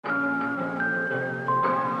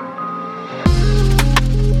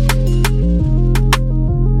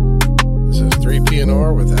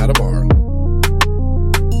P&R with Adamar.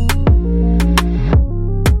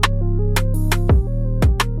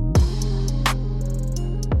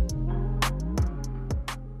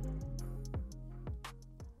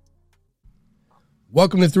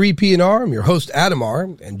 Welcome to 3P&R. I'm your host, Adamar,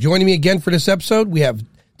 and joining me again for this episode, we have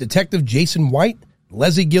Detective Jason White,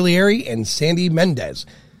 Leslie Guillieri, and Sandy Mendez.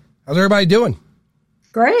 How's everybody doing?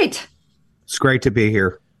 Great. It's great to be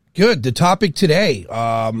here. Good. The topic today,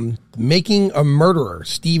 making a murderer,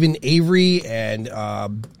 Stephen Avery, and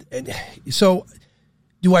so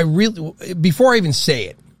do I really, before I even say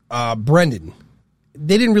it, Brendan,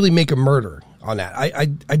 they didn't really make a murderer on that.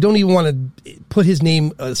 I don't even want to put his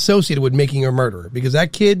name associated with making a murderer, because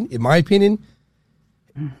that kid, in my opinion,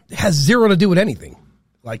 has zero to do with anything.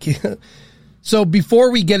 Like, so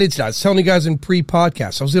before we get into that, I was telling you guys in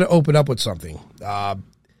pre-podcast, I was going to open up with something.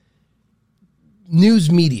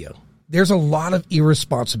 News media. There's a lot of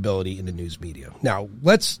irresponsibility in the news media. Now,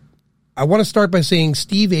 I want to start by saying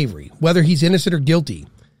Steve Avery, whether he's innocent or guilty,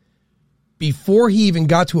 before he even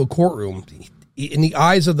got to a courtroom, in the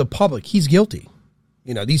eyes of the public, he's guilty.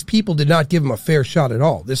 You know, these people did not give him a fair shot at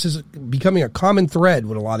all. This is becoming a common thread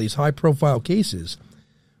with a lot of these high-profile cases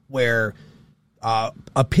where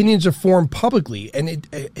opinions are formed publicly, and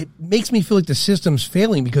it makes me feel like the system's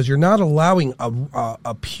failing because you're not allowing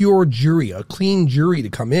a pure jury, a clean jury to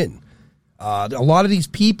come in. A lot of these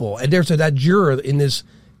people, and there's that juror in this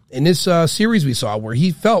series we saw where he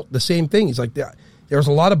felt the same thing. He's like, there's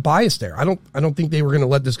a lot of bias there. I don't think they were going to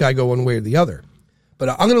let this guy go one way or the other. But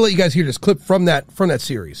I'm going to let you guys hear this clip from that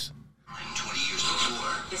series. 20 years before.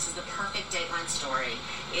 This is the perfect Dateline story.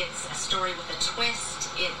 It's a story with a twist.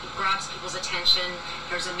 It grabs people's attention.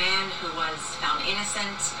 There's a man who was found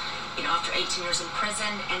innocent, after 18 years in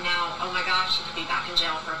prison, and now, oh my gosh, he could be back in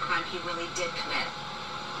jail for a crime he really did commit.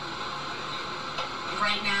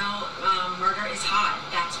 Right now, murder is hot.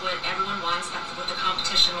 That's what everyone wants. That's what the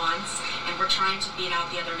competition wants. And we're trying to beat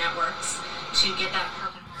out the other networks to get that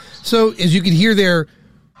perfect. So, as you can hear there,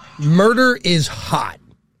 murder is hot.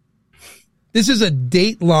 This is a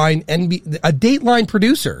Dateline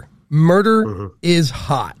producer. Murder is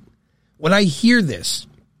hot. When I hear this,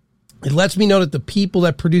 it lets me know that the people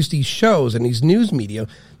that produce these shows and these news media,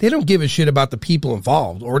 they don't give a shit about the people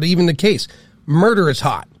involved or even the case. Murder is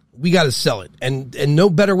hot. We got to sell it. And no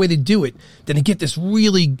better way to do it than to get this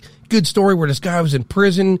really good story where this guy was in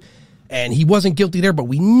prison and he wasn't guilty there, but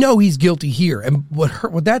we know he's guilty here. And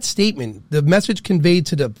what that statement, the message conveyed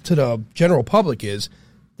to the general public is,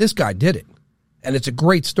 this guy did it. And it's a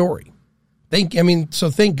great story. Thank God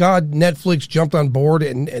Netflix jumped on board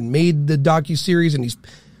and made the docuseries, and these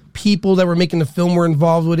people that were making the film were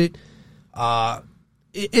involved with it.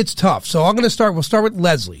 It's tough. So we'll start with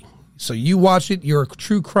Leslie. So you watched it. You're a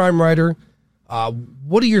true crime writer.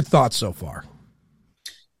 What are your thoughts so far?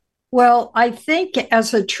 Well, I think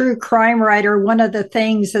as a true crime writer, one of the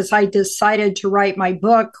things as I decided to write my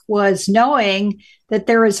book was knowing that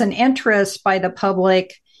there is an interest by the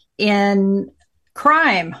public in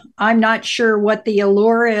crime. I'm not sure what the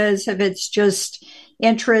allure is, if it's just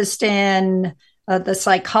interest in the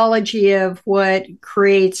psychology of what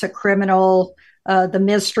creates a criminal, the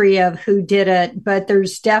mystery of who did it, but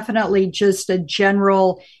there's definitely just a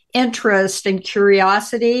general interest and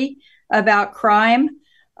curiosity about crime.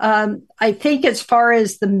 I think as far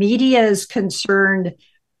as the media is concerned,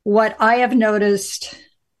 what I have noticed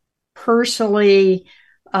personally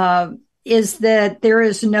is that there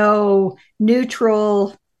is no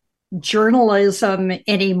neutral journalism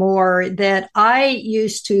anymore. That I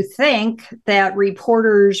used to think that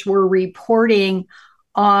reporters were reporting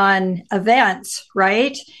on events,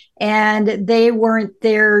 right? And they weren't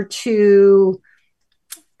there to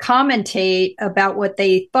commentate about what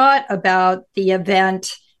they thought about the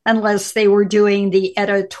event unless they were doing the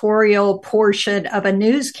editorial portion of a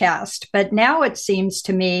newscast. But now it seems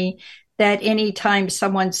to me that anytime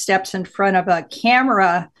someone steps in front of a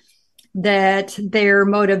camera, that their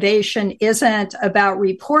motivation isn't about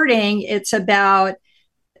reporting, it's about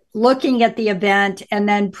looking at the event and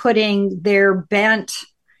then putting their bent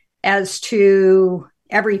as to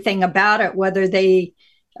everything about it, whether they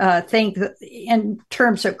think in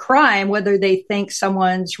terms of crime, whether they think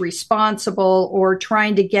someone's responsible, or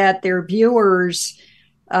trying to get their viewers,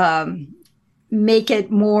 make it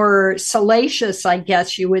more salacious, I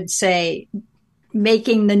guess you would say,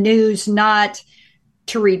 making the news not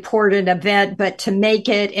to report an event, but to make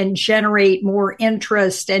it and generate more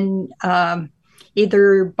interest, and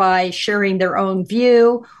either by sharing their own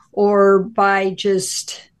view or by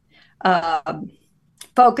just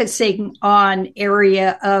focusing on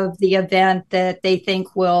area of the event that they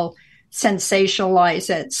think will sensationalize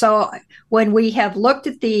it. So when we have looked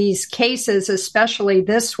at these cases, especially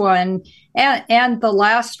this one and the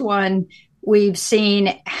last one, we've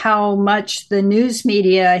seen how much the news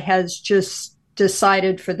media has just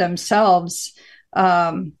decided for themselves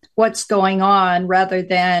what's going on rather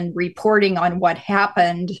than reporting on what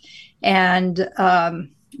happened. And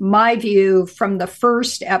my view from the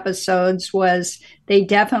first episodes was they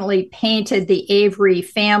definitely painted the Avery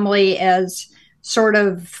family as sort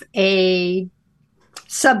of a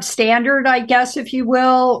substandard, I guess, if you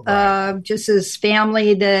will, just this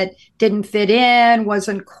family that didn't fit in,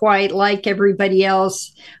 wasn't quite like everybody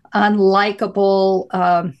else,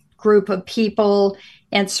 unlikable group of people,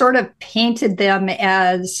 and sort of painted them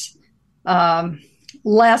as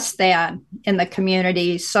less than in the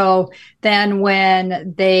community. So then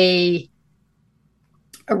when they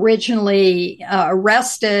originally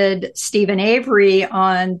arrested Stephen Avery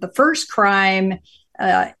on the first crime,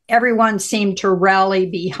 everyone seemed to rally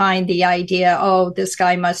behind the idea, oh, this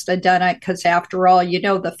guy must have done it because after all, you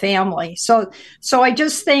know, the family. So I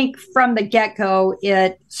just think from the get-go,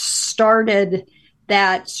 it started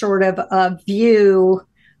that sort of a view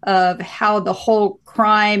of how the whole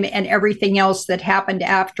crime and everything else that happened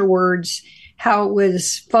afterwards, how it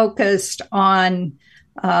was focused on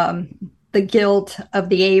the guilt of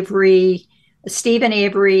the Avery, Stephen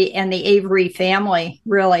Avery, and the Avery family,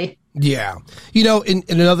 really. Yeah. You know, and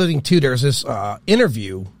another thing, too, there's this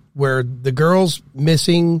interview where the girl's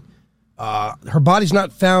missing. Her body's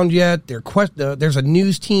not found yet. There's a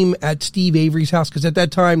news team at Steve Avery's house because at that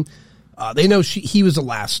time, they know he was the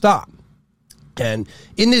last stop. And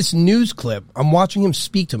in this news clip, I'm watching him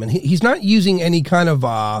speak to him, and he's not using any kind of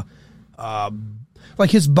like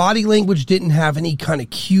his body language didn't have any kind of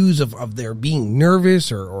cues of their being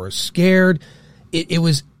nervous or scared. It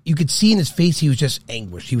was, you could see in his face, he was just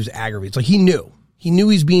anguished. He was aggravated. Like he knew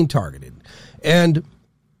he's being targeted. And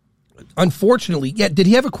unfortunately, yeah, did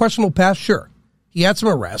he have a questionable past? Sure. He had some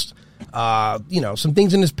arrests, some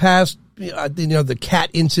things in his past, the cat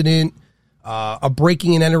incident, a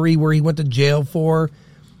breaking and entry where he went to jail for,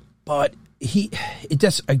 but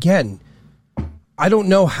again, I don't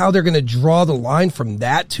know how they're going to draw the line from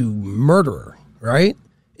that to murderer, right?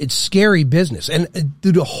 It's scary business. And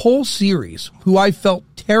through the whole series, who I felt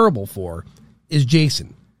terrible for is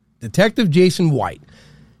Jason, Detective Jason White.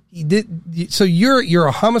 So you're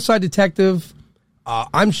a homicide detective.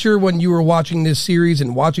 I'm sure when you were watching this series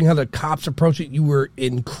and watching how the cops approach it, you were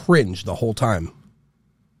in cringe the whole time.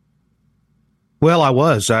 Well, I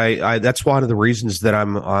was. I that's one of the reasons that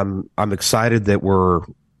I'm excited that we're,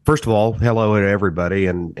 first of all, hello to everybody,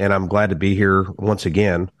 and I'm glad to be here once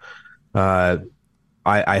again.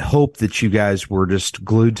 I hope that you guys were just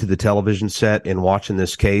glued to the television set and watching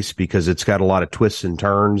this case because it's got a lot of twists and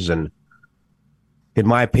turns, and in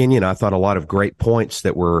my opinion, I thought a lot of great points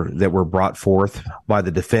that were brought forth by the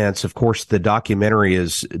defense. Of course, the documentary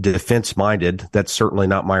is defense minded. That's certainly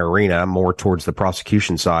not my arena. I'm more towards the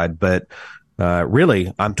prosecution side, but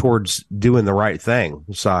really, I'm towards doing the right thing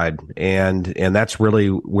side, and that's really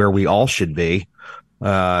where we all should be.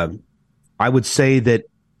 I would say that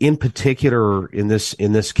in particular in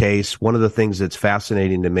this case, one of the things that's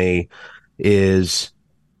fascinating to me is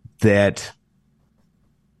that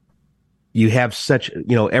you have such,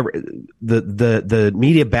 the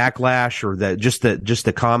media backlash or just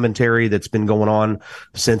the commentary that's been going on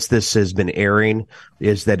since this has been airing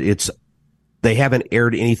is that they haven't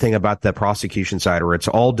aired anything about the prosecution side, or it's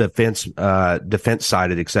all defense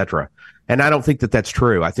sided, et cetera. And I don't think that that's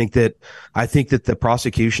true. I think that the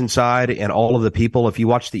prosecution side and all of the people, if you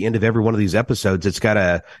watch the end of every one of these episodes, it's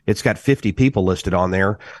got 50 people listed on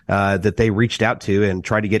there, that they reached out to and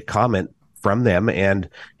tried to get comment from them, and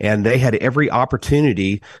they had every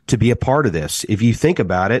opportunity to be a part of this. If you think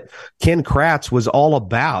about it, Ken Kratz was all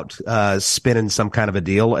about spinning some kind of a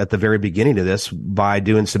deal at the very beginning of this by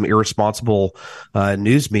doing some irresponsible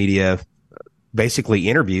news media, basically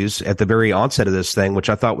interviews at the very onset of this thing, which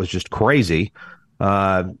I thought was just crazy.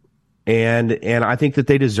 And I think that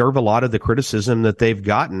they deserve a lot of the criticism that they've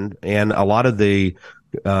gotten, and a lot of the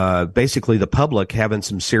basically the public having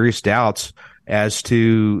some serious doubts as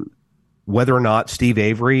to whether or not Steve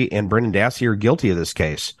Avery and Brendan Dassey are guilty of this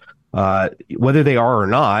case. Whether they are or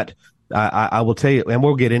not, I will tell you, and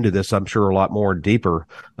we'll get into this, I'm sure, a lot more deeper.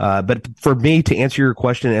 But for me, to answer your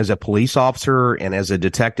question as a police officer and as a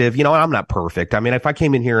detective, I'm not perfect. I mean, if I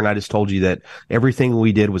came in here and I just told you that everything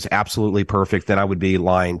we did was absolutely perfect, then I would be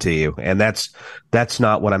lying to you. And that's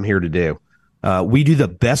not what I'm here to do. We do the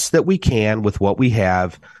best that we can with what we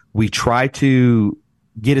have. We try to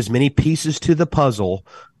get as many pieces to the puzzle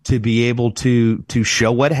to be able to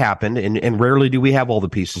show what happened, and rarely do we have all the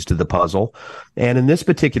pieces to the puzzle. And in this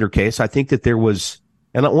particular case, I think that there was,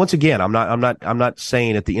 and once again, I'm not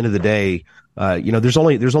saying at the end of the day, there's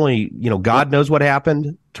only God knows what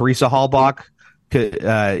happened. Teresa Halbach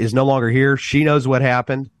is no longer here. She knows what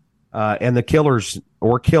happened. And the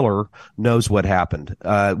killer knows what happened.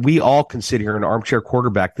 We all can sit here and armchair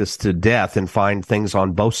quarterback this to death and find things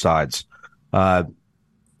on both sides.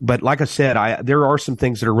 But like I said, there are some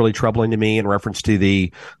things that are really troubling to me in reference to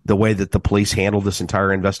the way that the police handled this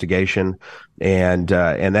entire investigation. And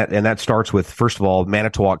that starts with, first of all,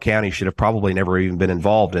 Manitowoc County should have probably never even been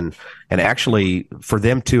involved. And actually, for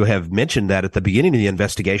them to have mentioned that at the beginning of the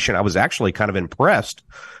investigation, I was actually kind of impressed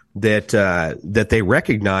that they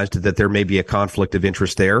recognized that there may be a conflict of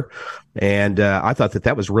interest there. And I thought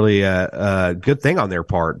that was really a good thing on their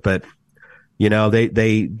part. But,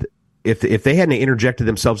 if they hadn't interjected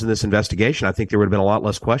themselves in this investigation, I think there would have been a lot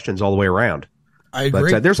less questions all the way around. I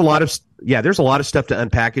agree. But there's a lot of stuff to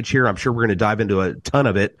unpackage here. I'm sure we're going to dive into a ton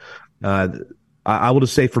of it. I will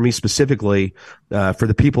just say, for me specifically, for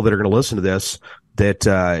the people that are going to listen to this, that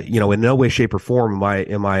in no way, shape, or form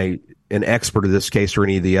am I an expert in this case or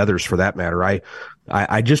any of the others for that matter.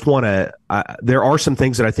 I just want to. There are some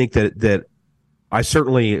things that I think that I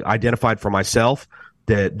certainly identified for myself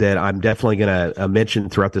that I'm definitely going to mention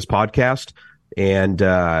throughout this podcast. And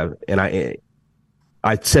I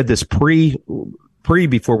said this pre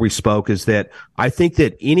before we spoke, is that I think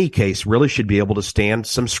that any case really should be able to stand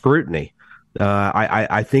some scrutiny.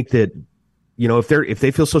 I think that, if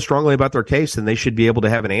they feel so strongly about their case, then they should be able to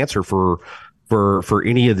have an answer for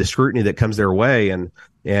any of the scrutiny that comes their way. And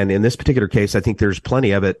in this particular case, I think there's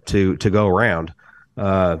plenty of it to go around.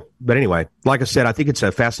 But anyway, like I said, I think it's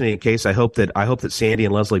a fascinating case. I hope that Sandy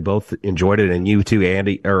and Leslie both enjoyed it, and you too,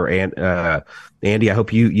 Andy, I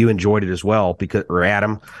hope you enjoyed it as well, or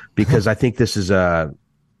Adam, because I think this is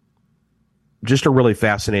just a really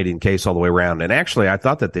fascinating case all the way around. And actually, I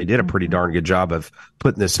thought that they did a pretty darn good job of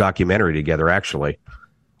putting this documentary together, actually.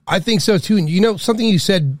 I think so too. And something you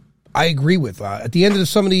said, I agree with. At the end of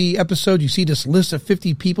some of the episodes, you see this list of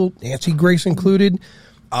 50 people, Nancy Grace included.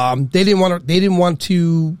 They didn't want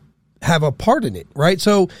to have a part in it, right?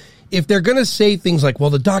 So if they're going to say things like,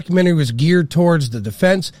 well, the documentary was geared towards the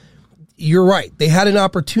defense, you're right. They had an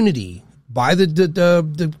opportunity by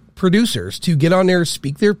the producers to get on there,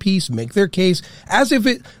 speak their piece, make their case, as if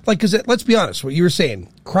it, because let's be honest, what you were saying,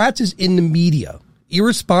 Kratz is in the media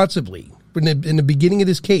irresponsibly in the beginning of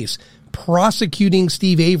this case, prosecuting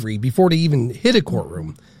Steve Avery before they even hit a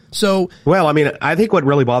courtroom. So, well, I think what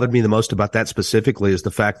really bothered me the most about that specifically is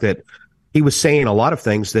the fact that he was saying a lot of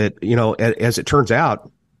things that, as it turns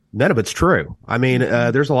out, none of it's true.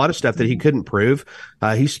 There's a lot of stuff that he couldn't prove.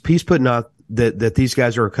 He's putting out that these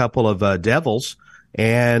guys are a couple of devils,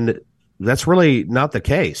 and that's really not the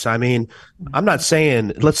case. I'm not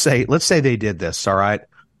saying, let's say they did this. All right.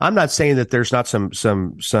 I'm not saying that there's not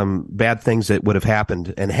some bad things that would have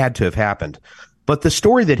happened and had to have happened, but the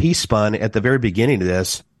story that he spun at the very beginning of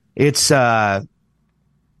this, it's how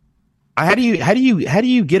do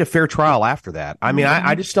you get a fair trial after that?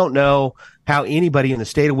 I just don't know how anybody in the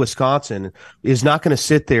state of Wisconsin is not going to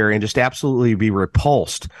sit there and just absolutely be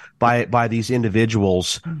repulsed by these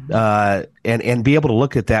individuals and be able to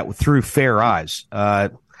look at that through fair eyes. I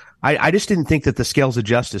just didn't think that the scales of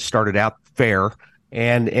justice started out fair.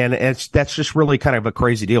 And that's just really kind of a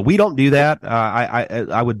crazy deal. We don't do that.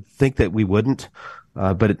 I would think that we wouldn't.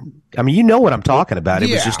 But you know what I'm talking about. It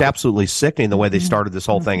was just absolutely sickening the way they started this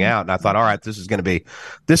whole thing out. And I thought, all right, this is going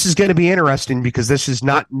to be interesting, because this is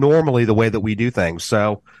not normally the way that we do things.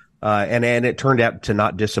 So, and it turned out to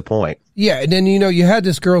not disappoint. Yeah. And then, you had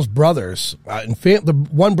this girl's brothers, the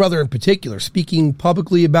one brother in particular, speaking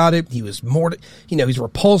publicly about it. He was he's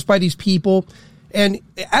repulsed by these people. And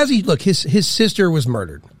his sister was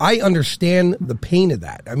murdered. I understand the pain of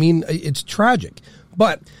that. It's tragic,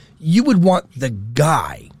 but you would want the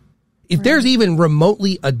guy. If there's even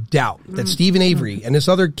remotely a doubt that Stephen Avery and this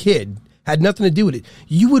other kid had nothing to do with it,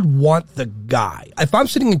 you would want the guy. If I'm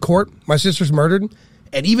sitting in court, my sister's murdered,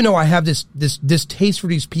 and even though I have this distaste for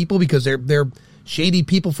these people because they're shady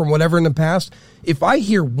people from whatever in the past, if I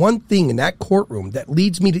hear one thing in that courtroom that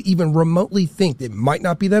leads me to even remotely think that it might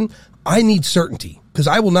not be them, I need certainty, because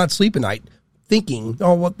I will not sleep at night thinking,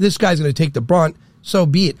 oh, well, this guy's going to take the brunt. So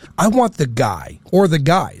be it. I want the guy or the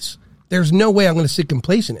guys. There's no way I'm going to sit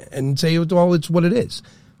complacent and say, well, it's what it is.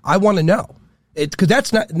 I want to know. Because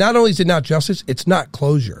that's not only is it not justice, it's not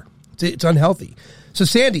closure. It's unhealthy. So,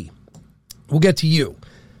 Sandy, we'll get to you.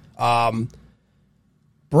 Brendan,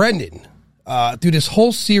 through this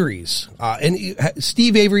whole series, and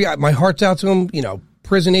Steve Avery, my heart's out to him,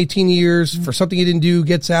 prison 18 years for something he didn't do,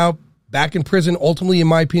 gets out, back in prison, ultimately, in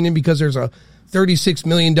my opinion, because there's a $36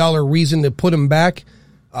 million reason to put him back.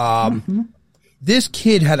 This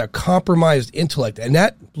kid had a compromised intellect, and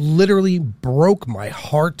that literally broke my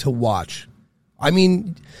heart to watch. I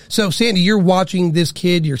mean, so Sandy, you're watching this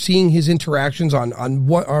kid, you're seeing his interactions on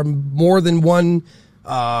more than one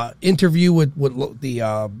interview with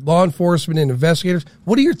the law enforcement and investigators.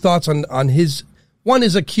 What are your thoughts on his, one,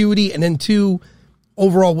 his acuity, and then two,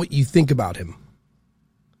 overall what you think about him?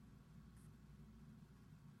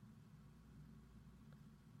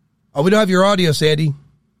 Oh, we don't have your audio, Sandy.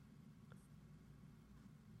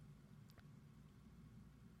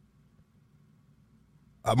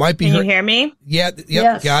 Might be. Can you hear me? Yeah.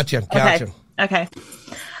 Yep. Yes. Gotcha. Okay.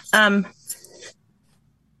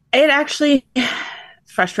 It actually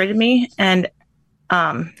frustrated me and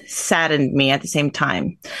saddened me at the same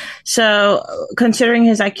time. So, considering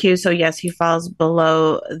his IQ, so yes, he falls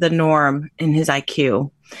below the norm in his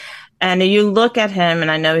IQ. And you look at him, and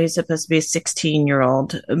I know he's supposed to be a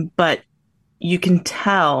 16-year-old, but you can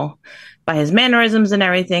tell by his mannerisms and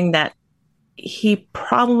everything that he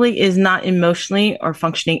probably is not emotionally or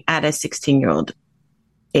functioning at a 16-year-old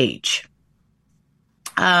age.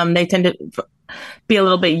 They tend to be a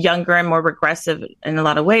little bit younger and more regressive in a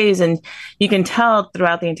lot of ways. And you can tell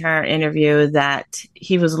throughout the entire interview that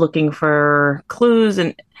he was looking for clues,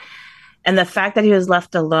 and the fact that he was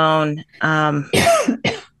left alone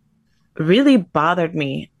really bothered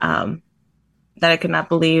me. That I could not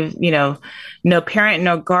believe, no parent,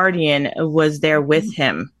 no guardian was there with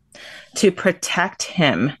him to protect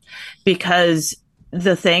him, because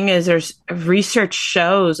the thing is, there's research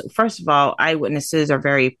shows, first of all, eyewitnesses are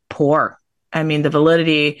very poor. I mean, the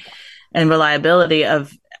validity and reliability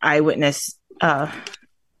of eyewitness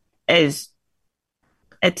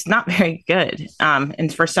it's not very good.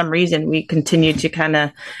 And for some reason, we continue to kind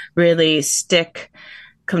of really stick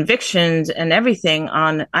convictions and everything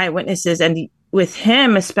on eyewitnesses. And with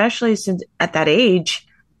him, especially since at that age,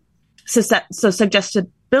 so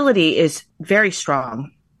suggestibility is very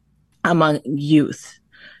strong among youth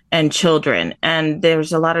and children. And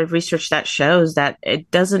there's a lot of research that shows that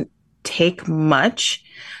it doesn't take much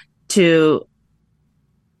to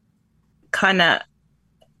kind of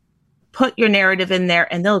put your narrative in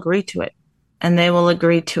there, and they'll agree to it, and they will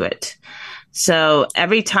agree to it. So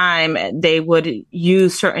every time they would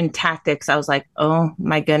use certain tactics, I was like, oh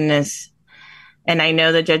my goodness. And I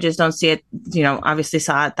know the judges don't see it, obviously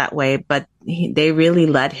saw it that way, but they really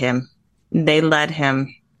led him. They led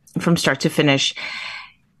him from start to finish.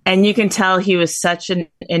 And you can tell he was such an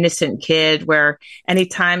innocent kid, where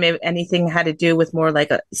anytime anything had to do with more like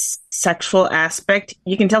a sexual aspect,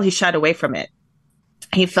 you can tell he shied away from it.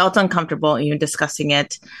 He felt uncomfortable even discussing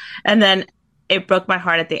it. And then it broke my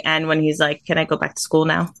heart at the end when he's like, can I go back to school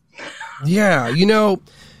now? Yeah.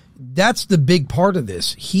 That's the big part of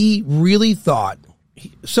this. He really thought,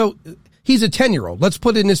 so he's a 10-year-old. Let's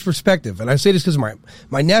put it in his perspective. And I say this because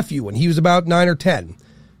my nephew, when he was about 9 or 10,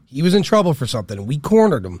 he was in trouble for something, and we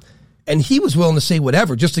cornered him, and he was willing to say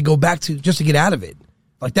whatever just to get out of it.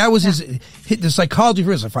 Like, that was the psychology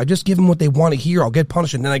for his. If I just give them what they want to hear, I'll get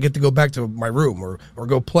punished, and then I get to go back to my room or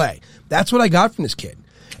go play. That's what I got from this kid.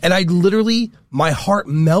 And I literally, my heart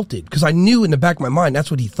melted, because I knew in the back of my mind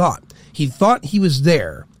that's what he thought. He thought he was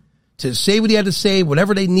there to say what he had to say,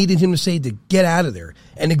 whatever they needed him to say to get out of there.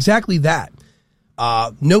 And exactly that.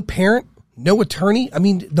 No parent, no attorney. I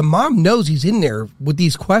mean, the mom knows he's in there with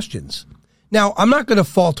these questions. Now, I'm not going to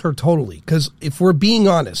fault her totally, because if we're being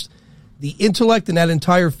honest, the intellect in that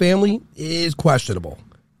entire family is questionable.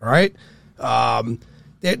 All right.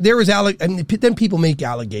 There was and then people make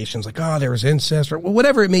allegations like, oh, there was incest or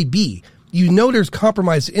whatever it may be. There's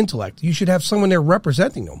compromised intellect. You should have someone there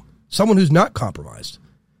representing them, someone who's not compromised.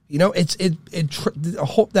 The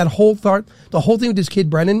whole thing with this kid,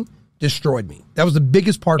 Brennan, destroyed me. That was the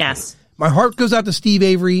biggest part. Yes. Of me. My heart goes out to Steve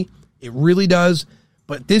Avery. It really does.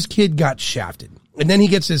 But this kid got shafted. And then he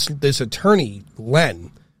gets this attorney,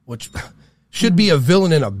 Len, which should be a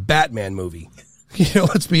villain in a Batman movie.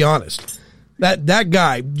 Let's be honest. That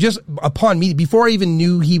guy, just upon me, before I even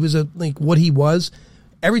knew he was what he was,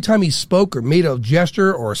 every time he spoke or made a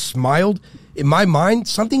gesture or smiled, in my mind,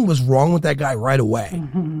 something was wrong with that guy right away.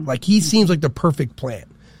 Mm-hmm. Like, he seems like the perfect plan.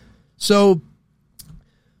 So,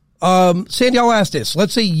 Sandy, I'll ask this.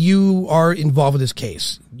 Let's say you are involved with this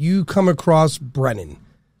case. You come across Brennan.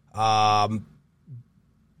 What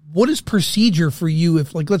is procedure for you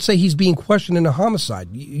if, let's say he's being questioned in a homicide?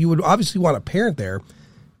 You would obviously want a parent there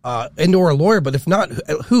and or a lawyer, but if not,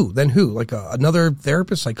 who? Then who? Like another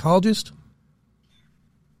therapist, psychologist?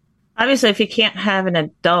 Obviously, if you can't have an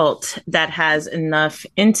adult that has enough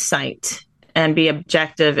insight and be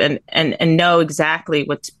objective and know exactly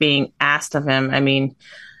what's being asked of him, I mean,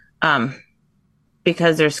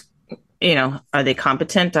 because there's, are they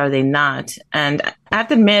competent? Are they not? And I have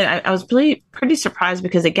to admit, I was really pretty surprised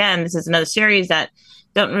because, again, this is another series that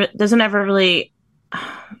doesn't ever really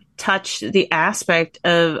touch the aspect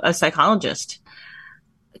of a psychologist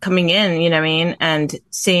coming in, and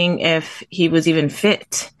seeing if he was even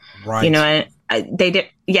fit. Right. And they did.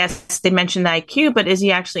 Yes, they mentioned the IQ, but is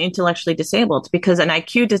he actually intellectually disabled? Because an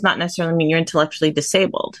IQ does not necessarily mean you're intellectually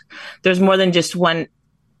disabled. There's more than just one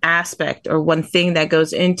aspect or one thing that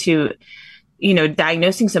goes into,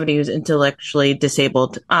 diagnosing somebody who's intellectually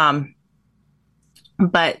disabled. But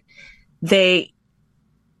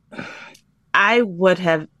I would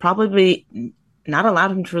have probably not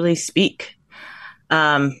allowed him to really speak.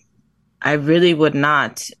 I really would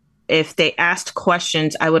not. If they asked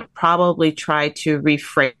questions, I would probably try to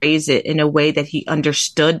rephrase it in a way that he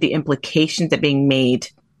understood the implications that being made.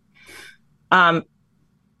 I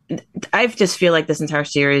just feel like this entire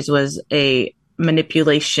series was a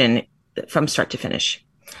manipulation from start to finish.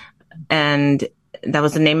 And that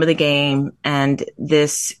was the name of the game. And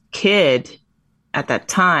this kid at that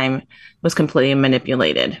time was completely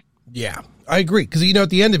manipulated. Yeah, I agree. Because, at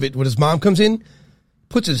the end of it, when his mom comes in,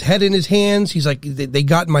 puts his head in his hands, he's like, they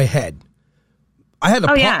got in my head. I had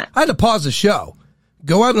to pause the show,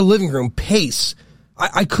 go out in the living room, pace.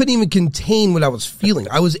 I couldn't even contain what I was feeling.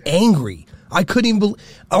 I was angry. I couldn't even believe.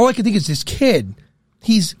 All I could think is this kid,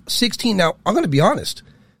 he's 16 now. I'm going to be honest.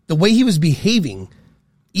 The way he was behaving,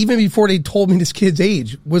 even before they told me this kid's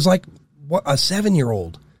age, was like a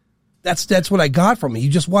 7-year-old. That's what I got from him. He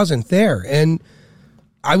just wasn't there. And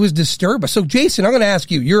I was disturbed. So, Jason, I'm going to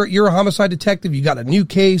ask you. You're a homicide detective. You got a new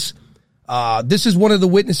case. This is one of the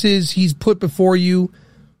witnesses he's put before you.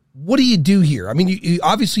 What do you do here? I mean, you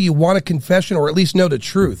obviously you want a confession or at least know the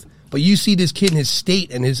truth, but you see this kid in his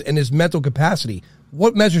state and his mental capacity.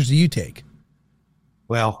 What measures do you take?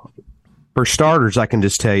 Well, for starters, I can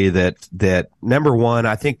just tell you that number one,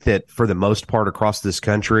 I think that for the most part across this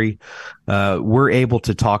country, we're able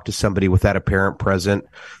to talk to somebody without a parent present.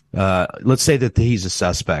 Let's say that he's a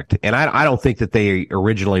suspect, and I don't think that they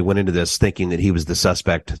originally went into this thinking that he was the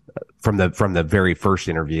suspect from the very first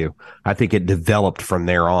interview. I think it developed from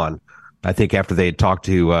there on. I think after they had talked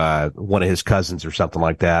to one of his cousins or something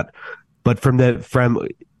like that. But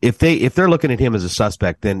if they're looking at him as a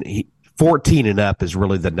suspect, then 14 and up is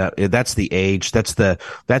really that's the age. That's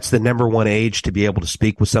the number one age to be able to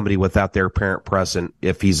speak with somebody without their parent present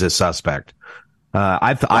if he's a suspect.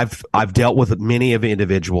 I've dealt with many of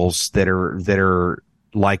individuals that are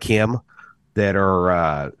like him, that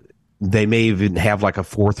are they may even have like a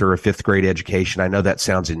 4th or a 5th grade education. I know that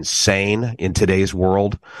sounds insane in today's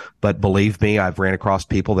world, but believe me, I've ran across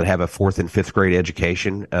people that have a 4th and 5th grade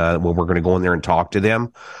education. When we're going to go in there and talk to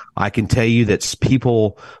them, I can tell you that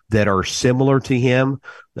people that are similar to him,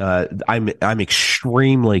 I'm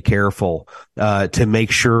extremely careful to make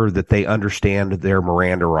sure that they understand their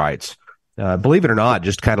Miranda rights. Believe it or not,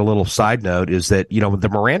 just kind of a little side note is that, the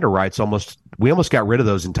Miranda rights we almost got rid of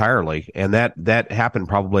those entirely. And that happened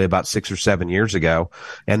probably about 6 or 7 years ago.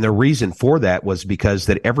 And the reason for that was because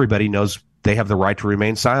that everybody knows they have the right to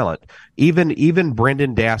remain silent. Even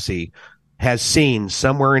Brendan Dassey has seen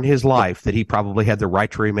somewhere in his life that he probably had the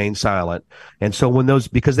right to remain silent. And so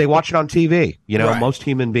because they watch it on TV, right. Most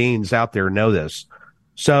human beings out there know this.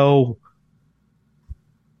 So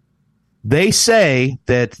they say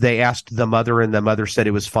that they asked the mother and the mother said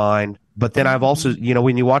it was fine. But then I've also,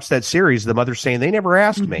 when you watch that series, the mother's saying they never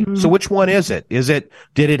asked me. So which one is it?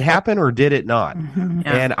 Did it happen or did it not? Yeah.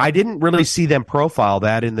 And I didn't really see them profile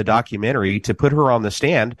that in the documentary to put her on the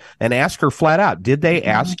stand and ask her flat out, did they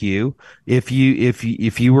ask you if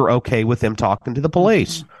you were okay with them talking to the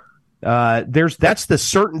police? There's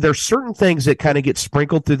certain things that kind of get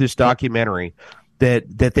sprinkled through this documentary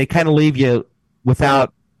that they kind of leave you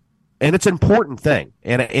without. And it's an important thing.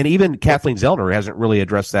 And even Kathleen Zellner hasn't really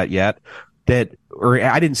addressed that yet. Or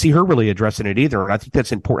I didn't see her really addressing it either. And I think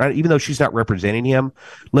that's important. Even though she's not representing him,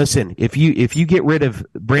 listen, if you get rid of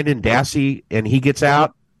Brendan Dassey and he gets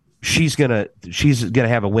out, she's gonna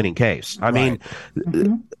have a winning case. I mean,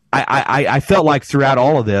 I felt like throughout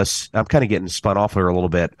all of this, I'm kind of getting spun off her a little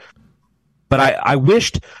bit, but I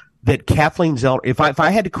wished that Kathleen Zellner, if I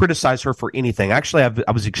had to criticize her for anything, actually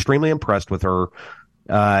I was extremely impressed with her.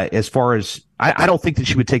 As far as I don't think that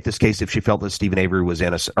she would take this case if she felt that Stephen Avery was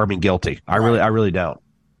guilty. I really don't.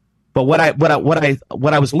 But what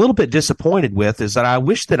I was a little bit disappointed with is that I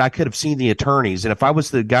wish that I could have seen the attorneys, and if I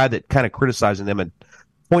was the guy that kind of criticizing them, and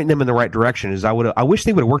pointing them in the right direction is I wish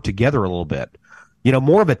they would have worked together a little bit,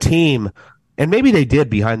 more of a team. And maybe they did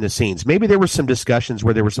behind the scenes. Maybe there were some discussions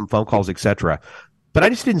where there were some phone calls, etc. But I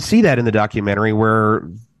just didn't see that in the documentary, where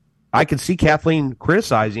I could see Kathleen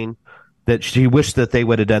criticizing that she wished that they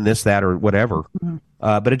would have done this, that, or whatever.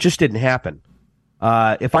 But it just didn't happen.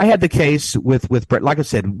 If I had the case with Brett, like I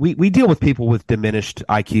said, we deal with people with diminished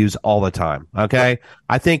IQs all the time. Okay.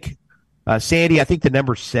 I think, Sandy, I think the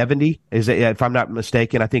number 70 is, if I'm not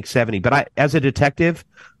mistaken, I think 70. But as a detective,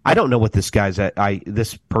 I don't know what this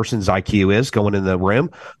person's IQ is going in the room.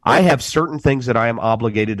 I have certain things that I am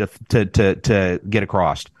obligated to get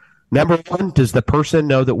across. Number one, does the person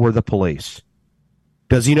know that we're the police?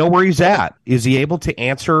 Does he know where he's at? Is he able to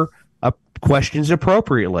answer questions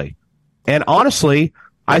appropriately? And honestly,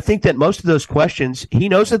 I think that most of those questions, he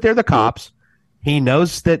knows that they're the cops. He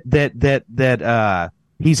knows that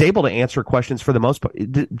he's able to answer questions for the most part.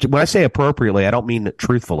 When I say appropriately, I don't mean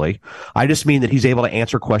truthfully. I just mean that he's able to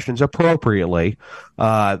answer questions appropriately.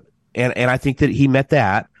 And I think that he met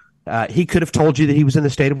that. He could have told you that he was in the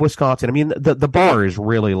state of Wisconsin. I mean, the bar is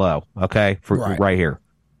really low, okay, right here.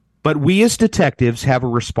 But we as detectives have a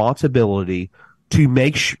responsibility to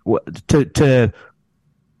make to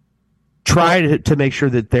try to make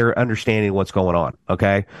sure that they're understanding what's going on,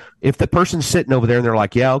 okay? If the person's sitting over there and they're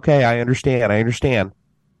like, yeah, okay, I understand.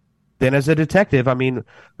 Then as a detective, I mean,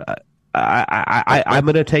 I'm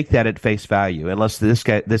going to take that at face value, unless this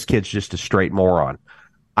kid's just a straight moron.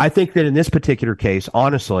 I think that in this particular case,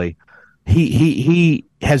 honestly, he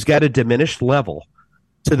has got a diminished level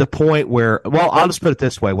to the point where, well, I'll just put it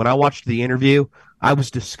this way. When I watched the interview, I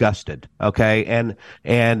was disgusted, okay?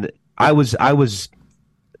 And I was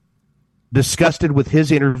disgusted with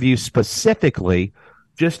his interview specifically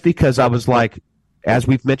just because I was like, as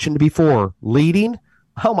we've mentioned before, leading,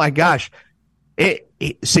 oh my gosh,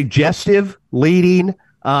 suggestive leading.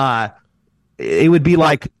 It would be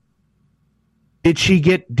like, did she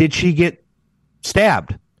get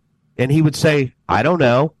stabbed? And he would say, I don't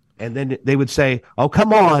know. And then they would say, oh,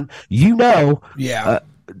 come on, Yeah.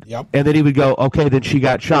 Yep. And then he would go, okay, then she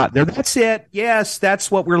got shot. There, that's it. Yes, that's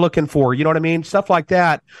what we're looking for. You know what I mean? Stuff like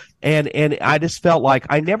that. And I just felt like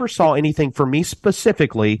I never saw anything for me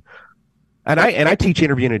specifically. And I teach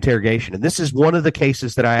interview and interrogation, and this is one of the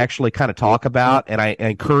cases that I actually kind of talk about, and I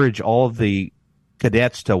encourage all of the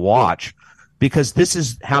cadets to watch, because this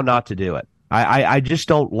is how not to do it. I just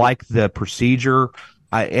don't like the procedure.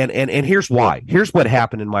 And here's why. Here's what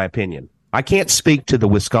happened, in my opinion. I can't speak to the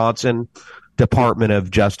Wisconsin Department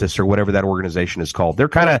of Justice or whatever that organization is called. They're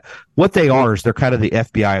kind of what they are is they're kind of the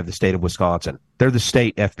FBI of the state of Wisconsin. They're the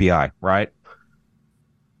state FBI, right?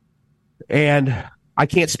 And I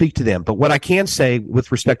can't speak to them, but what I can say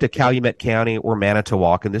with respect to Calumet County or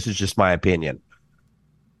Manitowoc, and this is just my opinion,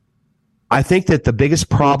 I think that the biggest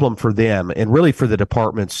problem for them, and really for the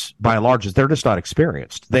departments by and large, is they're just not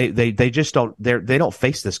experienced. They just don't they don't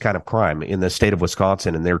face this kind of crime in the state of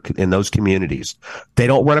Wisconsin and in those communities. They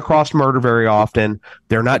don't run across murder very often.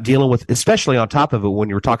 They're not dealing with, especially on top of it, when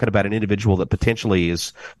you're talking about an individual that potentially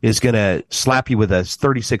is going to slap you with a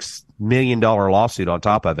 $36 million lawsuit on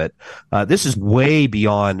top of it. This is way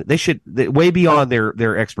beyond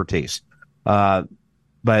their expertise.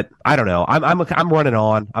 But I don't know. I'm running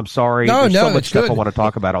on. I'm sorry. There's so much stuff I want to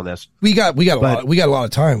talk about on this. We got a lot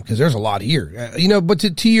of time, because there's a lot here. But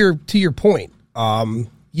to your point,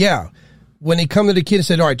 yeah, when they come to the kid and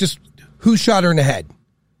said, "All right, just who shot her in the head?"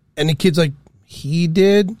 and the kid's like, "He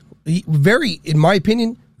did." In my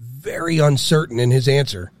opinion, very uncertain in his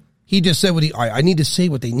answer. He just said I need to say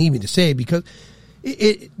what they need me to say, because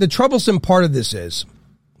the troublesome part of this is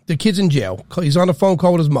the kid's in jail. He's on a phone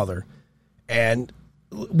call with his mother, and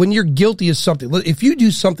when you're guilty of something, if you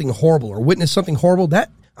do something horrible or witness something horrible,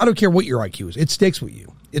 that I don't care what your IQ is, it sticks with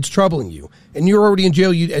you. It's troubling you, and you're already in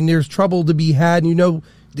jail. And there's trouble to be had, and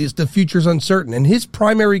the future's uncertain. And his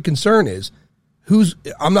primary concern is,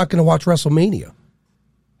 I'm not going to watch WrestleMania.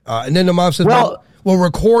 And then the mom says, "Well,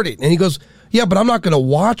 record it." And he goes, "Yeah, but I'm not going to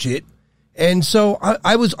watch it." And so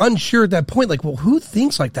I was unsure at that point. Like, well, who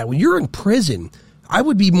thinks like that? When you're in prison, I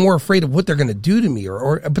would be more afraid of what they're going to do to me,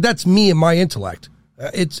 but that's me and my intellect.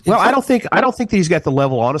 I don't think that he's got the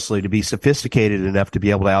level, honestly, to be sophisticated enough to be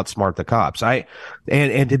able to outsmart the cops.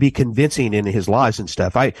 And to be convincing in his lies and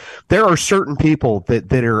stuff. There are certain people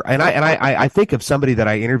that are, and I think of somebody that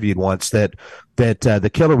I interviewed once that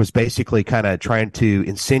the killer was basically kind of trying to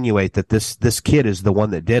insinuate that this kid is the one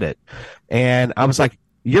that did it. And I was like,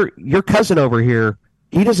 your cousin over here,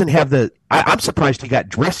 he doesn't have I'm surprised he got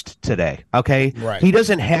dressed today. Okay. Right. He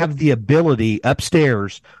doesn't have the ability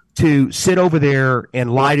upstairs to sit over there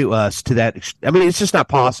and lie to us to that. I mean, it's just not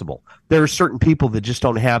possible. There are certain people that just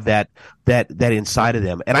don't have that inside of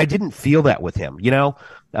them. And I didn't feel that with him,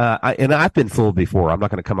 and I've been fooled before. I'm not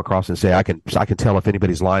going to come across and say I can tell if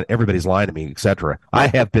anybody's lying, everybody's lying to me, etc. I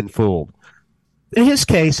have been fooled. In his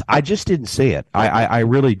case, I just didn't see it. I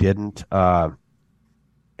really didn't.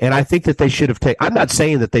 And I think that they should have taken. I'm not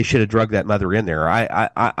saying that they should have drugged that mother in there. And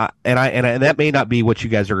that may not be what you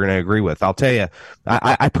guys are going to agree with. I'll tell you,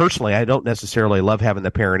 I personally, I don't necessarily love having the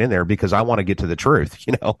parent in there because I want to get to the truth,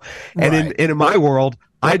 And Right. in my world,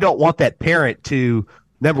 I don't want that parent to,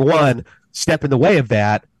 number one, step in the way of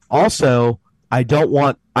that. Also, I don't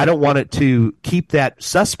want it to keep that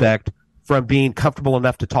suspect from being comfortable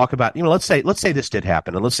enough to talk about. Let's say this did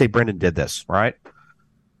happen, and let's say Brendan did this, right?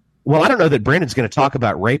 Well, I don't know that Brendan's going to talk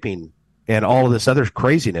about raping and all of this other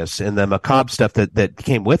craziness and the macabre stuff that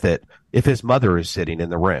came with it if his mother is sitting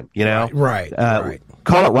in the room, Right.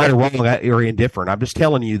 Call it right or wrong or indifferent. I'm just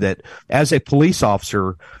telling you that as a police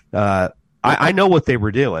officer, I know what they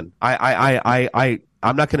were doing.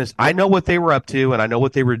 I'm not going to. I know what they were up to, and I know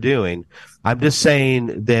what they were doing. I'm just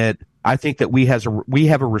saying that I think that we have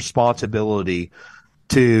a responsibility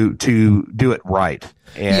to do it right.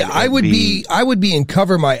 And I would be in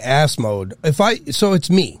cover my ass mode so it's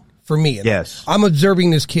me. For me, and yes, I'm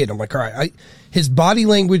observing this kid. I'm like, all right, his body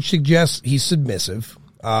language suggests he's submissive.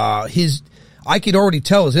 I could already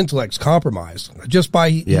tell his intellect's compromised just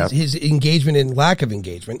by his engagement and lack of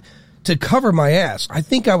engagement. To cover my ass, I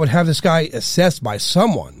think I would have this guy assessed by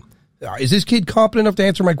someone. Is this kid competent enough to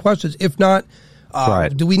answer my questions? If not,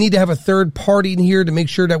 do we need to have a third party in here to make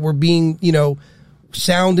sure that we're being,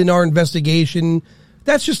 sound in our investigation?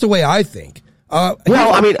 That's just the way I think. Well,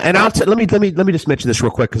 I mean, and let me just mention this real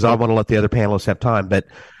quick because I want to let the other panelists have time. But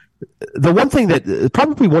the one thing that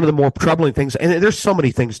probably one of the more troubling things, and there's so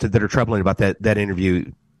many things that are troubling about that interview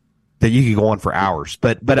that you could go on for hours.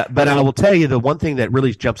 But I will tell you the one thing that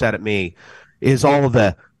really jumps out at me is all of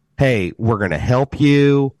the, hey, we're going to help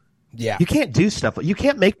you. Yeah. You can't do stuff. You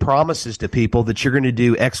can't make promises to people that you're going to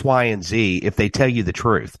do X, Y, and Z if they tell you the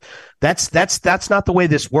truth. That's not the way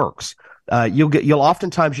this works. You'll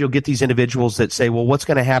oftentimes get these individuals that say, well, what's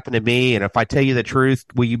going to happen to me? And if I tell you the truth,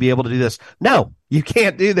 will you be able to do this? No, you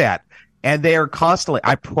can't do that. And they are constantly,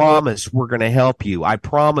 I promise we're going to help you. I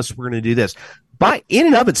promise we're going to do this. By in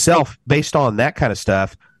and of itself, based on that kind of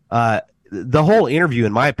stuff, the whole interview,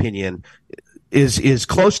 in my opinion, is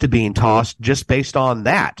close to being tossed just based on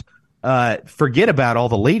that. Forget about all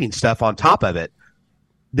the leading stuff on top of it.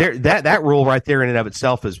 That rule right there in and of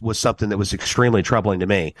itself was something that was extremely troubling to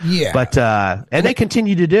me. Yeah. But and they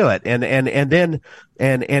continue to do it, and then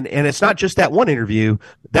it's not just that one interview.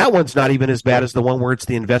 That one's not even as bad as the one where it's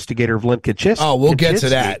the investigator of Lynn Kaczynski. Oh, we'll get to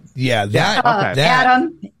that. Yeah.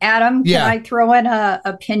 Adam, Yeah. can I throw in an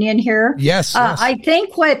opinion here? Yes. I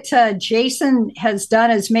think what Jason has done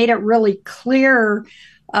is made it really clear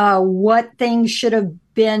what things should have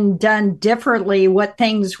been done differently, what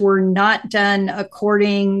things were not done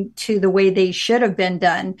according to the way they should have been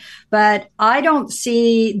done. But I don't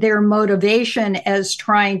see their motivation as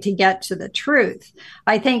trying to get to the truth.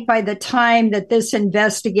 I think by the time that this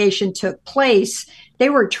investigation took place, they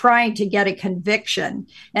were trying to get a conviction,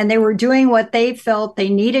 and they were doing what they felt they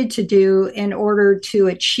needed to do in order to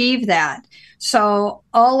achieve that. So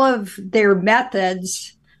all of their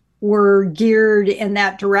methods were geared in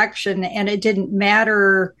that direction, and it didn't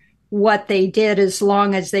matter what they did as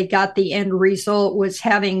long as they got the end result was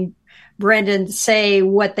having Brendan say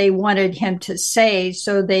what they wanted him to say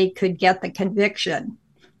so they could get the conviction.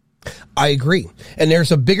 I agree. And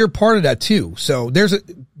there's a bigger part of that too. So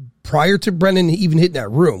prior to Brendan even hitting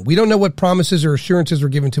that room, we don't know what promises or assurances were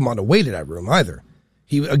given to him on the way to that room either.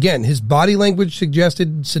 His body language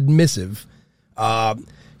suggested submissive.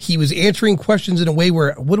 He was answering questions in a way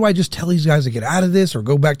where, what do I just tell these guys to get out of this or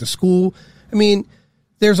go back to school? I mean,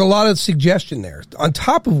 there's a lot of suggestion there. On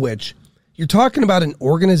top of which, you're talking about an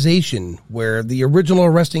organization where the original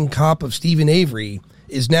arresting cop of Stephen Avery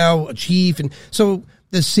is now a chief. And so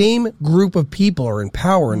the same group of people are in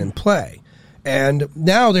power and in play. And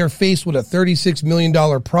now they're faced with a $36 million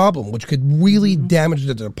problem, which could really damage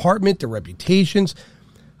the department, their reputations.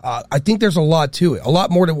 I think there's a lot to it, a lot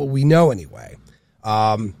more than what we know anyway.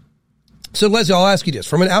 So Leslie, I'll ask you this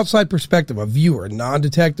from an outside perspective, a viewer, a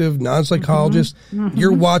non-detective, non-psychologist,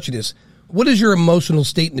 you're watching this. What is your emotional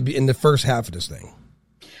state in the first half of this thing?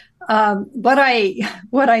 What I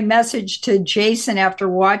messaged to Jason after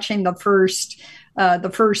watching the first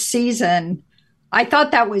season, I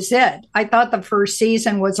thought that was it. I thought the first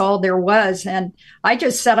season was all there was. And I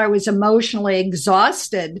just said I was emotionally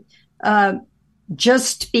exhausted.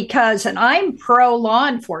 just because, and I'm pro law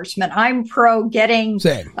enforcement, I'm pro getting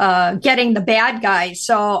the bad guys.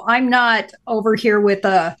 So I'm not over here with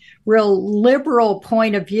a real liberal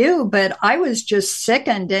point of view, but I was just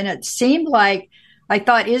sickened, and it seemed like I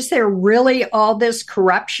thought, is there really all this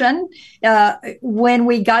corruption? When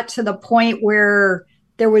we got to the point where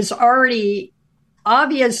there was already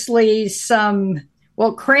obviously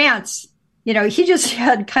Krantz, he just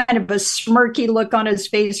had kind of a smirky look on his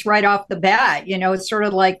face right off the bat. It's sort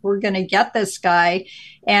of like, we're going to get this guy.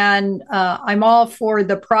 And I'm all for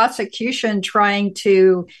the prosecution trying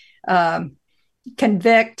to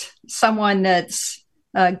convict someone that's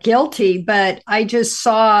guilty. But I just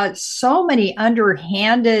saw so many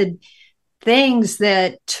underhanded things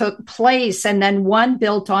that took place, and then one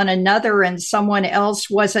built on another, and someone else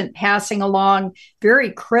wasn't passing along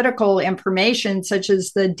very critical information, such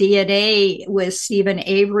as the DNA with Stephen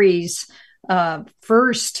Avery's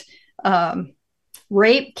first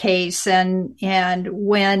rape case, and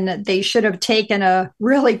when they should have taken a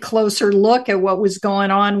really closer look at what was going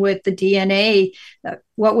on with the DNA.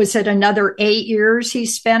 What was it, another 8 years he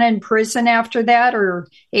spent in prison after that, or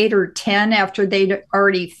 8 or 10 after they'd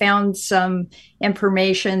already found some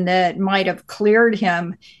information that might have cleared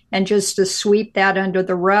him, and just to sweep that under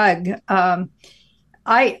the rug.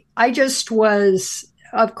 I just was,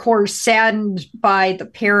 of course, saddened by the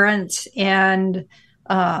parents, and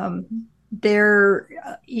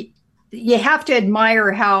you have to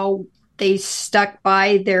admire how they stuck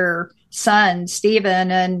by their son,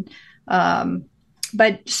 Stephen, and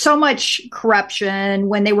but so much corruption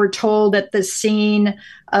when they were told at the scene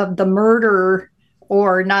of the murder,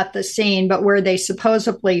 or not the scene, but where they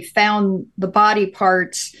supposedly found the body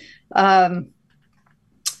parts, that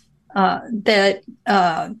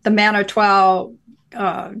the Manitowoc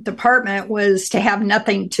department was to have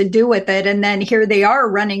nothing to do with it. And then here they are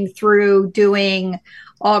running through doing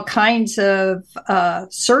all kinds of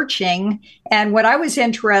searching. And what I was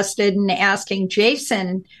interested in asking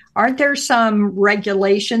Jason, aren't there some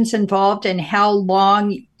regulations involved in how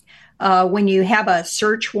long, when you have a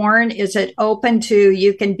search warrant, is it open to,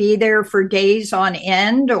 you can be there for days on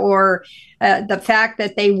end? Or the fact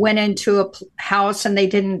that they went into a house and they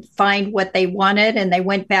didn't find what they wanted and they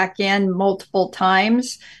went back in multiple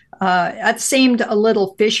times? That seemed a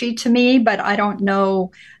little fishy to me, but I don't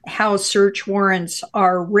know how search warrants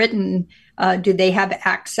are written. Do they have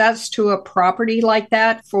access to a property like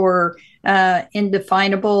that for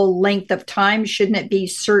indefinable length of time? Shouldn't it be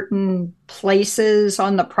certain places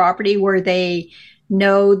on the property where they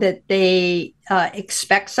know that they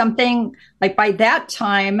expect something? Like by that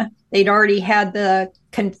time, they'd already had the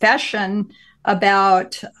confession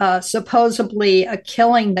about supposedly a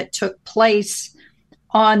killing that took place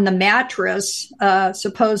on the mattress.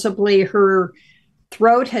 Supposedly her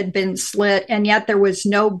throat had been slit, and yet there was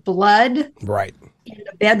no blood right in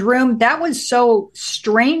the bedroom. That was so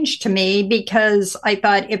strange to me, because I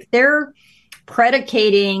thought, if they're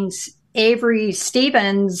predicating Avery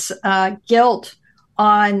Stevens' guilt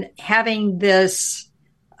on having this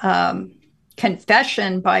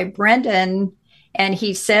confession by Brendan, and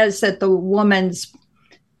he says that the woman's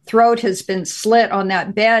throat has been slit on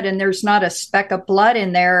that bed and there's not a speck of blood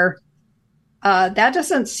in there, that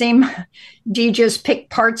doesn't seem. Do you just pick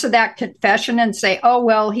parts of that confession and say, oh,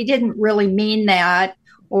 well, he didn't really mean that,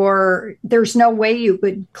 or there's no way you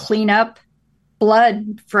could clean up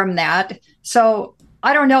blood from that? So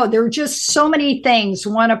I don't know. There were just so many things,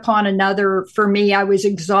 one upon another. For me, I was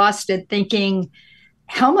exhausted thinking,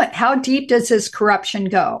 how deep does this corruption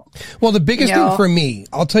go? Well, the biggest thing for me,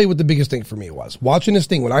 I'll tell you what the biggest thing for me was. Watching this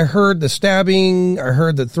thing, when I heard the stabbing, I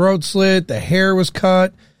heard the throat slit, the hair was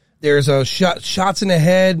cut, there's a shots in the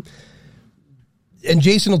head. And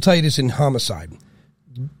Jason will tell you this in homicide.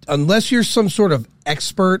 Unless you're some sort of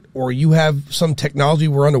expert or you have some technology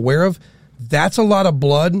we're unaware of, that's a lot of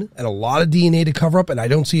blood and a lot of DNA to cover up, and I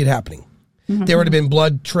don't see it happening. Mm-hmm. There would have been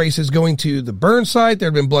blood traces going to the burn site.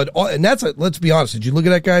 There would have been blood. And let's be honest. Did you look at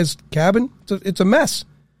that guy's cabin? It's a mess.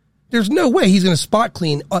 There's no way he's going to spot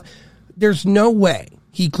clean. There's no way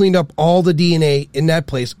he cleaned up all the DNA in that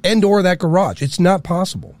place and or that garage. It's not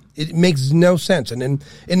possible. It makes no sense. And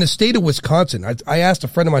in the state of Wisconsin, I asked a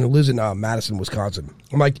friend of mine who lives in Madison, Wisconsin.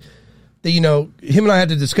 I'm like, him and I had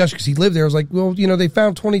to discuss because he lived there. I was like, well, they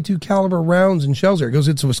found 22 caliber rounds and shells there. He goes,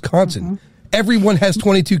 it's Wisconsin. Mm-hmm. Everyone has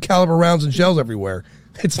 22 caliber rounds and shells everywhere.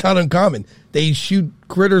 It's not uncommon. They shoot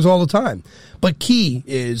critters all the time. But key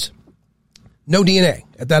is no DNA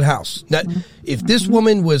at that house. Now, if this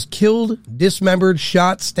woman was killed, dismembered,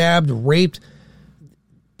 shot, stabbed, raped,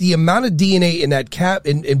 the amount of DNA in that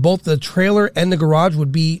in both the trailer and the garage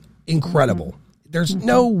would be incredible. There's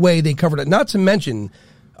no way they covered it. Not to mention,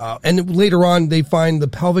 and later on they find the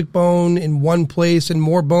pelvic bone in one place and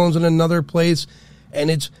more bones in another place,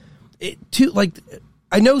 and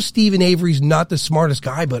I know Stephen Avery's not the smartest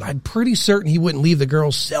guy, but I'm pretty certain he wouldn't leave the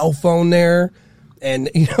girl's cell phone there.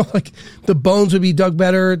 And, like the bones would be dug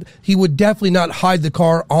better. He would definitely not hide the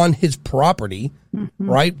car on his property,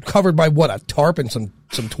 right? Covered by a tarp and some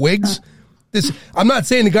twigs. I'm not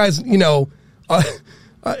saying the guy's,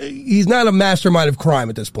 he's not a mastermind of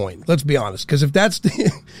crime at this point. Let's be honest. Because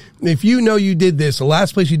if you did this, the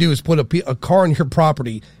last place you do is put a car on your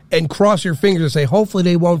property and cross your fingers and say, hopefully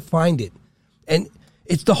they won't find it. And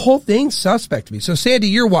it's the whole thing suspect to me. So Sandy,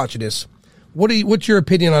 you're watching this. What's your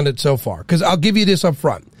opinion on it so far? Because I'll give you this up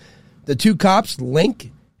front. The two cops,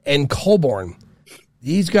 Link and Colborn,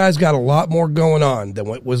 these guys got a lot more going on than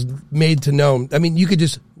what was made to know. I mean, you could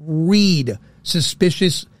just read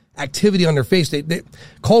suspicious activity on their face.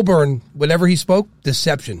 Colborn, whenever he spoke,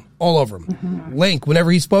 deception all over him. Link,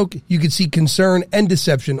 whenever he spoke, you could see concern and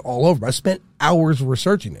deception all over him. I spent hours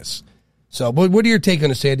researching this. So, but what are your take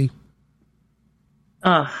on it, Sandy?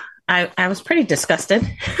 I was pretty disgusted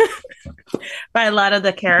by a lot of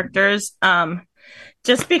the characters,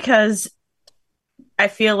 just because I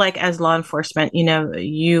feel like as law enforcement,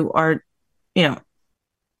 you are,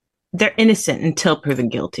 they're innocent until proven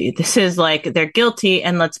guilty. This is like they're guilty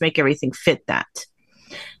and let's make everything fit that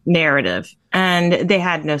narrative. And they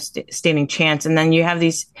had no standing chance. And then you have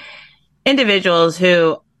these individuals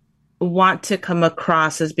who want to come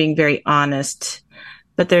across as being very honest,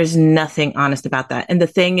 but there's nothing honest about that. And the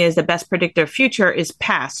thing is, the best predictor of future is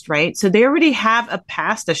past, right? So they already have a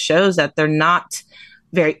past that shows that they're not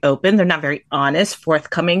very open. They're not very honest,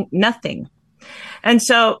 forthcoming, nothing. And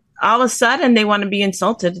so all of a sudden they want to be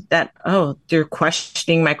insulted that, oh, you're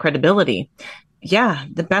questioning my credibility. Yeah,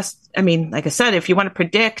 the best. I mean, like I said, if you want to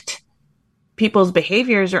predict people's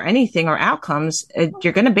behaviors or anything or outcomes,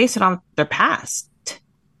 you're going to base it on their past.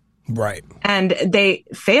 Right. And they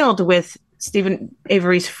failed with Stephen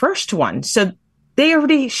Avery's first one. So they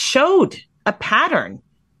already showed a pattern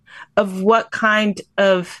of what kind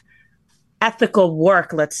of ethical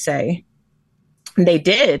work, let's say, they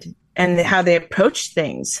did and how they approached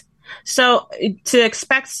things. So to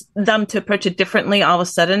expect them to approach it differently all of a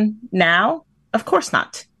sudden now, of course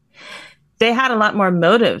not. They had a lot more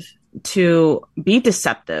motive to be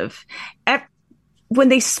deceptive. When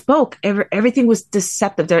they spoke, everything was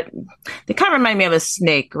deceptive. They kind of remind me of a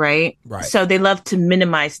snake, right? Right. So they love to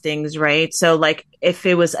minimize things, right? So like if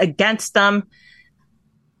it was against them,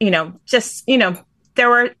 there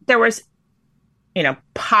was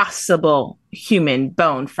possible human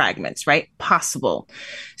bone fragments, right? Possible.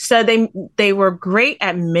 So they were great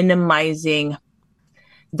at minimizing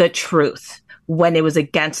the truth when it was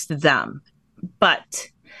against them. But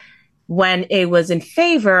when it was in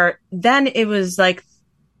favor, then it was like,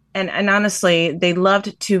 and honestly, they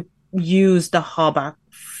loved to use the Halbach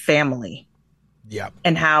family. Yeah.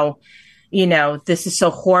 And how, this is so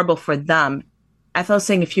horrible for them. I felt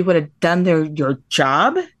saying if you would have done your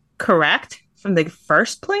job correct from the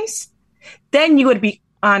first place, then you would be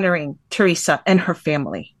honoring Teresa and her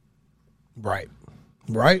family. Right.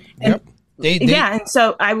 Right. And, yep. And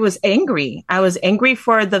so I was angry. I was angry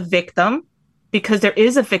for the victim, because there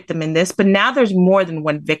is a victim in this, but now there's more than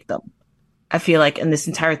one victim. I feel like in this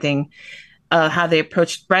entire thing, how they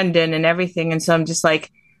approached Brendan and everything. And so I'm just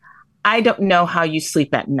like, I don't know how you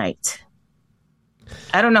sleep at night.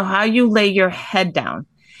 I don't know how you lay your head down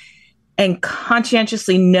and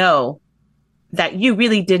conscientiously know that you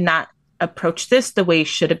really did not approach this the way you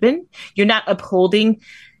should have been. You're not upholding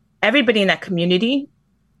everybody in that community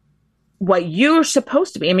what you're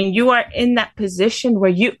supposed to be. I mean, you are in that position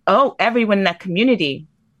where you owe everyone in that community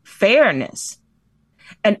fairness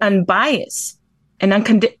and unbiased and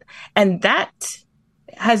and that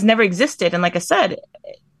has never existed. And like I said,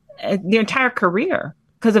 the entire career,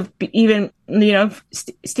 because of even,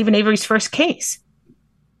 Stephen Avery's first case.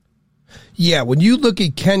 Yeah, when you look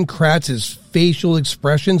at Ken Kratz's facial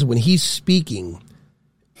expressions when he's speaking,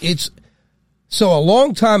 so a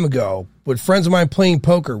long time ago, with friends of mine playing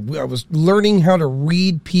poker, I was learning how to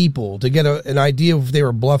read people to get an idea if they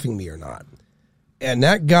were bluffing me or not. And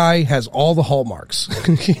that guy has all the hallmarks.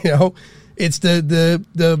 It's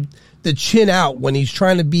the chin out when he's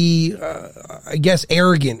trying to be,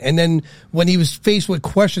 arrogant. And then when he was faced with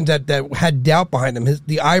questions that had doubt behind him,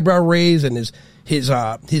 the eyebrow raise and he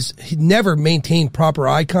never maintained proper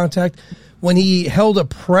eye contact. When he held a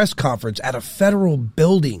press conference at a federal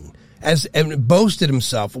building and boasted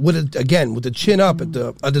himself with the chin up at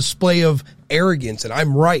a display of arrogance, and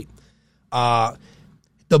I'm right.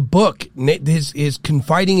 the book, his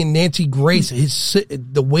confiding in Nancy Grace,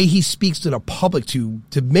 the way he speaks to the public to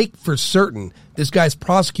make for certain this guy's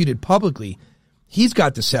prosecuted publicly, he's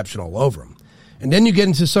got deception all over him. And then you get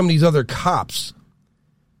into some of these other cops.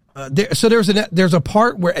 So there's a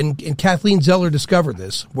part where, and Kathleen Zeller discovered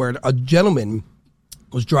this, where a gentleman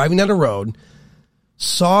was driving down the road,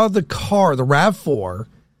 saw the car, the RAV4,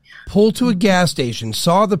 pull to a gas station,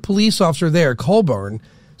 saw the police officer there, Colburn,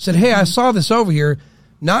 said, "Hey, I saw this over here."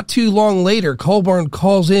 Not too long later, Colburn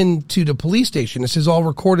calls in to the police station. This is all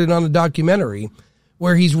recorded on the documentary,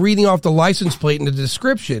 where he's reading off the license plate and the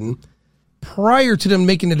description prior to them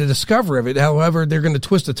making the discovery of it. However, they're going to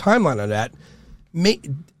twist the timeline on that.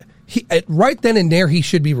 Right then and there, he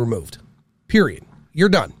should be removed. Period. You're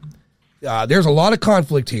done. There's a lot of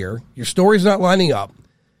conflict here. Your story's not lining up.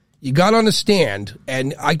 You got on the stand,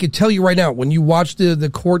 and I could tell you right now, when you watch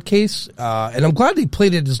the court case, and I'm glad they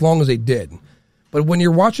played it as long as they did, but when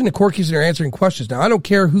you're watching the court case and they're answering questions, now I don't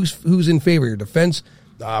care who's in favor, your defense,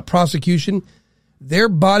 prosecution, their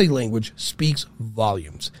body language speaks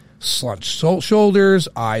volumes. Slunched shoulders,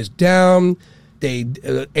 eyes down. They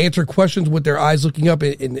answer questions with their eyes looking up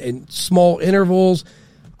in small intervals.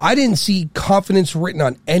 I didn't see confidence written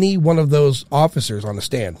on any one of those officers on the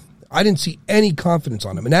stand. I didn't see any confidence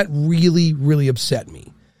on them, and that really, really upset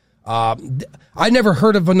me. I never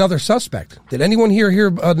heard of another suspect. Did anyone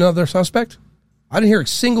hear another suspect? I didn't hear a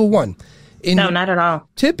single one. No, not at all.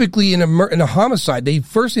 Typically, in a homicide,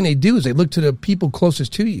 first thing they do is they look to the people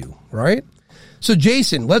closest to you, right? So,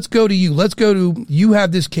 Jason, let's go to you. You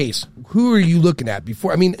have this case. Who are you looking at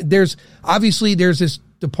before? I mean, there's this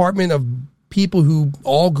department of people who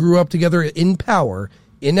all grew up together in power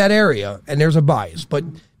in that area, and there's a bias. But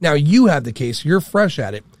now you have the case. You're fresh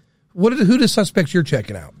at it. Who the suspects you're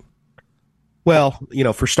checking out? Well,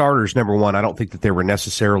 for starters, number one, I don't think that they were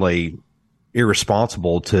necessarily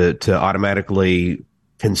irresponsible to automatically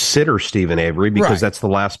consider Stephen Avery, because that's the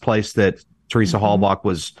last place that Teresa Halbach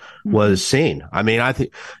was seen. I mean, I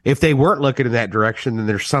think if they weren't looking in that direction, then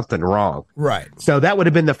there's something wrong. Right. So that would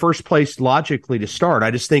have been the first place logically to start.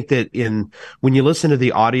 I just think that when you listen to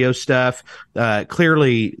the audio stuff,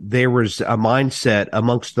 clearly there was a mindset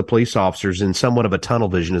amongst the police officers, and somewhat of a tunnel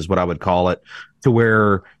vision is what I would call it, to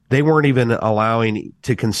where they weren't even allowing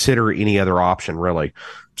to consider any other option, really.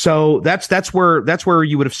 So that's where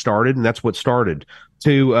you would have started, and that's what started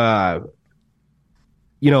to,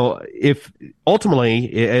 if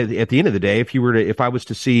ultimately at the end of the day, if I was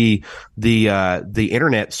to see the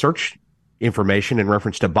internet search information in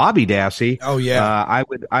reference to Bobby Dassey,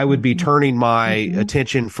 I would be turning my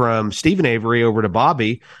attention from Stephen Avery over to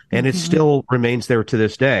Bobby, and it still remains there to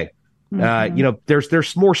this day.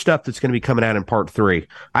 There's more stuff that's going to be coming out in part 3.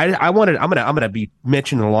 I'm going to be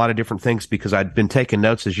mentioning a lot of different things because I've been taking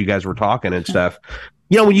notes as you guys were talking and stuff.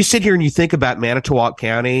 When you sit here and you think about Manitowoc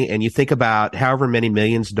County and you think about however many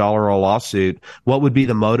millions of dollars a lawsuit, what would be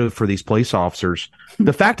the motive for these police officers?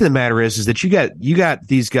 The fact of the matter is that you got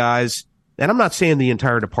these guys, and I'm not saying the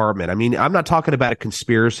entire department. I mean, I'm not talking about a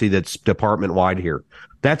conspiracy that's department wide here.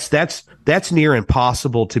 That's near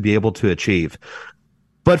impossible to be able to achieve.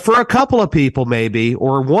 But for a couple of people, maybe,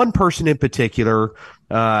 or one person in particular,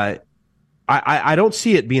 I don't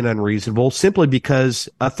see it being unreasonable, simply because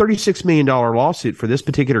a $36 million lawsuit for this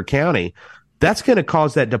particular county, that's going to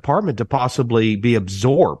cause that department to possibly be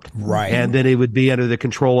absorbed. Right. And then it would be under the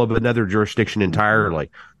control of another jurisdiction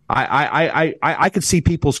entirely. I could see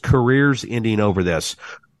people's careers ending over this.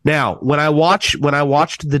 Now, when I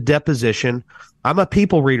watched the deposition, I'm a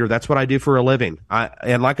people reader. That's what I do for a living.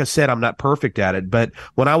 And like I said, I'm not perfect at it. But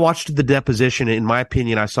when I watched the deposition, in my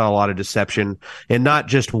opinion, I saw a lot of deception, and not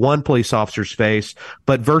just one police officer's face,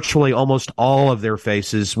 but virtually almost all of their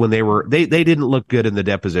faces when they didn't look good in the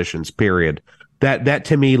depositions, period. That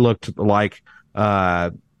to me looked like,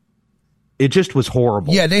 it just was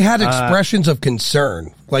horrible. Yeah. They had expressions of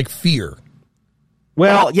concern, like fear.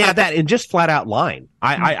 Well, yeah, that, and just flat out lying.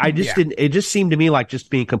 I just didn't. It just seemed to me like just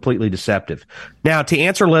being completely deceptive. Now, to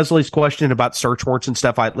answer Leslie's question about search warrants and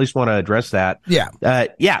stuff, I at least want to address that. Yeah.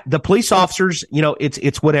 The police officers,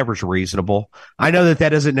 it's whatever's reasonable. I know that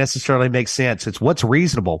doesn't necessarily make sense. It's what's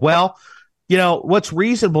reasonable. Well, what's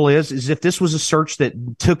reasonable is if this was a search that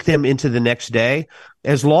took them into the next day,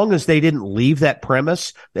 as long as they didn't leave that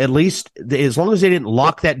premise, at least as long as they didn't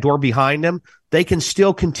lock that door behind them, they can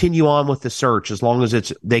still continue on with the search as long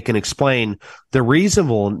as they can explain the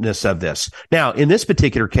reasonableness of this. Now, in this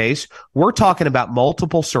particular case, we're talking about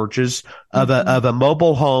multiple searches of a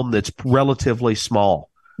mobile home that's relatively small.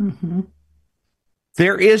 Mm-hmm.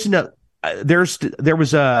 There's an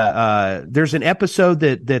episode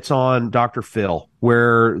that's on Dr. Phil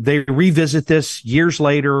where they revisit this years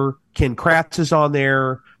later. Ken Kratz is on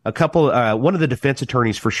there. One of the defense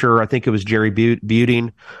attorneys for sure. I think it was Jerry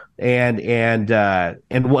Buting, and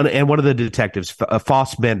one of the detectives,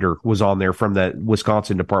 Foss Bender, was on there from the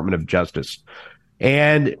Wisconsin Department of Justice.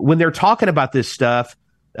 And when they're talking about this stuff,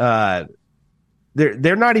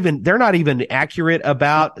 they're not even accurate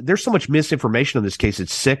about. There's so much misinformation in this case;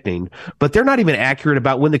 it's sickening. But they're not even accurate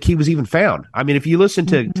about when the key was even found. I mean, if you listen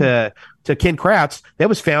to Ken Kratz, that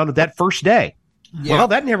was found that first day. Yeah.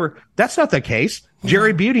 Well, that's not the case.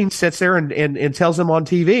 Jerry Buting sits there and tells him on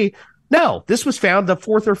TV, no, this was found the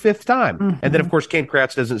fourth or fifth time. Mm-hmm. And then, of course, Ken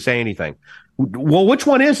Kratz doesn't say anything. Well, which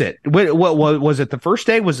one is it? What was it the first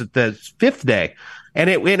day? Was it the fifth day? And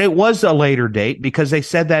it was a later date because they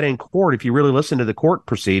said that in court. If you really listen to the court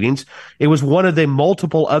proceedings, it was one of the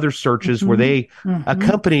multiple other searches where they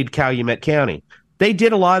accompanied Calumet County. They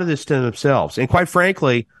did a lot of this to themselves. And quite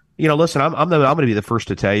frankly, listen, I'm going to be the first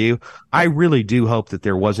to tell you, I really do hope that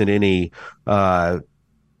there wasn't any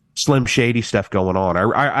Slim Shady stuff going on.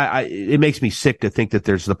 It makes me sick to think that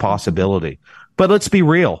there's the possibility. But let's be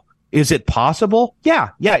real. Is it possible?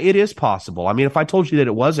 Yeah, it is possible. I mean, if I told you that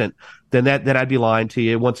it wasn't, then I'd be lying to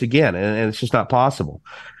you once again, and it's just not possible.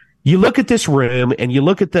 You look at this room and you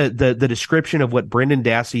look at the description of what Brendan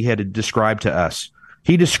Dassey had described to us.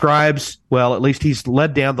 He describes, well, at least he's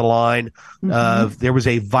led down the line of there was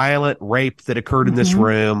a violent rape that occurred in this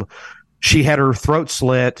room. She had her throat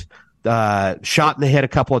slit, shot in the head a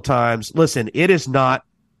couple of times. Listen, it is not,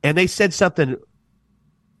 and they said something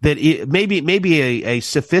that maybe a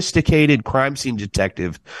sophisticated crime scene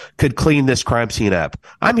detective could clean this crime scene up.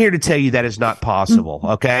 I'm here to tell you that is not possible,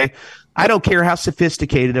 okay? I don't care how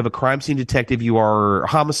sophisticated of a crime scene detective you are or a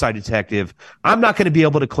homicide detective. I'm not going to be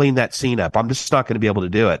able to clean that scene up. I'm just not going to be able to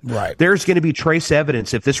do it. Right. There's going to be trace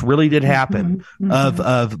evidence if this really did happen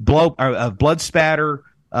of blood spatter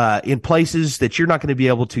in places that you're not going to be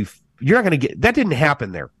able to. You're not going to get. That didn't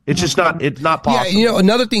happen there. It's just not. It's not possible. Yeah.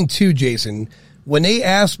 Another thing too, Jason. When they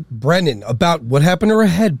asked Brendan about what happened to her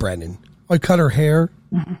head, Brendan, I cut her hair.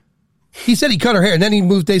 He said he cut her hair, and then he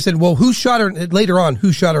moved. They said, well, who shot her later on?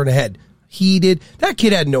 Who shot her in the head? He did. That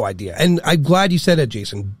kid had no idea. And I'm glad you said that,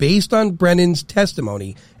 Jason. Based on Brendan's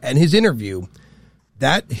testimony and his interview,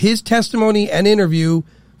 that his testimony and interview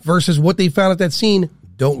versus what they found at that scene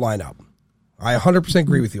don't line up. I 100%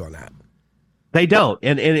 agree with you on that. They don't.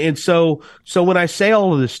 And so when I say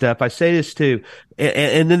all of this stuff, I say this too.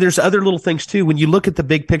 And then there's other little things too. When you look at the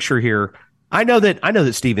big picture here, I know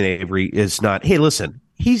that Stephen Avery is not, hey, listen,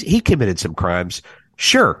 he committed some crimes.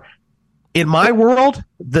 Sure. In my world,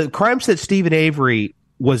 the crimes that Stephen Avery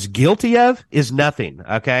was guilty of is nothing,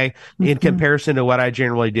 okay, in comparison to what I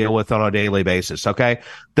generally deal with on a daily basis, okay?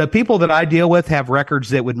 The people that I deal with have records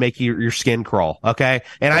that would make your skin crawl, okay?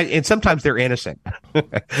 And sometimes they're innocent.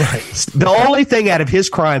 Right. The only thing out of his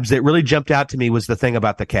crimes that really jumped out to me was the thing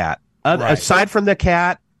about the cat. Aside from the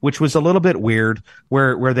cat, which was a little bit weird,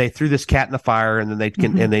 where they threw this cat in the fire and then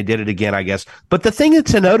and they did it again, I guess. But the thing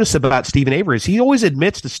to notice about Stephen Avery is he always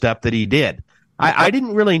admits to stuff that he did. I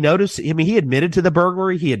didn't really notice. I mean, he admitted to the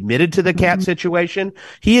burglary. He admitted to the cat situation.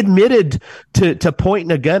 He admitted to pointing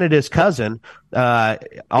a gun at his cousin,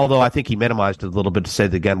 although I think he minimized it a little bit to say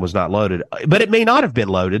the gun was not loaded. But it may not have been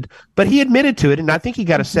loaded, but he admitted to it, and I think he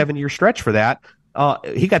got a 7-year stretch for that.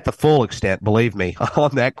 He got the full extent, believe me,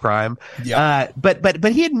 on that crime. Yep.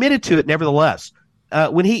 But he admitted to it nevertheless.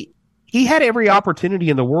 When he had every opportunity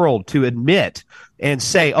in the world to admit and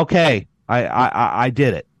say, okay, I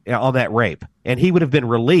did it on that rape, and he would have been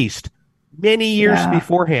released many years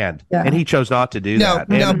beforehand, and he chose not to do that.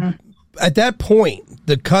 Now, at that point,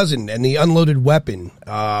 the cousin and the unloaded weapon,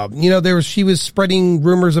 she was spreading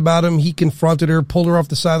rumors about him. He confronted her, pulled her off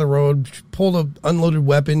the side of the road, pulled an unloaded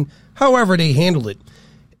weapon. However they handled it,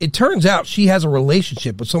 it turns out she has a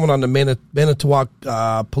relationship with someone on the Manitowoc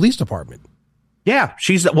Police Department. Yeah,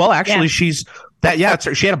 she's that. Yeah,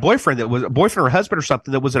 she had a boyfriend that was a boyfriend or husband or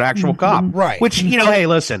something that was an actual cop. Right. Which, hey,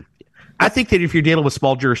 listen, I think that if you're dealing with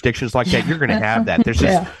small jurisdictions like that, you're going to have that. There's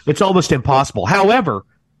it's almost impossible. However,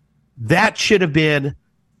 that should have been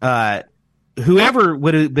whoever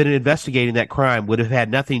would have been investigating that crime would have had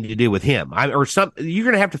nothing to do with him. You're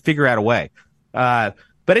going to have to figure out a way.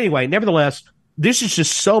 But anyway, nevertheless, this is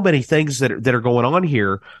just so many things that are going on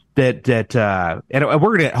here that and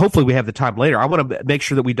we're going to, hopefully we have the time later. I want to make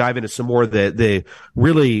sure that we dive into some more of the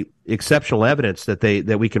really exceptional evidence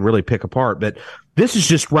that we can really pick apart. But this is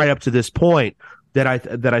just right up to this point that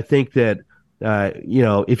I think that,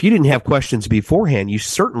 if you didn't have questions beforehand, you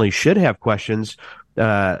certainly should have questions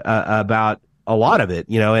about a lot of it,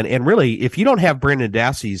 and really, if you don't have Brendan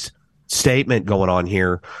Dassey's statement going on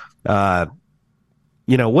here,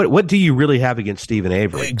 what do you really have against Stephen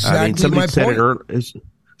Avery? Exactly.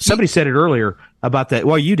 Somebody said it earlier about that.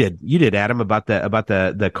 Well, you did, Adam, about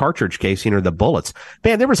the cartridge casing or the bullets.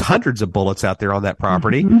 Man, there was hundreds of bullets out there on that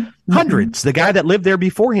property. Hundreds. The guy that lived there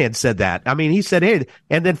beforehand said that. I mean, he said, hey,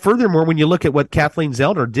 and then furthermore, when you look at what Kathleen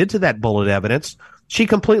Zellner did to that bullet evidence, she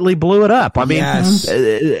completely blew it up. I mean, yes.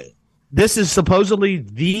 This is supposedly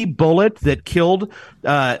the bullet that killed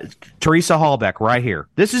Teresa Hallbeck right here.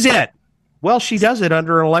 This is it. Well, she does it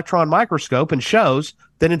under an electron microscope and shows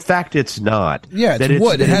that, in fact, it's not. Yeah, it's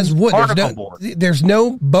wood. It has wood. There's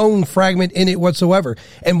no bone fragment in it whatsoever.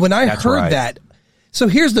 And when I heard that, so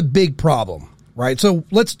here's the big problem, right? So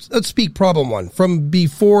let's speak problem one. From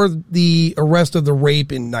before the arrest of the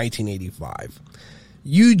rape in 1985,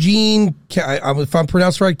 Eugene, if I'm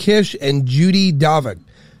pronouncing right, Kish and Judy David,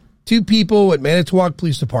 two people at Manitowoc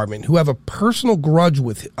Police Department who have a personal grudge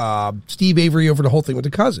with Steve Avery over the whole thing with the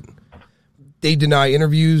cousin. They deny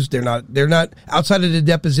interviews. They're not outside of the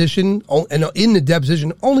deposition. And in the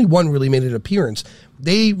deposition, only one really made an appearance.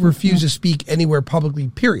 They refuse to speak anywhere publicly,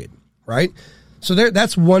 period. Right? So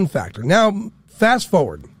that's one factor. Now, fast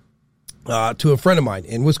forward to a friend of mine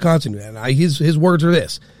in Wisconsin. And his words are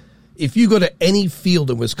this. If you go to any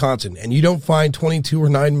field in Wisconsin and you don't find 22 or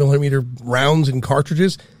 9mm rounds and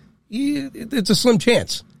cartridges, it's a slim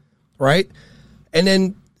chance. Right? And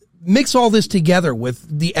then mix all this together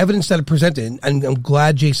with the evidence that it presented, and I'm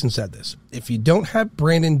glad Jason said this. If you don't have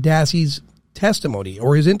Brandon Dassey's testimony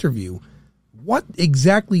or his interview, what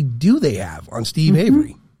exactly do they have on Steve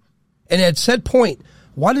Avery? And at said point,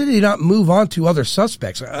 why did they not move on to other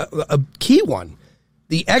suspects? A key one,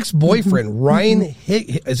 the ex-boyfriend, Ryan,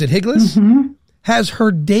 is it Higlis? Has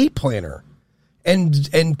her day planner.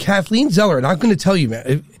 And Kathleen Zeller, and I'm going to tell you,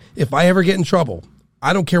 man, if I ever get in trouble,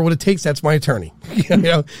 I don't care what it takes. That's my attorney.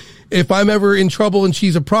 If I'm ever in trouble and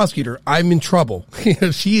she's a prosecutor, I'm in trouble.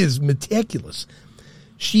 She is meticulous.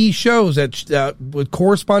 She shows that with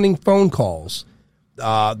corresponding phone calls,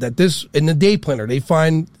 that this in the day planner, they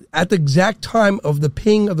find at the exact time of the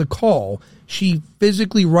ping of the call, she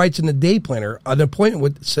physically writes in the day planner an appointment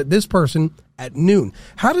with this person at noon.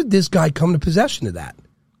 How did this guy come to possession of that?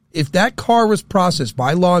 If that car was processed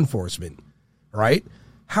by law enforcement, right?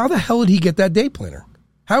 How the hell did he get that day planner?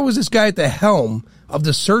 How was this guy at the helm of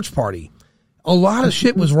the search party? A lot of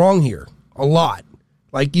shit was wrong here. A lot.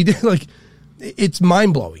 It's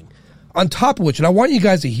mind blowing. On top of which, and I want you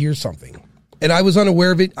guys to hear something, and I was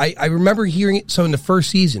unaware of it. I remember hearing it. So in the first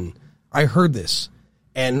season, I heard this,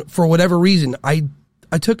 and for whatever reason, I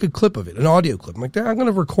took a clip of it, an audio clip. I'm like, I'm going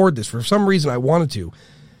to record this. For some reason, I wanted to.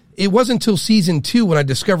 It wasn't until season 2 when I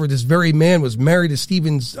discovered this very man was married to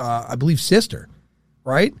Steven's, I believe, sister.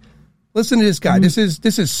 Right? Listen to this guy. This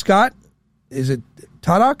is Scott. Is it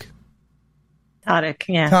Taddock? Taddock,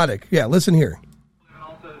 yeah. Taddock, yeah. Listen here. I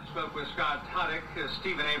also spoke with Scott Taddock,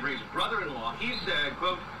 Stephen Avery's brother-in-law. He said,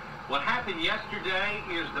 quote, "What happened yesterday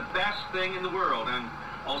is the best thing in the world," and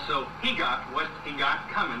also he got what he got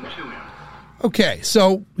coming to him. Okay,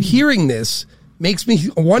 so hearing this makes me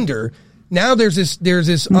wonder. Now there's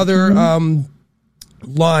this other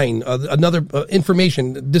line, another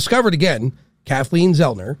information discovered again. Kathleen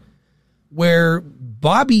Zellner, where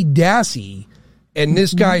Bobby Dassey and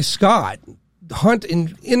this guy Scott hunt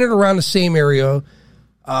in and around the same area.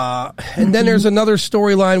 And then there's another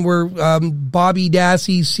storyline where Bobby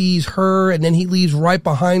Dassey sees her and then he leaves right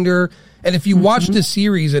behind her. And if you watch the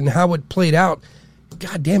series and how it played out,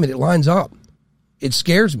 God damn it lines up. It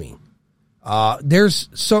scares me. So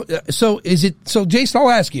Jason,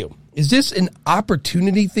 I'll ask you. Is this an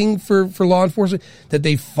opportunity thing for law enforcement that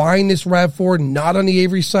they find this RAV4 not on the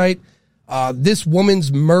Avery site? This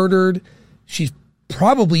woman's murdered. She's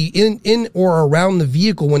probably in or around the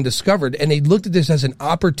vehicle when discovered, and they looked at this as an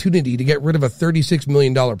opportunity to get rid of a $36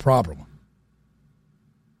 million problem.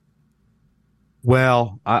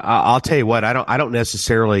 Well, I'll tell you what, I don't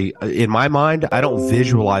necessarily, in my mind, I don't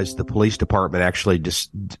visualize the police department actually just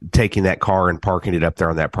taking that car and parking it up there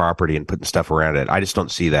on that property and putting stuff around it. I just don't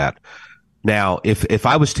see that. Now, if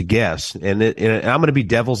I was to guess, and I'm going to be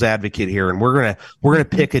devil's advocate here, and we're going to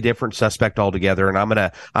pick a different suspect altogether, and I'm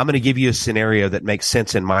going to give you a scenario that makes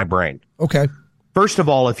sense in my brain. Okay. First of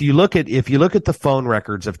all, if you look at the phone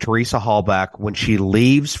records of Teresa Hallbeck when she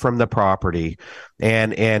leaves from the property,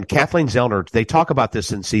 and Kathleen Zellner, they talk about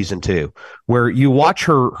this in season 2, where you watch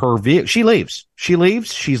her vehicle. She leaves.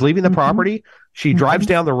 She's leaving the property. She drives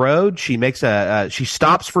down the road. She makes she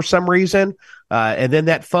stops for some reason, and then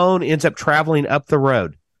that phone ends up traveling up the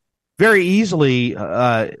road. Very easily.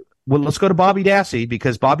 Well, let's go to Bobby Dassey,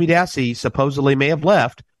 because Bobby Dassey supposedly may have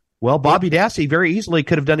left. Well, Bobby Dassey very easily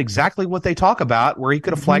could have done exactly what they talk about, where he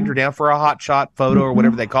could have flagged her down for a hot shot photo or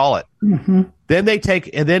whatever they call it. Then they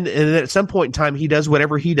take, and then at some point in time, he does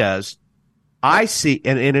whatever he does. I see,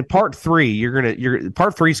 and in part 3,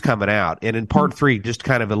 part 3's coming out, and in part 3, just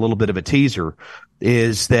kind of a little bit of a teaser,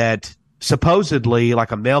 is that supposedly,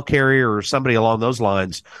 like a mail carrier or somebody along those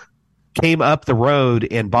lines came up the road,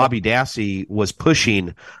 and Bobby Dassey was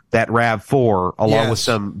pushing that RAV4 along with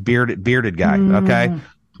some bearded guy. Okay.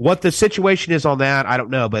 What the situation is on that, I don't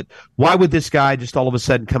know, but why would this guy just all of a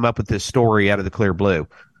sudden come up with this story out of the clear blue?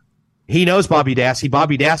 He knows Bobby Dassey.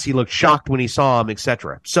 Bobby Dassey looked shocked when he saw him,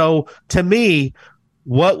 etc. So to me,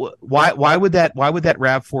 why would that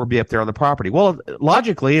RAV4 be up there on the property? Well,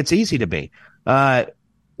 logically, it's easy to me.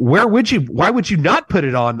 Why would you not put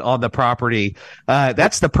it on the property?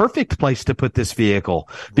 That's the perfect place to put this vehicle,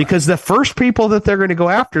 because the first people that they're going to go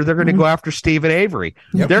after, they're going to go after Stephen Avery.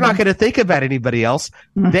 Yep. They're not going to think about anybody else.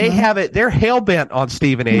 They have it. They're hell bent on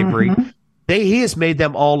Stephen Avery. He has made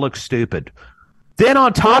them all look stupid. Then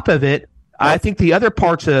on top of it, I think the other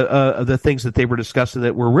parts of the things that they were discussing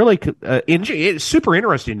that were really super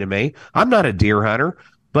interesting to me. I'm not a deer hunter.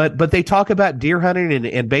 But they talk about deer hunting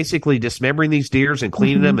and basically dismembering these deers and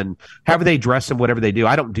cleaning them and however they dress them, whatever they do.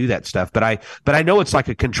 I don't do that stuff, but I know it's like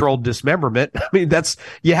a controlled dismemberment. I mean,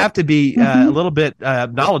 you have to be a little bit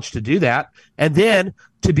knowledge to do that, and then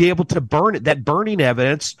to be able to burn it, that burning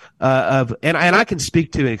evidence and I can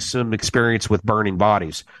speak to some experience with burning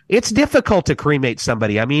bodies. It's difficult to cremate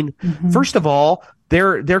somebody. I mean, first of all,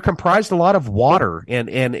 they're comprised a lot of water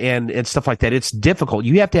and stuff like that. It's difficult.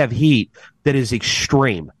 You have to have heat that is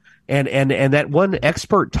extreme. And that one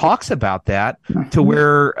expert talks about that to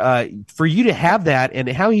where for you to have that, and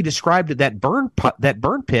how he described it, that burn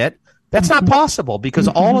pit, that's not possible, because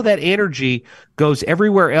all of that energy goes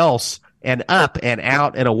everywhere else and up and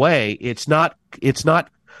out and away. It's not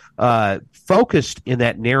focused in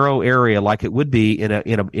that narrow area like it would be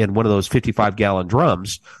in one of those 55-gallon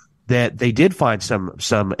drums. That they did find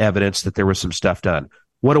some evidence that there was some stuff done.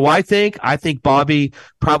 What do I think? I think Bobby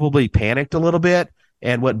probably panicked a little bit,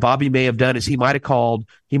 and what Bobby may have done is he might have called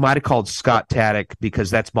Scott Taddick, because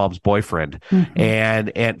that's Mom's boyfriend,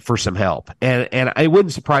 and for some help. And it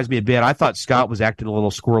wouldn't surprise me a bit. I thought Scott was acting a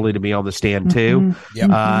little squirrely to me on the stand too.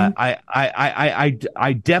 I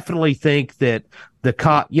definitely think that the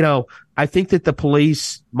cop, I think that the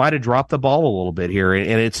police might have dropped the ball a little bit here, and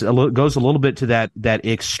it goes a little bit to that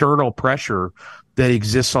external pressure that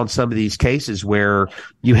exists on some of these cases where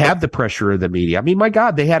you have the pressure of the media. I mean, my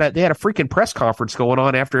God, they had a freaking press conference going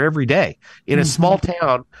on after every day in a small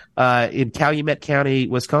town in Calumet County,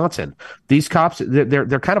 Wisconsin. These cops,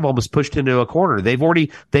 they're kind of almost pushed into a corner. They've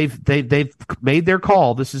made their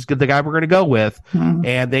call. This is the guy we're going to go with,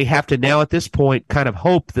 and they have to now at this point kind of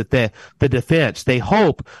hope that the defense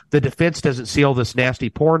doesn't see all this nasty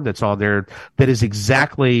porn that's on there that is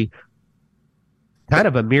exactly kind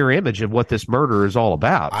of a mirror image of what this murder is all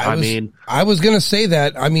about. I was going to say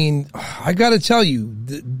that. I mean, I got to tell you,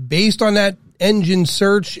 based on that engine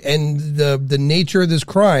search and the nature of this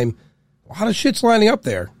crime, a lot of shit's lining up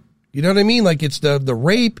there. You know what I mean? Like, it's the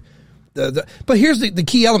rape. But here's the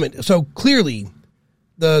key element. So clearly,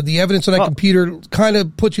 the evidence on that computer kind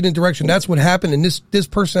of puts you in a direction. That's what happened, and this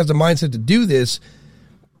person has a mindset to do this,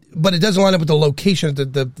 but it doesn't line up with the location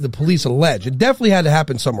that the police allege. It definitely had to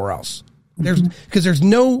happen somewhere else. Because there's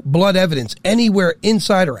no blood evidence anywhere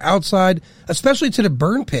inside or outside, especially to the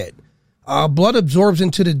burn pit. Blood absorbs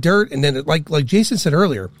into the dirt, and then, like Jason said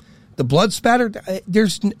earlier, the blood spatter.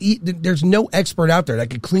 There's no expert out there that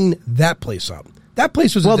could clean that place up. That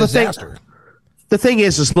place was a disaster. The thing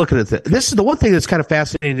is looking at this is the one thing that's kind of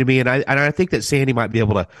fascinating to me, and I think that Sandy might be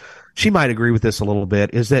able to. She might agree with this a little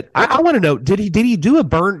bit, is that I want to know, did he do a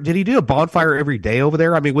bonfire every day over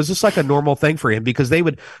there? I mean, was this like a normal thing for him? Because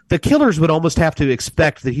the killers would almost have to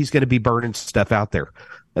expect that he's going to be burning stuff out there.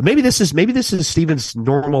 Maybe this is Stephen's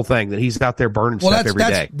normal thing, that he's out there burning stuff every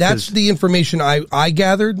day. That's the information I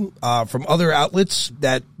gathered from other outlets,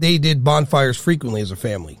 that they did bonfires frequently as a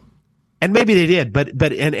family. And maybe they did, but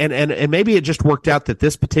maybe it just worked out that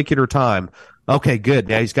this particular time, okay, good.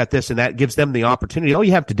 Now he's got this, and that gives them the opportunity. All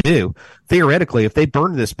you have to do, theoretically, if they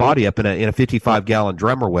burn this body up in a 55-gallon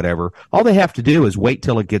drum or whatever, all they have to do is wait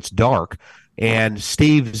till it gets dark and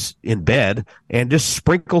Steve's in bed and just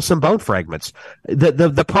sprinkle some bone fragments.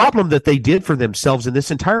 The problem that they did for themselves in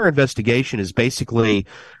this entire investigation is basically,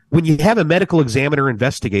 when you have a medical examiner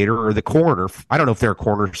investigator, or the coroner, I don't know if they're a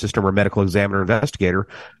coroner system or medical examiner investigator,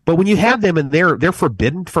 but when you have them and they're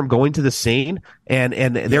forbidden from going to the scene, and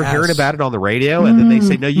they're hearing about it on the radio, and then they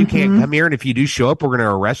say, no, you can't come here, and if you do show up, we're going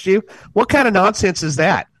to arrest you. What kind of nonsense is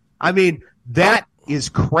that? I mean, that is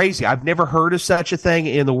crazy. I've never heard of such a thing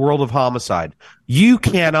in the world of homicide. You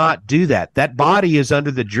cannot do that. That body is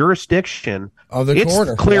under the jurisdiction of the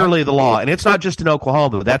coroner. It's clearly the law, and it's not just in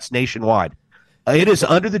Oklahoma. That's nationwide. It is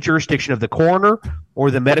under the jurisdiction of the coroner or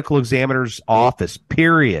the medical examiner's office,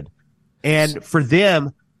 period. And for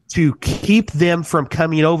them to keep them from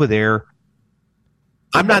coming over there,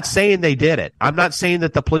 I'm not saying they did it. I'm not saying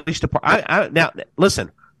that the police department. Now,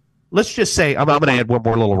 listen, let's just say I'm going to add one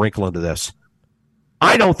more little wrinkle into this.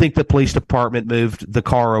 I don't think the police department moved the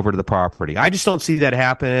car over to the property. I just don't see that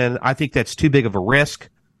happen. I think that's too big of a risk.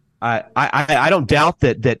 I don't doubt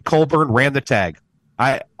that Colburn ran the tag.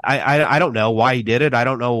 I don't know why he did it. I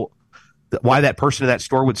don't know why that person in that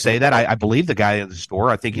store would say that. I believe the guy in the store.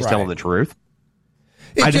 I think he's telling the truth.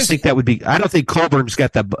 I just think that would be. I don't think Colburn's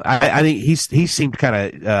got the. I think he seemed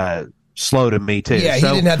kind of slow to me too. Yeah, he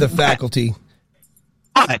didn't have the faculty.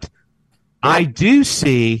 But I do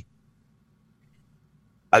see.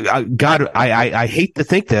 God, I hate to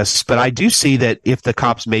think this, but I do see that if the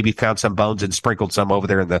cops maybe found some bones and sprinkled some over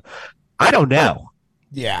there I don't know.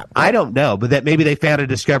 Yeah, I don't know, but that maybe they found a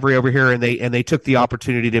discovery over here and they took the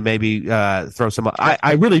opportunity to maybe throw some.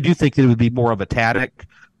 I really do think that it would be more of a Taddick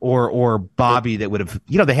or Bobby that would have.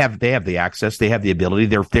 They have the access, they have the ability.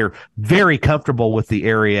 They're very comfortable with the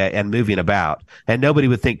area and moving about, and nobody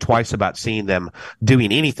would think twice about seeing them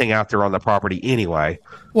doing anything out there on the property anyway.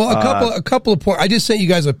 Well, a couple of points. I just sent you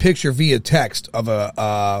guys a picture via text of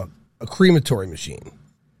a crematory machine.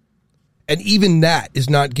 And even that is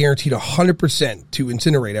not guaranteed 100% to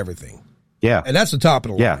incinerate everything. Yeah. And that's the top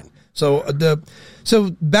of the line. So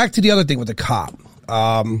back to the other thing with the cop.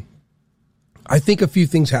 I think a few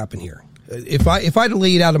things happen here. If I had to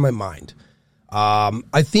lay it out in my mind,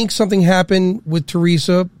 I think something happened with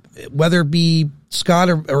Teresa, whether it be Scott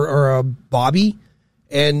or Bobby,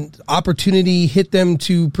 and opportunity hit them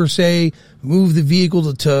to, per se, move the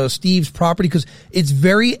vehicle to Steve's property, because it's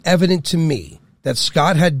very evident to me that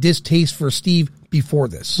Scott had distaste for Steve before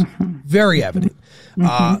this. Mm-hmm. Very evident.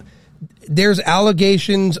 Mm-hmm. There's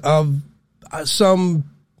allegations of some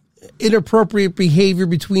inappropriate behavior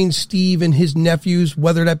between Steve and his nephews,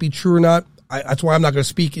 whether that be true or not. That's why I'm not going to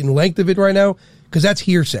speak in length of it right now, because that's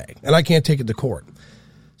hearsay, and I can't take it to court.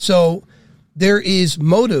 So there is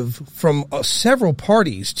motive from several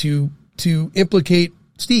parties to implicate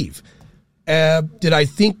Steve. Did I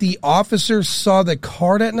think the officer saw the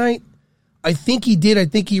car that night? I think he did. I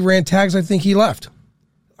think he ran tags. I think he left.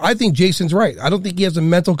 I think Jason's right. I don't think he has the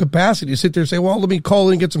mental capacity to sit there and say, well, let me call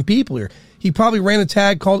in and get some people here. He probably ran a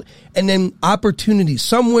tag, called, and then opportunity.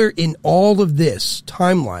 Somewhere in all of this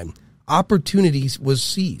timeline, opportunities was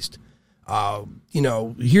seized.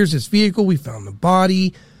 Here's this vehicle. We found the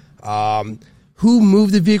body. Who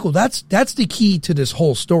moved the vehicle? That's the key to this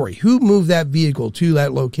whole story. Who moved that vehicle to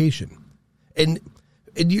that location? And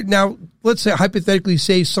now, let's say, hypothetically,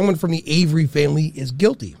 say someone from the Avery family is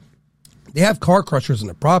guilty. They have car crushers on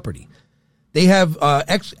the property. They have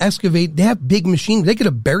excavate. They have big machines. They could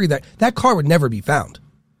have buried that. That car would never be found.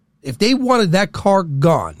 If they wanted that car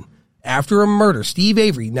gone after a murder, Steve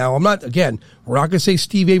Avery. Now, we're not going to say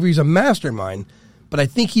Steve Avery's a mastermind, but I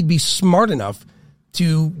think he'd be smart enough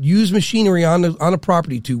to use machinery on a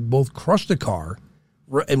property to both crush the car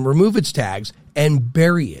and remove its tags and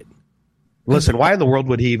bury it. Listen, why in the world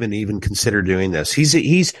would he even consider doing this?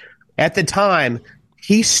 He's at the time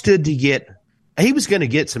he stood to get. He was going to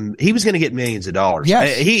get millions of dollars.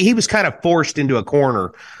 Yes. He was kind of forced into a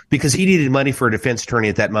corner because he needed money for a defense attorney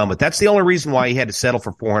at that moment. That's the only reason why he had to settle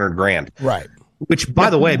for $400,000. Right. Which, by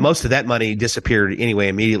the way, most of that money disappeared anyway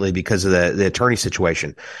immediately because of the attorney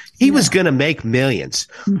situation. He was going to make millions.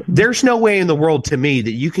 Mm-hmm. There's no way in the world to me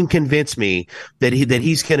that you can convince me that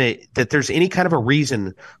that there's any kind of a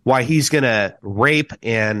reason why he's going to rape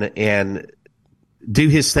and do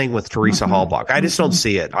his thing with Teresa Halbach. I just don't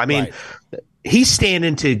see it. I mean, he's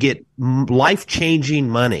standing to get life-changing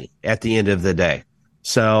money at the end of the day.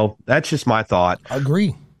 So that's just my thought.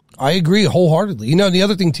 I agree wholeheartedly. The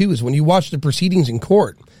other thing, too, is when you watch the proceedings in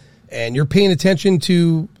court and you're paying attention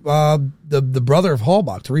to the brother of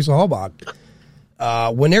Halbach, Teresa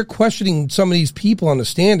Halbach, when they're questioning some of these people on the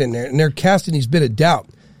stand and they're casting these bit of doubt,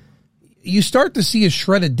 you start to see a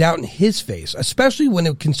shred of doubt in his face, especially when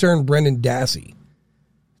it concerned Brendan Dassey.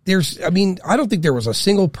 I don't think there was a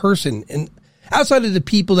single person, and outside of the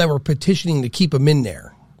people that were petitioning to keep him in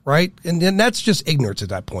there, right? And then that's just ignorance at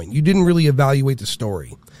that point. You didn't really evaluate the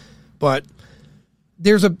story. But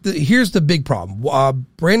here's the big problem.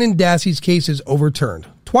 Brandon Dassey's case is overturned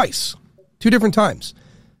twice, 2 different times.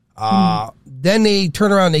 Then they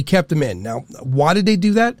turn around and they kept him in. Now, why did they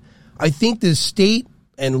do that? I think the state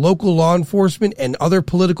and local law enforcement and other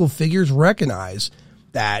political figures recognize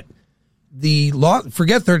that the law,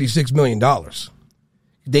 forget $36 million.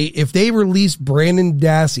 If they release Brandon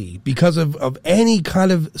Dassey because of any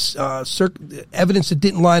kind of evidence that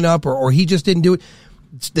didn't line up or he just didn't do it,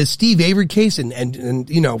 the Steve Avery case and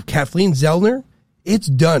Kathleen Zellner, it's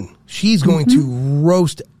done. She's going to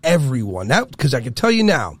roast everyone. That, because I can tell you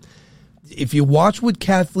now, if you watch what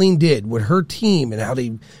Kathleen did with her team and how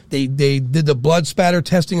they did the blood spatter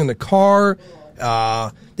testing on the car,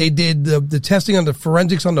 they did the testing on the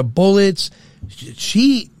forensics on the bullets.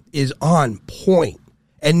 She is on point.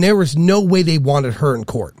 And there was no way they wanted her in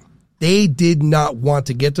court. They did not want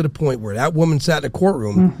to get to the point where that woman sat in a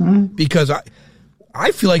courtroom because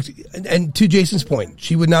I feel like, and to Jason's point,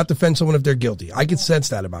 she would not defend someone if they're guilty. I could sense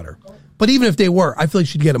that about her. But even if they were, I feel like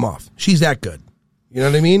she'd get them off. She's that good. You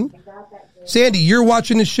know what I mean? Sandy, you're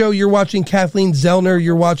watching the show. You're watching Kathleen Zellner.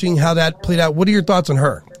 You're watching how that played out. What are your thoughts on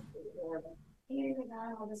her?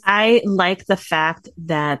 I like the fact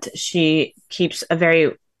that she keeps a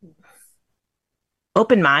very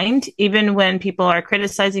open mind, even when people are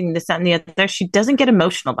criticizing this, that, and the other. She doesn't get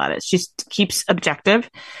emotional about it. She keeps objective.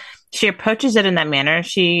 She approaches it in that manner.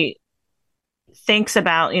 She thinks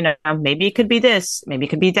about, maybe it could be this, maybe it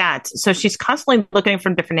could be that. So she's constantly looking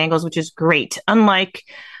from different angles, which is great. Unlike,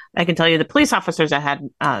 I can tell you, the police officers that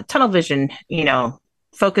had tunnel vision,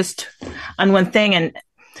 focused on one thing. And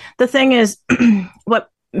the thing is, what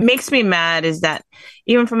makes me mad is that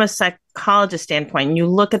even from a psychologist standpoint, you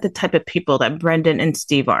look at the type of people that Brendan and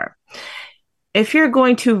Steve are. If you're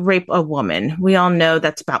going to rape a woman, we all know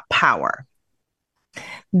that's about power.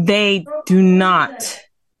 They do not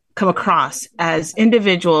come across as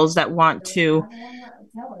individuals that want to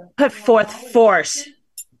put forth force,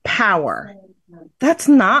 power. That's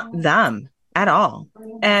not them at all.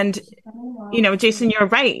 And, Jason, you're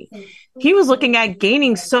right. He was looking at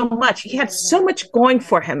gaining so much. He had so much going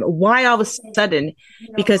for him. Why all of a sudden?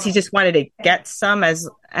 Because he just wanted to get some,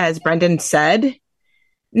 as Brendan said.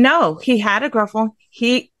 No, he had a girlfriend.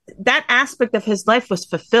 That aspect of his life was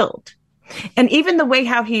fulfilled. And even the way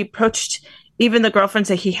how he approached even the girlfriends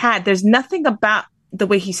that he had, there's nothing about the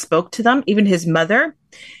way he spoke to them, even his mother.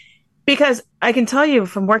 Because I can tell you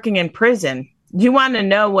from working in prison, you want to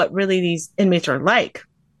know what really these inmates are like,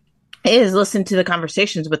 is listen to the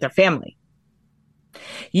conversations with their family.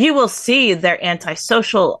 You will see their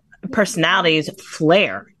antisocial personalities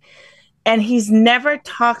flare. And he's never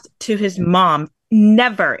talked to his mom,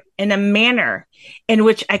 never, in a manner in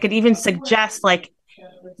which I could even suggest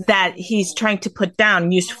that he's trying to put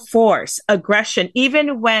down, use force, aggression.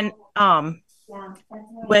 Even when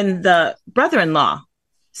the brother-in-law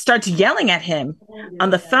starts yelling at him on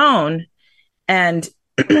the phone, and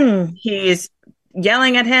he's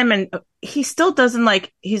yelling at him, and he still doesn't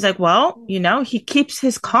he's like, well, he keeps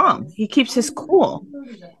his calm. He keeps his cool.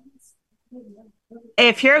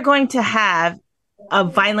 If you're going to have a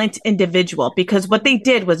violent individual, because what they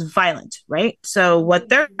did was violent, right? So what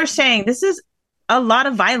they're saying, this is a lot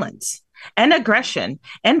of violence and aggression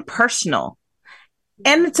and personal,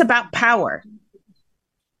 and it's about power.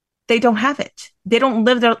 They don't have it. They don't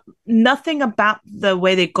live nothing about the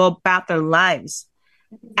way they go about their lives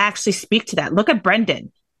actually speak to that. Look at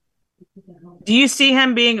Brendan. Do you see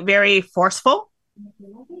him being very forceful?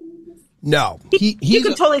 No. You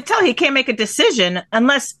can totally tell he can't make a decision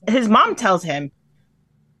unless his mom tells him.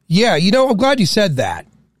 Yeah, I'm glad you said that.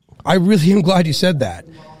 I really am glad you said that.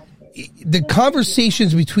 The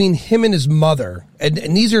conversations between him and his mother, and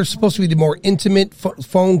these are supposed to be the more intimate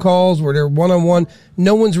phone calls where they're one-on-one.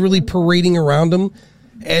 No one's really parading around them.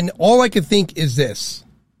 And all I could think is this.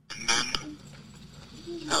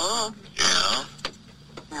 Oh, yeah.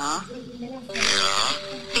 Yeah.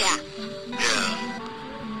 Yeah. Yeah.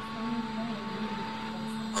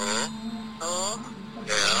 Oh,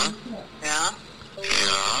 yeah. Yeah.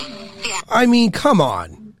 Yeah. I mean, come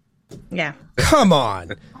on. Yeah. Come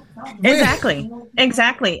on. Exactly.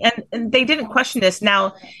 And they didn't question this.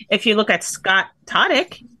 Now, if you look at Scott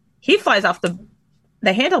Todick, he flies off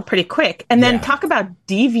the handle pretty quick. And then talk about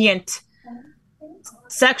deviant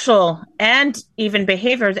sexual and even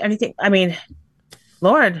behaviors, anything. I mean,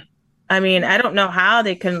 Lord, I don't know how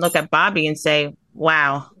they can look at Bobby and say,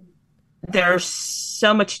 wow, there's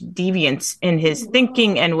so much deviance in his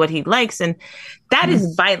thinking and what he likes. And that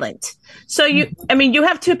is violent. So you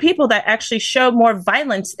have two people that actually show more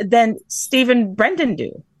violence than Steve and Brendan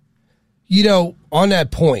do. On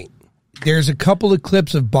that point, there's a couple of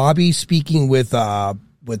clips of Bobby speaking with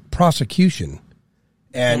prosecution.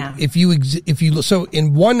 And if you so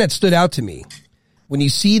in one that stood out to me, when you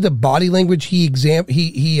see the body language he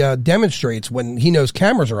demonstrates when he knows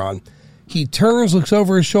cameras are on, He turns, looks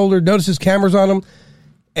over his shoulder, notices cameras on him,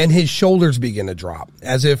 and his shoulders begin to drop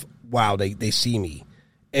as if, wow, they see me.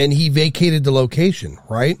 And he vacated the location,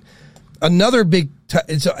 right? Another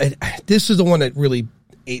this is the one that really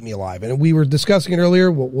ate me alive. And we were discussing it earlier.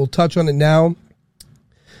 We'll touch on it now.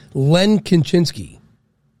 Len Kaczynski.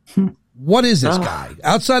 What is this guy?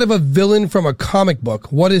 Outside of a villain from a comic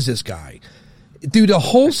book, what is this guy? Through the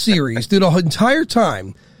whole series, through the entire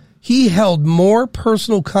time, he held more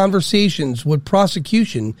personal conversations with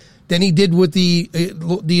prosecution than he did with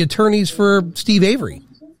the attorneys for Steve Avery.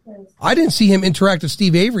 I didn't see him interact with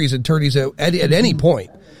Steve Avery's attorneys at any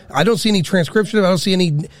point. I don't see any transcription. I don't see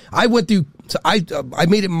any. I went through. I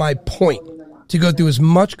made it my point to go through as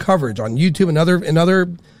much coverage on YouTube and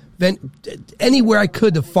other anywhere I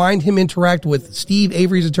could to find him interact with Steve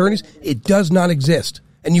Avery's attorneys. It does not exist.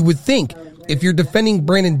 And you would think if you're defending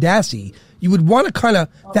Brandon Dassey, you would want to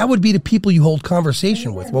that would be the people you hold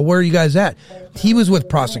conversation with. Well, where are you guys at? He was with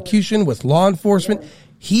prosecution, with law enforcement.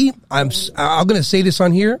 I'm going to say this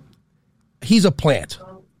on here. He's a plant.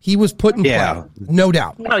 He was put in play, no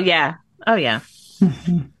doubt. Oh yeah.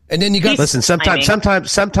 And then you got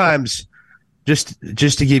sometimes just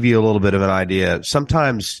to give you a little bit of an idea,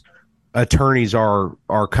 sometimes attorneys are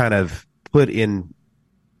kind of put in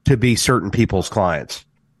to be certain people's clients.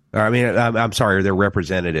 I mean, I'm sorry, they're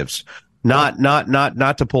representatives. Not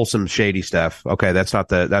to pull some shady stuff. Okay, that's not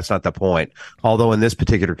the point. Although in this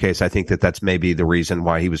particular case, I think that's maybe the reason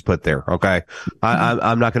why he was put there. Okay,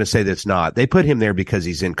 I'm not going to say that's not. They put him there because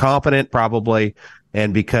he's incompetent, probably,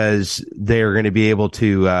 and because they're going to be able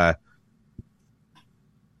to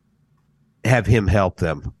have him help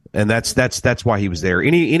them, and that's why he was there.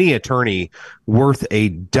 Any attorney worth a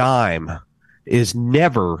dime is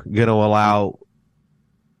never going to allow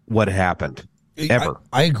what happened. Ever.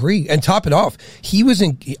 I agree. And top it off, he was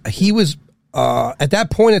at that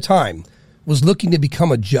point in time was looking to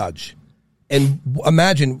become a judge. And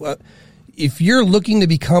imagine if you're looking to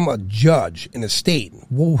become a judge in a state,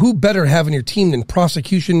 well, who better have in your team than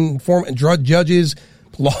prosecution, and drug judges,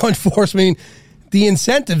 law enforcement? The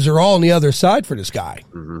incentives are all on the other side for this guy,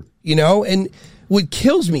 you know? And what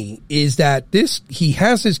kills me is that he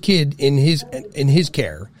has his kid in his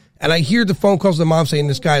care. And I hear the phone calls to the mom saying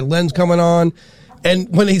this guy Len's coming on.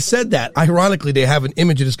 And when they said that, ironically, they have an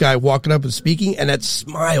image of this guy walking up and speaking, and that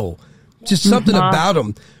smile, just something about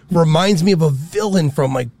him reminds me of a villain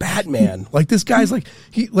from like Batman. Like this guy's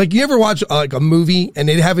you ever watch like a movie and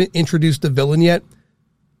they haven't introduced the villain yet?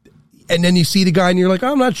 And then you see the guy and you're like,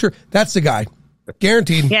 oh, I'm not sure. That's the guy.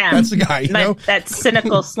 Guaranteed. Yeah. That's the guy. You know? That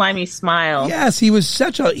cynical, slimy smile. Yes, he was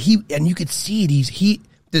and you could see it.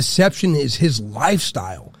 Deception is his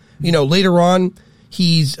lifestyle. You know, later on,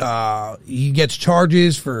 he gets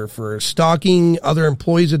charges for stalking other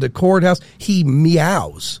employees at the courthouse. He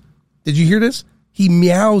meows. Did you hear this? He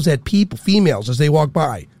meows at females as they walk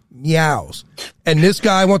by. Meows. And this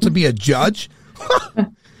guy wants to be a judge?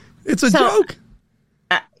 It's a joke.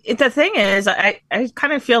 The thing is, I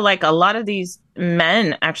kind of feel like a lot of these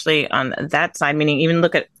men actually on that side, meaning even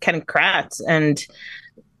look at Ken Kratz and,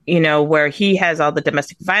 you know, where he has all the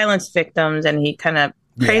domestic violence victims and he kind of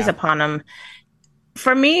preys upon them.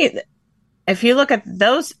 For me, if you look at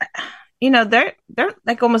those, you know, they're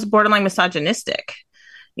like almost borderline misogynistic.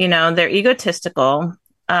 You know, they're egotistical,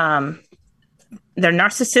 they're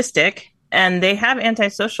narcissistic, and they have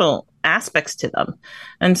antisocial aspects to them.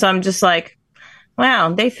 And so I'm just like,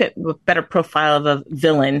 wow, they fit a better profile of a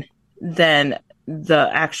villain than the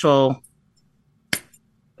actual,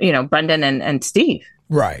 you know, Brendan and Steve.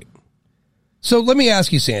 Right. So let me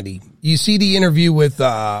ask you, Sandy, you see the interview with,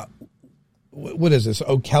 what is this,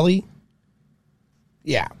 O'Kelly?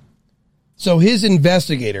 Yeah. So his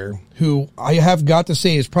investigator, who I have got to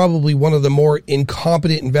say is probably one of the more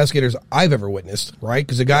incompetent investigators I've ever witnessed, right?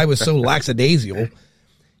 Because the guy was so lackadaisical.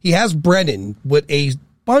 He has Brendan with a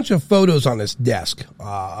bunch of photos on his desk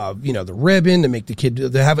of, you know, the ribbon to make the kid,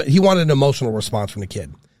 he wanted an emotional response from the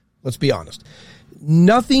kid. Let's be honest.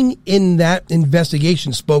 Nothing in that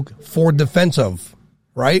investigation spoke for defense of,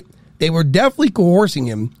 right? They were definitely coercing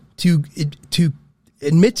him to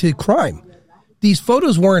admit to crime. These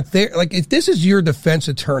photos weren't there. Like, if this is your defense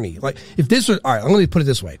attorney, like, if this was, all right, I'm going to put it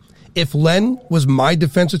this way. If Len was my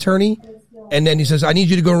defense attorney, and then he says, I need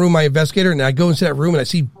you to go to room my investigator, and I go into that room and I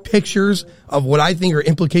see pictures of what I think are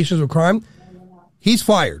implications of crime, he's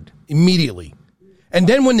fired immediately. And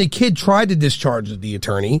then when the kid tried to discharge the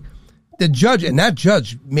attorney, the judge, and that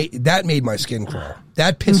judge, made my skin crawl.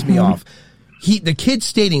 That pissed me off. The kid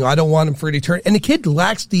stating, I don't want him for an attorney, and the kid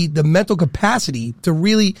lacks the mental capacity to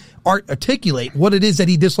really articulate what it is that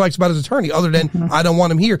he dislikes about his attorney, other than, I don't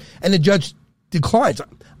want him here. And the judge declines.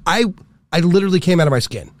 I I literally came out of my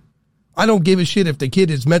skin. I don't give a shit if the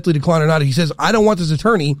kid is mentally declined or not. He says, I don't want this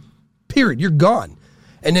attorney, period. You're gone.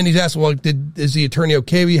 And then he's asked, well, is the attorney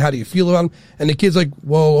okay with you? How do you feel about him? And the kid's like,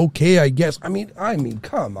 well, okay, I guess. I mean,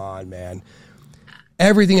 come on, man.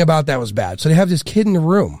 Everything about that was bad. So they have this kid in the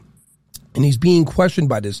room, and he's being questioned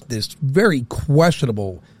by this very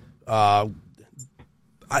questionable, is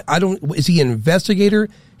he an investigator?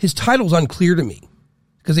 His title's unclear to me.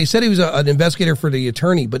 Because they said he was an investigator for the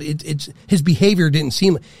attorney, but his behavior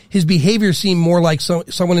seemed more like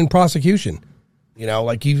someone in prosecution. You know,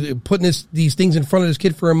 like he putting these things in front of this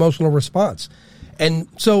kid for emotional response. And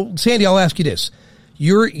so, Sandy, I'll ask you this.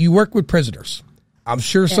 You work with prisoners. I'm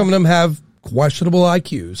sure some of them have questionable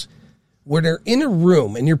IQs. When they're in a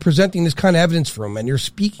room and you're presenting this kind of evidence for them and you're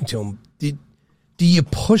speaking to them, do you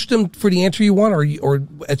push them for the answer you want, or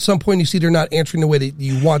at some point you see they're not answering the way that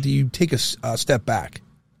you want, do you take a step back?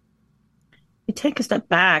 You take a step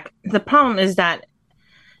back. The problem is that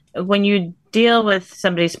when you deal with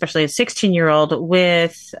somebody, especially a 16-year-old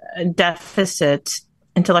with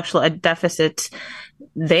intellectual deficits,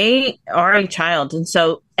 they are a child. And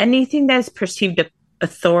so anything that is perceived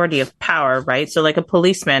authority of power, right? So like a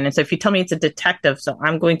policeman. And so if you tell me it's a detective, so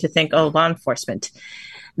I'm going to think, oh, law enforcement,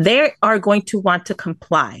 they are going to want to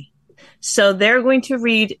comply. So they're going to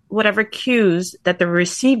read whatever cues that they're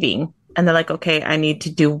receiving. And they're like, okay, I need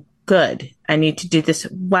to do good. I need to do this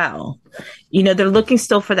well. You know, they're looking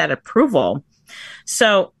still for that approval.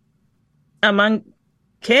 So among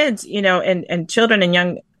kids, you know, and children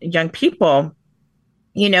and young people,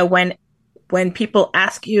 you know, when people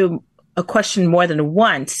ask you a question more than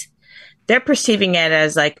once, they're perceiving it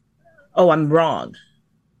as like, oh, I'm wrong.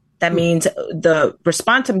 That means the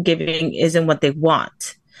response I'm giving isn't what they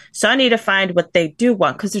want. So I need to find what they do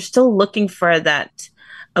want, because they're still looking for that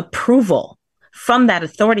approval from that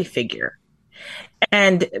authority figure.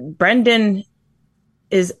 And Brendan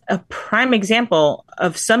is a prime example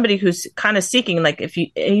of somebody who's kind of seeking, like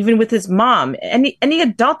even with his mom, any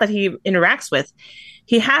adult that he interacts with,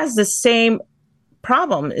 he has the same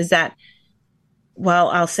problem, is that, well,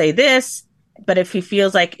 I'll say this, but if he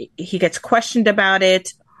feels like he gets questioned about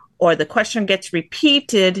it, or the question gets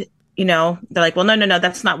repeated, you know, they're like, well, no,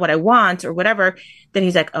 that's not what I want, or whatever. Then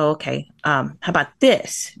he's like, oh, okay. How about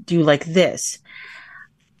this? Do you like this?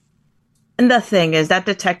 And the thing is, that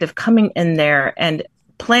detective coming in there and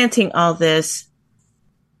planting all this,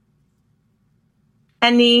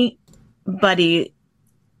 anybody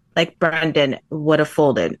like Brendan would have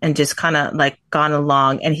folded and just kind of like gone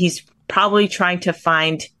along. And he's probably trying to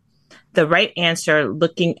find the right answer,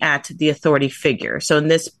 looking at the authority figure. So in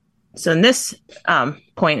this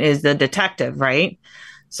point is the detective, right?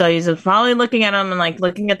 So he's probably looking at him and like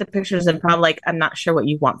looking at the pictures and probably like, I'm not sure what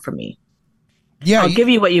you want from me. Yeah, I'll give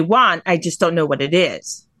you what you want. I just don't know what it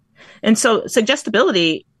is. And so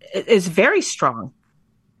suggestibility is very strong.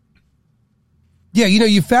 Yeah, you know,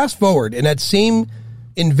 you fast forward, and that same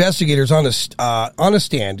investigators on a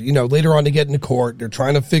stand, you know, later on to get into court, they're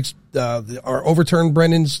trying to fix or overturn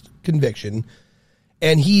Brendan's conviction,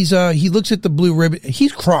 and he looks at the blue ribbon.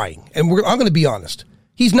 He's crying, and I'm going to be honest.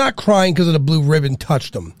 He's not crying because of the blue ribbon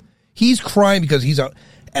touched him. He's crying because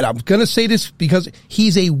and I'm going to say this because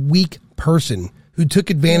he's a weak person who took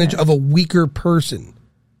advantage of a weaker person.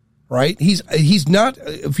 Right? He's not,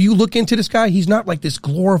 if you look into this guy, he's not like this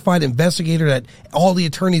glorified investigator that all the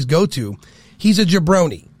attorneys go to. He's a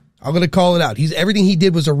jabroni. I'm going to call it out. Everything he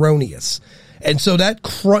did was erroneous. And so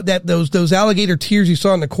those alligator tears you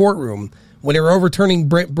saw in the courtroom when they were overturning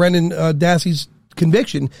Brendan Dassey's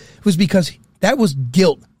conviction was because that was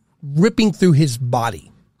guilt ripping through his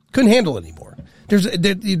body. Couldn't handle it anymore.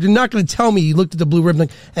 You're not going to tell me he looked at the blue ribbon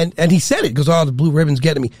and he said it. He goes, oh, the blue ribbon's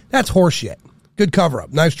getting me. That's horseshit. Good cover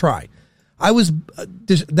up. Nice try.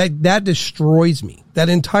 That destroys me. That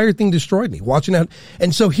entire thing destroyed me watching that.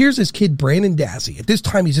 And so here's this kid, Brandon Dassey. At this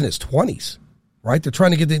time, he's in his 20s, right? They're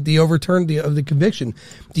trying to get the overturn of the conviction.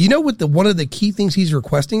 Do you know what one of the key things he's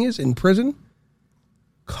requesting is in prison?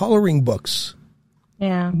 Coloring books.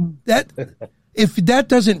 Yeah. If that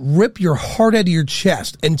doesn't rip your heart out of your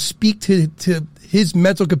chest and speak to his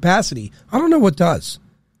mental capacity, I don't know what does.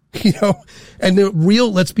 You know, and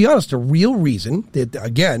let's be honest, the real reason that,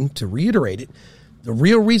 again, to reiterate it, the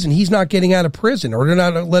real reason he's not getting out of prison or they're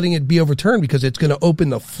not letting it be overturned because it's going to open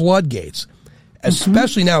the floodgates.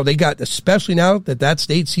 Especially now that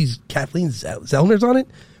state sees Kathleen Zellner's on it.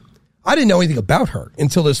 I didn't know anything about her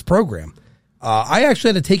until this program. I actually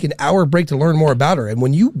had to take an hour break to learn more about her. And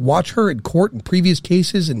when you watch her in court in previous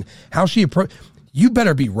cases and how she approached, you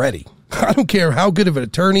better be ready. I don't care how good of an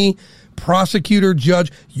attorney, prosecutor,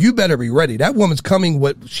 judge, you better be ready. That woman's coming.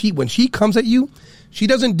 When she comes at you, She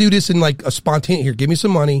doesn't do this in like a spontaneous, here, give me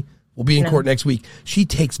some money. We'll be in court next week. She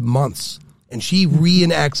takes months and she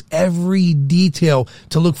reenacts every detail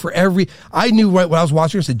to look for every, I knew right when I was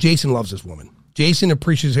watching her, I said, Jason loves this woman. Jason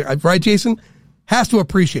appreciates her. Right, Jason? Has to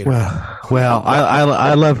appreciate her. Well,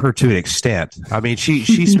 I love her to an extent. I mean,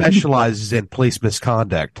 she specializes in police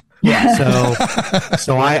misconduct. Yeah.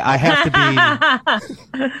 So I have to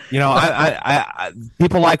be, you know, I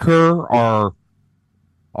people like her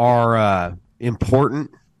are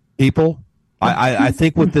important people. I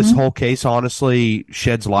think what this whole case honestly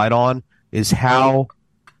sheds light on is how,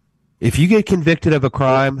 if you get convicted of a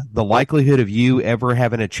crime, the likelihood of you ever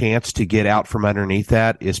having a chance to get out from underneath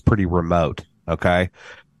that is pretty remote. Okay.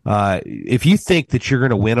 If you think that you're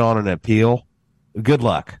going to win on an appeal, good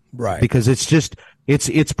luck. Right. Because it's just,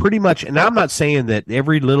 it's pretty much, and I'm not saying that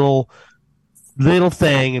every little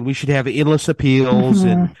thing, and we should have endless appeals,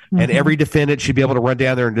 and every defendant should be able to run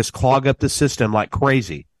down there and just clog up the system like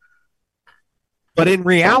crazy. But in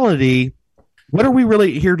reality, what are we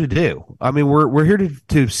really here to do? I mean, we're here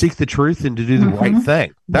to seek the truth and to do the right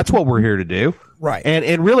thing. That's what we're here to do. Right.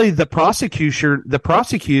 And really the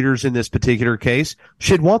prosecutors in this particular case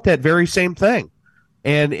should want that very same thing.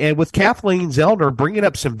 And with Kathleen Zellner bringing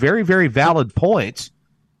up some very, very valid points,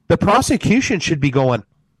 the prosecution should be going,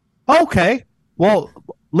 okay, well,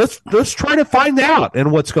 let's try to find out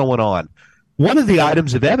and what's going on. One of the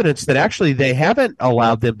items of evidence that actually they haven't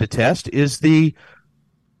allowed them to test is the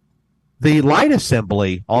light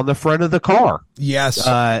assembly on the front of the car. Yes.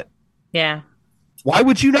 Yeah. Why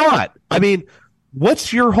would you not? I mean,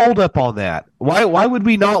 what's your holdup on that? Why would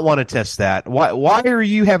we not want to test that? Why are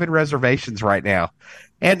you having reservations right now?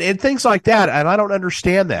 And things like that. And I don't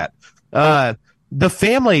understand that. The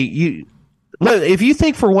family, if you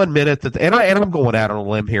think for 1 minute that, and I'm going out on a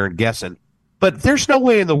limb here and guessing, but there's no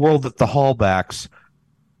way in the world that the Hallbacks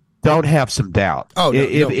don't have some doubt. Oh, no,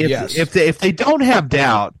 if they don't have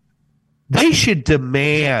doubt, they should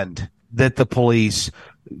demand that the police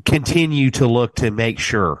continue to look to make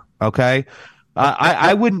sure. Okay.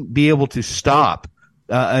 I wouldn't be able to stop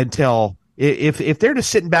until if they're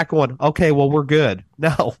just sitting back going, okay, well, we're good.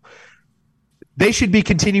 No, they should be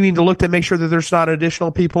continuing to look to make sure that there's not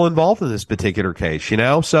additional people involved in this particular case, you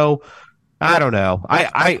know? So I don't know.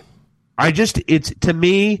 I just, it's, to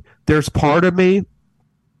me, there's part of me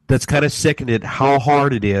that's kind of sickened at how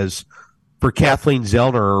hard it is for Kathleen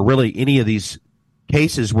Zellner, or really any of these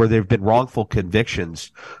cases where there have been wrongful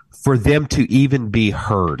convictions, for them to even be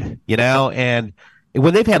heard, you know, and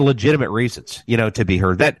when they've had legitimate reasons, you know, to be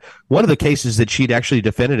heard. That one of the cases that she'd actually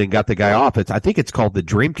defended and got the guy off, I think it's called the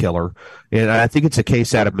Dream Killer, and I think it's a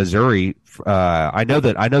case out of Missouri. I know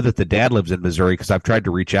that the dad lives in Missouri because I've tried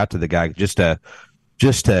to reach out to the guy just to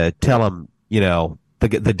tell him, you know, the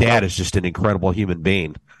dad is just an incredible human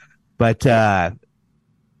being, but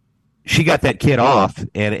she got that kid off,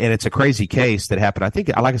 and it's a crazy case that happened. I think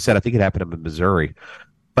it happened in Missouri.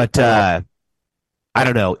 But I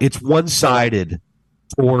don't know. It's one-sided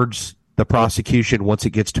towards the prosecution once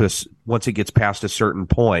it gets past a certain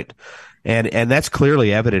point, and that's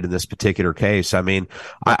clearly evident in this particular case. I mean,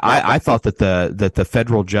 I thought that the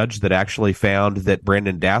federal judge that actually found that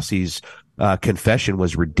Brandon Dassey's confession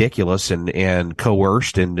was ridiculous and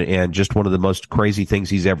coerced and just one of the most crazy things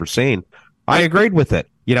he's ever seen. I agreed with it.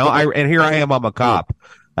 You know, and here I am. I'm a cop.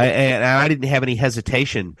 And I didn't have any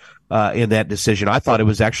hesitation in that decision. I thought it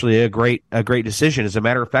was actually a great decision. As a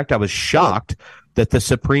matter of fact, I was shocked that the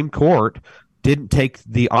Supreme Court didn't take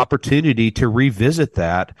the opportunity to revisit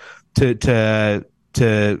that, to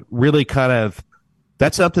really kind of.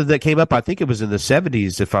 That's something that came up. I think it was in the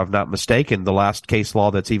 70s, if I'm not mistaken. The last case law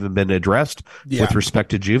that's even been addressed with respect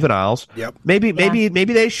to juveniles. Yep. Maybe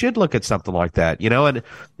they should look at something like that, you know,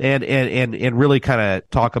 and really kind of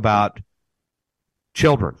talk about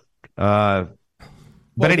children. But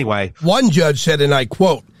anyway, one judge said, and I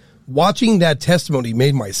quote, "Watching that testimony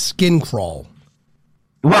made my skin crawl."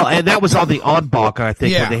 Well, and that was on the en banc, I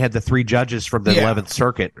think, when they had the three judges from the 11th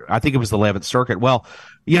Circuit. I think it was the 11th Circuit. Well,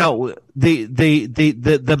 you know,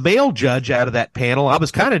 the male judge out of that panel, I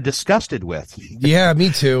was kind of disgusted with. Yeah,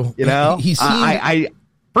 me too. You know, he seemed...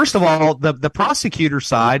 First of all, the prosecutor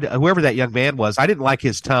side, whoever that young man was, I didn't like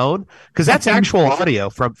his tone, because that's actual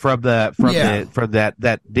audio from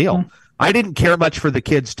that deal. I didn't care much for the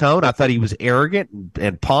kid's tone. I thought he was arrogant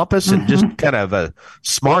and pompous and just kind of a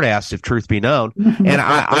smartass, if truth be known. And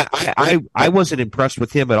I wasn't impressed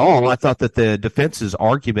with him at all. I thought that the defense's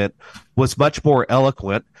argument was much more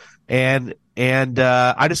eloquent, and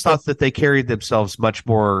I just thought that they carried themselves much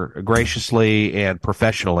more graciously and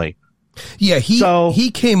professionally. Yeah,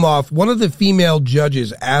 he came off. One of the female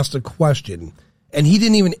judges asked a question, And he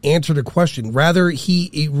didn't even answer the question. Rather,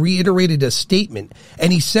 he reiterated a statement,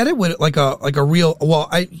 and he said it with like a real.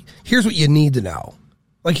 Well, here's what you need to know.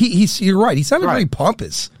 Like you're right. He sounded very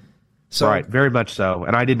pompous. So, right, very much so,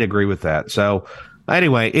 and I didn't agree with that. So,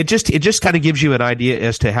 anyway, it just kind of gives you an idea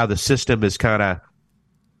as to how the system is kind of.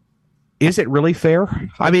 Is it really fair?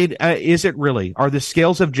 I mean, is it really? Are the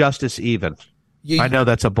scales of justice even? I know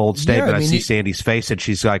that's a bold statement. I see Sandy's face, and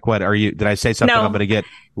she's like, "What are you? Did I say something I'm going to get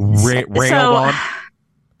railed on?"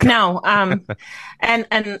 No.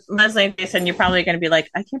 And Leslie, Jason, you're probably going to be like,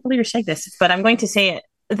 "I can't believe you're saying this," but I'm going to say it.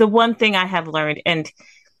 The one thing I have learned, and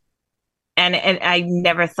I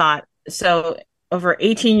never thought so. Over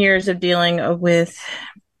 18 years of dealing with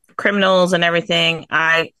criminals and everything,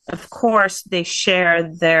 of course, they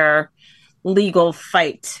share their legal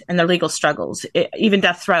fight and their legal struggles, even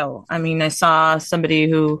death row. I mean, I saw somebody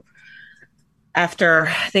who, after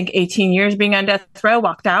I think 18 years being on death row,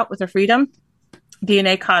 walked out with her freedom.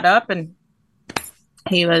 DNA caught up, and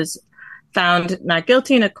he was found not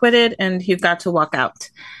guilty and acquitted, and he got to walk out.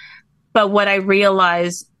 But what I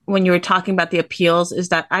realized when you were talking about the appeals is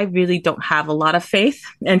that I really don't have a lot of faith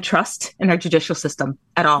and trust in our judicial system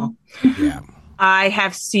at all. Yeah. I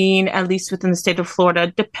have seen, at least within the state of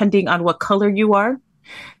Florida, depending on what color you are,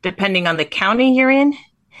 depending on the county you're in,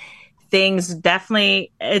 things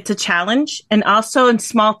definitely, it's a challenge. And also in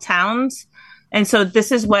small towns. And so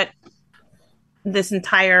this is what this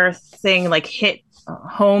entire thing like hit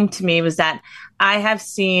home to me, was that I have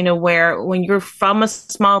seen where when you're from a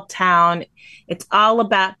small town, it's all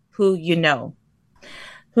about who you know,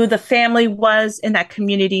 who the family was in that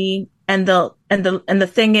community. And the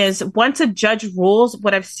thing is, once a judge rules,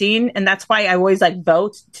 what I've seen, and that's why I always like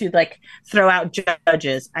vote to like throw out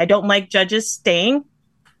judges. I don't like judges staying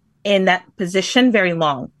in that position very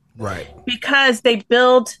long. Right. Because they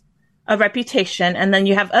build a reputation, and then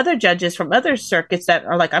you have other judges from other circuits that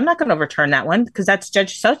are like, I'm not going to overturn that one because that's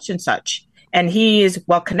Judge such and such, and he is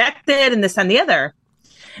well connected and this and the other.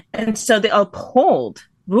 And so they uphold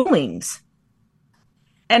rulings.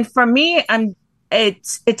 And for me,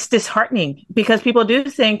 it's disheartening because people do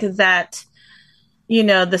think that, you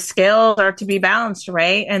know, the scales are to be balanced,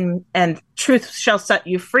 right? And truth shall set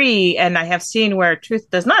you free. And I have seen where truth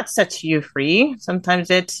does not set you free. Sometimes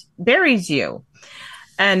it buries you.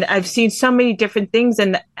 And I've seen so many different things,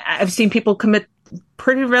 and I've seen people commit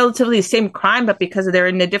pretty relatively the same crime, but because they're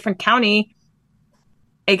in a different county,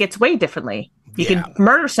 it gets weighed differently. You can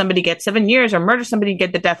murder somebody, get 7 years, or murder somebody,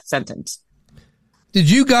 get the death sentence. Did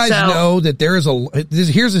you guys know that there is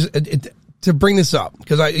to bring this up,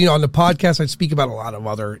 because on the podcast I speak about a lot of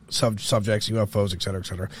other subjects, UFOs, et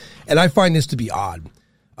cetera, and I find this to be odd.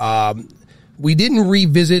 We didn't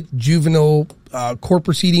revisit juvenile court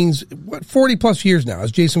proceedings 40 plus years now,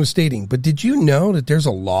 as Jason was stating. But did you know that there's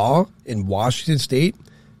a law in Washington State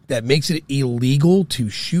that makes it illegal to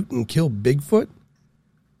shoot and kill Bigfoot?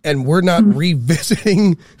 And we're not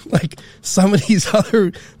revisiting like some of these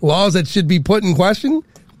other laws that should be put in question.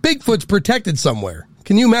 Bigfoot's protected somewhere.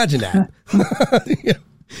 Can you imagine that? Yeah.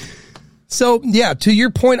 So yeah, to your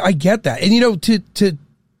point, I get that. And to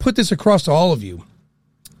put this across to all of you,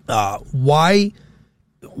 why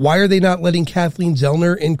are they not letting Kathleen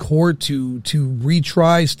Zellner in court to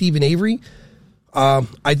retry Stephen Avery?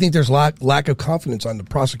 I think there's lack of confidence on the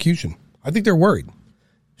prosecution. I think they're worried.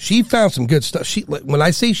 She found some good stuff. When I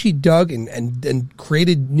say she dug and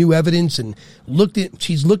created new evidence and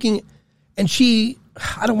she's looking, and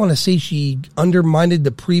I don't want to say she undermined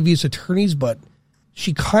the previous attorneys, but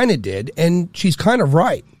she kind of did, and she's kind of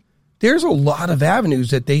right. There's a lot of avenues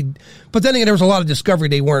but then again, there was a lot of discovery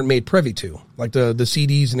they weren't made privy to, like the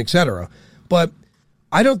CDs and et cetera. But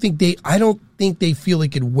I don't think they feel they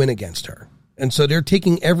could win against her. And so they're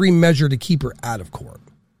taking every measure to keep her out of court,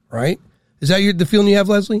 right? Is that the feeling you have,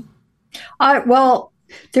 Leslie? Well,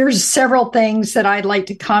 there's several things that I'd like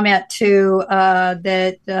to comment to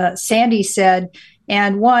that Sandy said.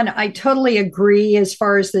 And one, I totally agree as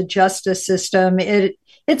far as the justice system.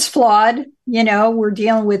 It's flawed. We're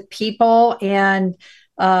dealing with people, and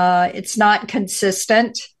it's not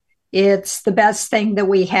consistent. It's the best thing that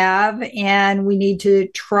we have, and we need to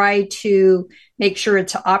try to make sure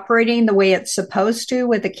it's operating the way it's supposed to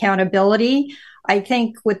with accountability. I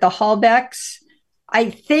think with the Hallbecks, I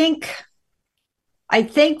think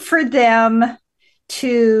for them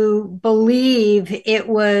to believe it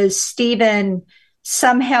was Stephen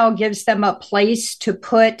somehow gives them a place to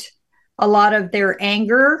put a lot of their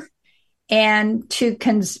anger, and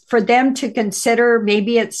for them to consider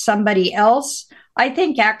maybe it's somebody else. I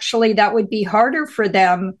think actually that would be harder for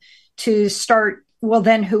them to start. Well,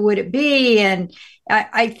 then who would it be? And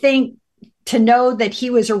I think to know that he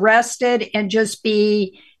was arrested and just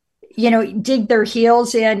be, dig their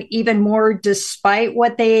heels in even more, despite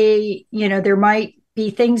what they, there might be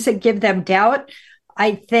things that give them doubt.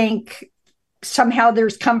 I think somehow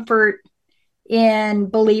there's comfort in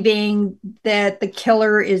believing that the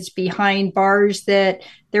killer is behind bars, that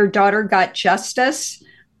their daughter got justice.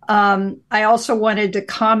 I also wanted to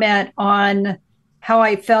comment on how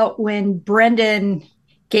I felt when Brendan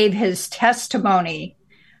gave his testimony.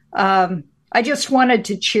 I just wanted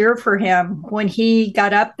to cheer for him when he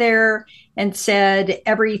got up there and said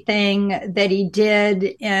everything that he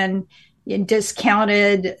did and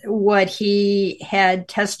discounted what he had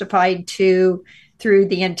testified to through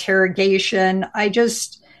the interrogation. I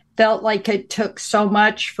just felt like it took so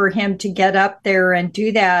much for him to get up there and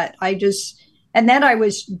do that. And then I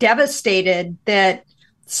was devastated that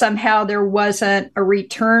somehow there wasn't a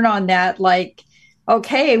return on that. Like,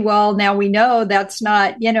 okay, well, now we know that's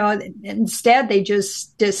not, instead they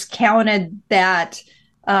just discounted that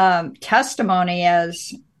testimony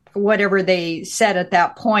as whatever they said at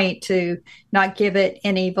that point, to not give it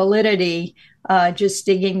any validity, just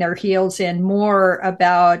digging their heels in more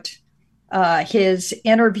about his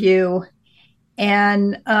interview.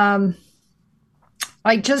 And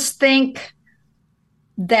I just think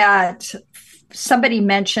that somebody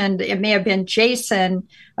mentioned, it may have been Jason,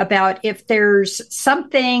 about if there's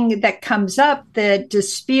something that comes up that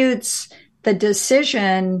disputes the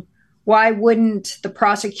decision, why wouldn't the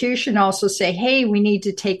prosecution also say, hey, we need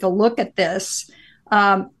to take a look at this?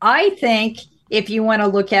 I think if you want to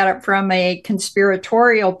look at it from a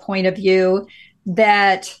conspiratorial point of view,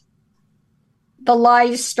 that the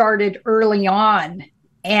lies started early on.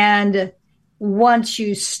 And once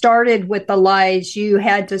you started with the lies, you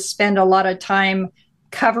had to spend a lot of time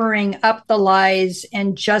covering up the lies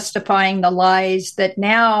and justifying the lies, that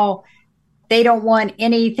now they don't want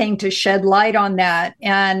anything to shed light on that.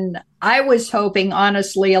 And I was hoping,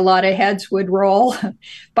 honestly, a lot of heads would roll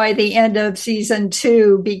by the end of season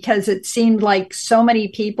 2, because it seemed like so many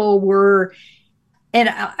people were, and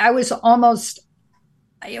it was almost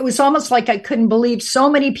like I couldn't believe so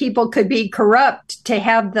many people could be corrupt to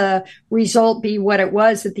have the result be what it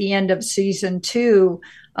was at the end of season 2.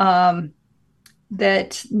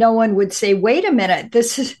 That no one would say, wait a minute,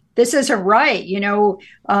 this isn't right.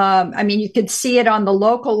 I mean, you could see it on the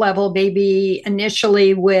local level, maybe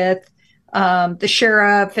initially with the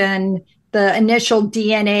sheriff and the initial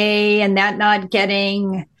DNA and that not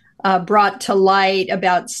getting brought to light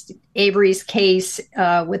about Avery's case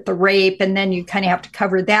with the rape. And then you kind of have to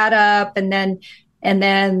cover that up. And then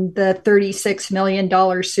the $36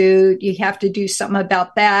 million suit, you have to do something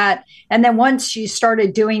about that. And then once you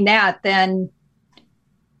started doing that, then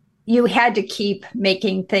you had to keep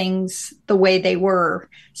making things the way they were.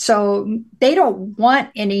 So they don't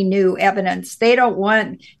want any new evidence. They don't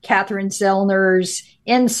want Catherine Zellner's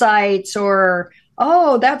insights or,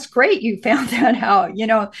 oh, that's great, you found that out.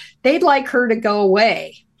 They'd like her to go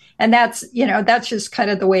away. And that's just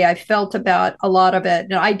kind of the way I felt about a lot of it.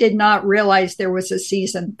 And I did not realize there was a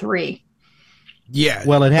season 3. Yeah.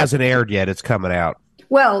 Well, it hasn't aired yet. It's coming out.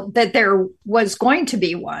 Well, that there was going to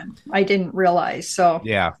be one. I didn't realize. So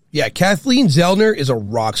yeah. Kathleen Zellner is a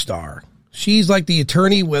rock star. She's like the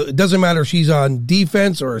attorney. Well, it doesn't matter if she's on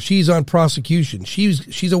defense or if she's on prosecution.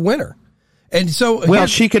 She's a winner. And so, well,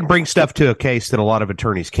 she can bring stuff to a case that a lot of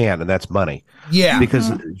attorneys can't, and that's money. Yeah,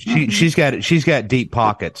 because she's got deep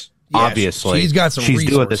pockets. Yeah, obviously, she's got some. She's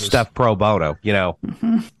resources. Doing this stuff pro bono.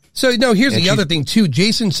 Mm-hmm. So no, here's the other thing too.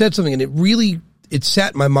 Jason said something, and it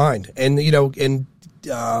sat in my mind, and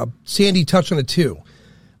Sandy touched on it too.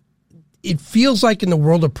 It feels like in the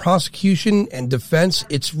world of prosecution and defense,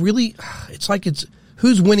 it's like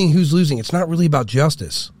who's winning, who's losing. It's not really about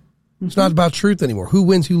justice. It's not about truth anymore. Who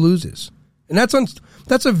wins, who loses. And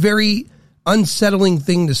that's a very unsettling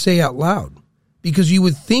thing to say out loud, because you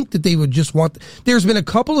would think that they would just want. There's been a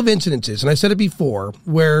couple of incidences, and I said it before,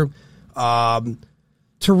 where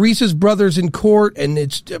Teresa's brother's in court, and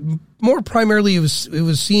it's more primarily it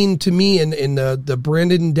was seen to me in the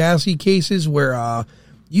Brandon Dassey cases where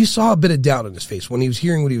you saw a bit of doubt in his face when he was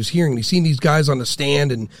hearing what he was hearing. He's seen these guys on the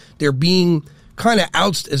stand, and they're being kind of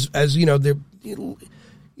ousted as they're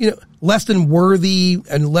less than worthy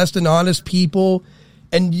and less than honest people.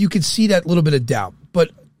 And you could see that little bit of doubt. But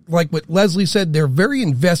like what Leslie said, they're very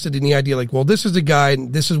invested in the idea, like, well, this is a guy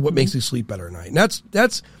and this is what makes me sleep better at night. And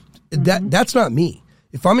that's not me.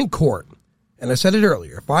 If I'm in court, and I said it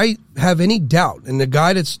earlier, if I have any doubt in the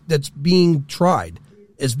guy that's being tried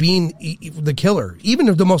as being the killer, even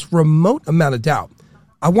if the most remote amount of doubt,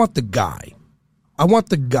 I want the guy. I want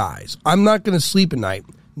the guys. I'm not going to sleep at night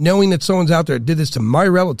knowing that someone's out there did this to my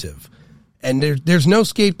relative, And there's no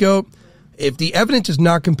scapegoat. If the evidence is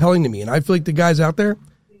not compelling to me, and I feel like the guy's out there,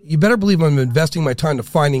 you better believe I'm investing my time to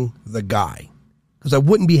finding the guy, because I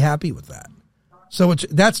wouldn't be happy with that. So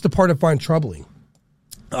that's the part I find troubling.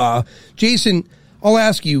 Jason, I'll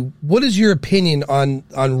ask you, what is your opinion on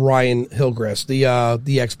Ryan Hillgress,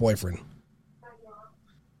 the ex-boyfriend?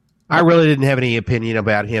 I really didn't have any opinion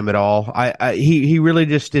about him at all. He really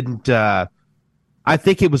just didn't. I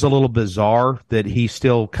think it was a little bizarre that he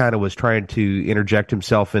still kind of was trying to interject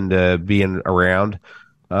himself into being around.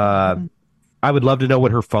 I would love to know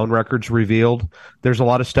what her phone records revealed. There's a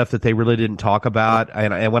lot of stuff that they really didn't talk about.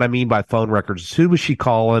 And what I mean by phone records, who was she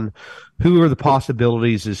calling? Who are the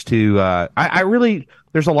possibilities as to,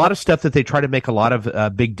 there's a lot of stuff that they try to make a lot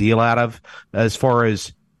of big deal out of, as far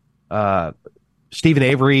as, Stephen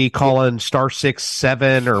Avery calling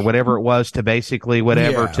 *67 or whatever it was to basically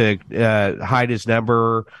to hide his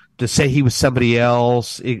number, to say he was somebody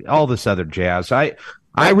else, all this other jazz. I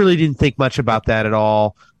really didn't think much about that at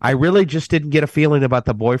all. I really just didn't get a feeling about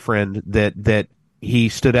the boyfriend that he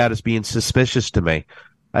stood out as being suspicious to me.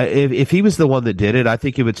 If he was the one that did it, I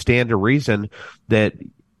think it would stand to reason that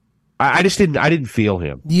I didn't feel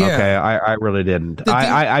him. Yeah. Okay. I really didn't.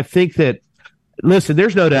 I think that, listen,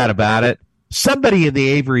 there's no doubt about it. Somebody in the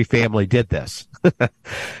Avery family did this.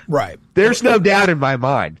 Right. There's no doubt in my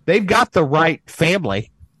mind. They've got the right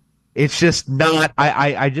family. It's just not,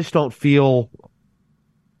 I just don't feel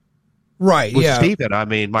right. with Yeah. Stephen. I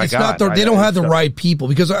mean, my it's God. Not they don't have the right people,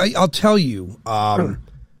 because I'll tell you,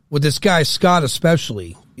 with this guy, Scott,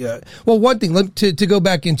 especially. Yeah. Well, one thing, to go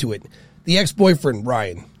back into it, the ex-boyfriend,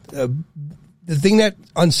 Ryan, the thing that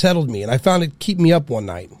unsettled me, and I found it keep me up one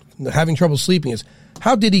night, having trouble sleeping, is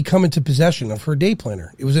how did he come into possession of her day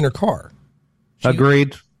planner? It was in her car.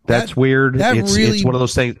 Agreed. That's weird. It's one of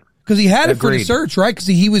those things. Because he had it for the search, right? Because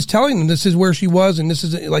he was telling them this is where she was, and this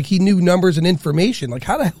is, like, he knew numbers and information. Like,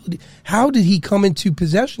 how did he come into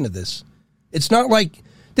possession of this? It's not like,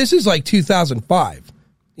 this is like 2005.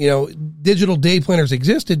 You know, digital day planners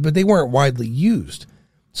existed, but they weren't widely used.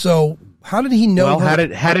 So how did he know? Well,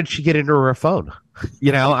 how did she get into her phone?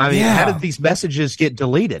 You know, I mean, how did these messages get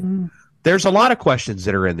deleted? There's a lot of questions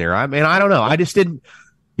that are in there. I mean, I don't know. I just didn't,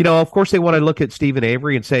 you know, of course they want to look at Stephen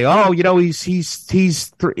Avery and say, oh, you know, he's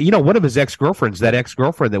one of his ex-girlfriends, that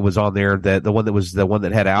ex-girlfriend that was on there, the one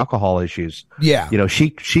that had alcohol issues. Yeah. You know,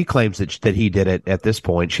 she claims that he did it at this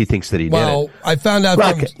point. She thinks that he did it. Well, I found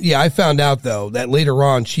out though that later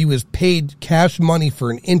on she was paid cash money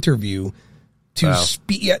for an interview to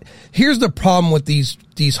speak. Here's the problem with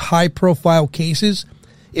these high profile cases.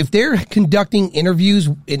 If they're conducting interviews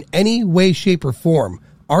in any way, shape, or form,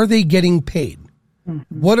 are they getting paid?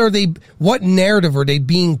 Mm-hmm. What narrative are they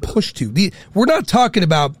being pushed to? We're not talking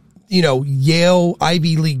about, you know, Yale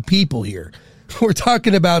Ivy League people here. We're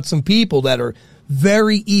talking about some people that are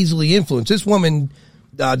very easily influenced. This woman,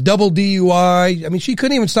 double DUI. I mean, she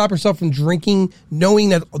couldn't even stop herself from drinking, knowing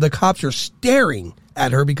that the cops are staring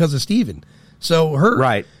at her because of Stephen. So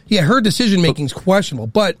her decision making is questionable.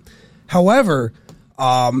 But, however,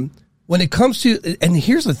 when it comes to, and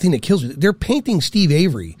here's the thing that kills me, they're painting Steve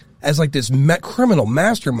Avery as like this criminal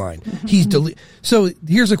mastermind. Mm-hmm. So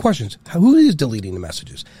here's the questions: who is deleting the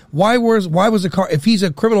messages? Why was the car? If he's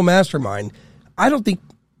a criminal mastermind, I don't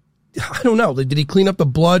know. Did he clean up the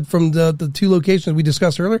blood from the two locations we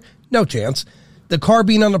discussed earlier? No chance. The car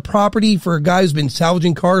being on the property for a guy who's been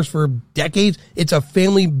salvaging cars for decades, it's a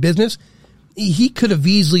family business. He could have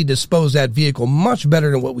easily disposed that vehicle much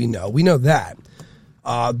better than what we know. We know that.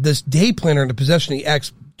 This day planner in the possession of the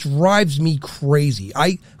ex drives me crazy.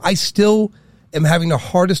 I still am having the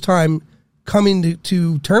hardest time coming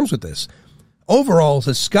to terms with this. Overall, as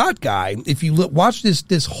a Scott guy, if you watch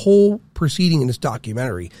this whole proceeding in this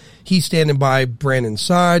documentary, he's standing by Brandon's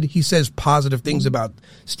side. He says positive things about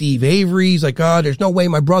Steve Avery. He's like, oh, there's no way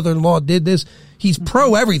my brother-in-law did this. He's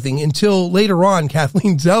pro everything until later on,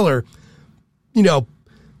 Kathleen Zeller, you know,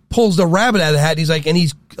 pulls the rabbit out of the hat. He's like,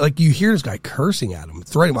 you hear this guy cursing at him,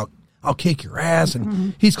 threatening him, I'll kick your ass.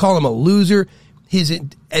 And he's calling him a loser.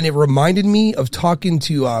 And it reminded me of talking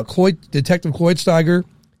to Detective Cloyd Steiger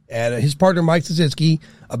and his partner, Mike Szycki,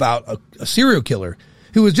 about a serial killer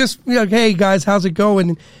who was just, you know, hey guys, how's it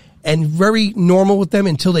going? And very normal with them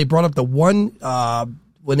until they brought up the one,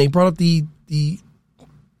 when they brought up the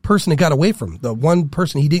person that got away from him, the one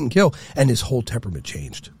person he didn't kill, and his whole temperament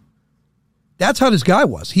changed. That's how this guy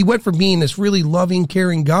was. He went from being this really loving,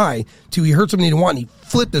 caring guy to he heard something he didn't want, and he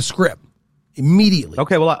flipped the script immediately.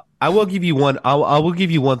 Okay, well, I will give you one. I will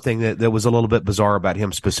give you one thing that was a little bit bizarre about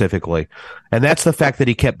him specifically, and that's the fact that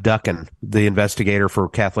he kept ducking the investigator for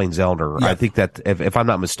Kathleen Zellner. Yeah. I think that if I'm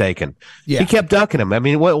not mistaken, Yeah. he kept ducking him. I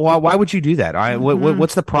mean, why would you do that?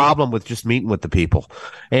 What's the problem with just meeting with the people?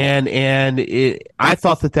 And I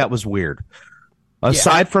thought that was weird.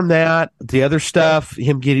 Aside from that, the other stuff,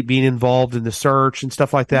 him being involved in the search and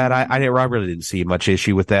stuff like that, I really didn't see much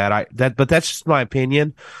issue with that. But that's just my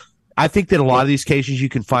opinion. I think that a lot of these cases, you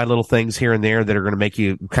can find little things here and there that are going to make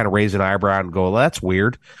you kind of raise an eyebrow and go, well, that's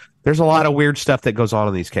weird. There's a lot of weird stuff that goes on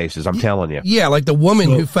in these cases. I'm telling you. Yeah, like the woman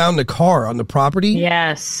who found the car on the property.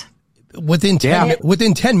 Yes. Within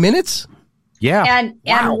 10 minutes. Yeah.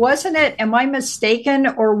 And wasn't it, am I mistaken,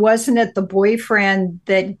 or wasn't it the boyfriend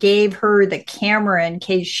that gave her the camera in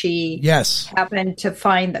case she happened to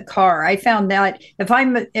find the car? I found that, if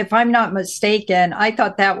I'm not mistaken, I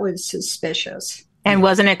thought that was suspicious. And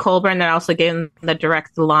wasn't it Colburn that also gave them the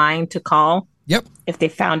direct line to call? Yep. If they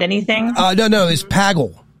found anything? No, it's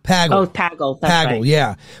Pagel. Oh, Pagel. That's right.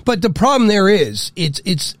 Yeah. But the problem there is,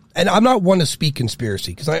 it's and I'm not one to speak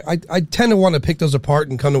conspiracy, because I tend to want to pick those apart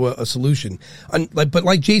and come to a solution. But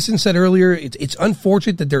like Jason said earlier, it's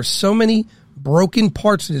unfortunate that there's so many broken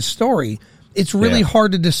parts of this story. It's really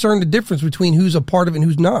hard to discern the difference between who's a part of it and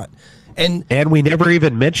who's not. And we never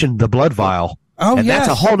even mentioned the blood vial. Oh, and yes.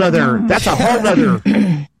 That's a whole nother.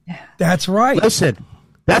 That's right. Listen,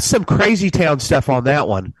 that's some crazy town stuff on that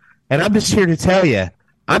one. And I'm just here to tell you,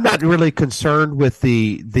 I'm not really concerned with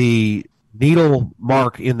the needle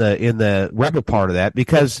mark in the rubber part of that,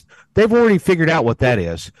 because they've already figured out what that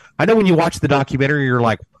is. I know when you watch the documentary, you're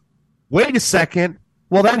like, wait a second.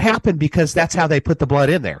 Well, that happened because that's how they put the blood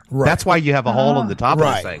in there. Right. That's why you have a hole in the top of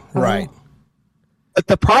the thing. Right. But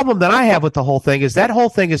the problem that I have with the whole thing is that whole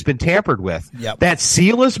thing has been tampered with. Yep. That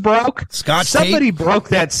seal is broke. Somebody broke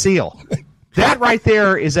that seal. That right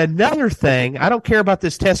there is another thing. I don't care about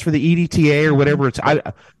this test for the EDTA or whatever. It's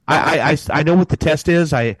I know what the test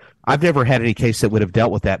is. I've never had any case that would have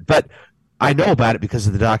dealt with that, but I know about it because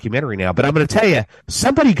of the documentary now. But I'm going to tell you,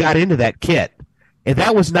 somebody got into that kit, and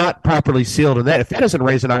that was not properly sealed. And if that doesn't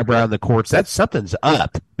raise an eyebrow in the courts, something's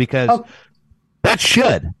up, because that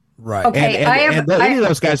should. Right. Okay. And any of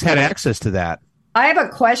those guys had access to that. I have a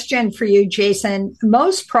question for you, Jason.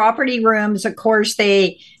 Most property rooms, of course,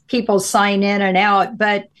 people sign in and out,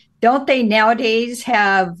 but don't they nowadays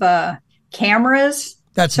have cameras?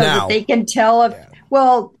 That's so now. that they can tell if,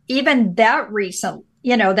 well, even that recent,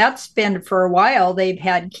 that's been for a while. They've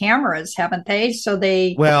had cameras, haven't they? So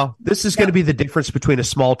Well, this is going to be the difference between a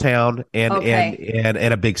small town and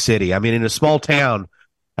a big city. I mean, in a small town,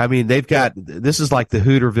 this is like the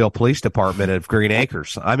Hooterville Police Department of Green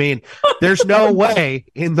Acres. I mean, there's no way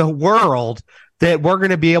in the world that we're going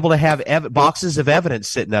to be able to have boxes of evidence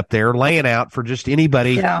sitting up there laying out for just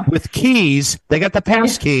anybody with keys. They got the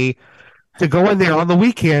pass key to go in there on the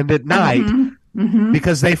weekend at night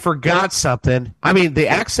because they forgot something. I mean, the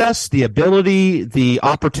access, the ability, the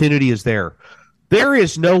opportunity is there. There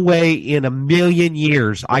is no way in a million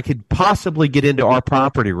years I could possibly get into our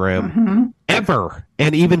property room ever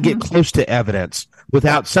and even get close to evidence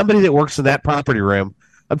without somebody that works in that property room.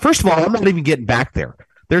 And first of all, I'm not even getting back there.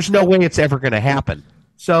 There's no way it's ever going to happen.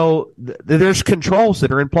 So there's controls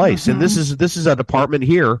that are in place, and this is a department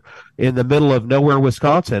here in the middle of nowhere,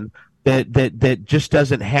 Wisconsin, that just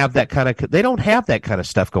doesn't have that kind of. They don't have that kind of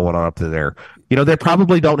stuff going on up there. They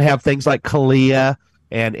probably don't have things like CALEA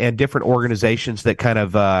and different organizations that kind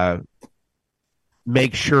of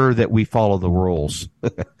make sure that we follow the rules.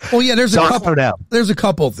 Well, yeah, there's a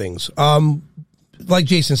couple of things. Like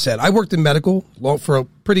Jason said, I worked in medical for a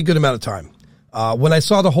pretty good amount of time. When I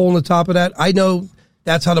saw the hole in the top of that, I know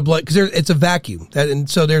that's how the blood, because it's a vacuum. And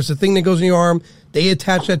so there's a thing that goes in your arm. They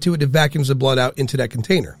attach that to it. It vacuums the blood out into that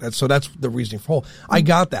container. That's the reasoning for hole. I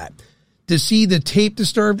got that. To see the tape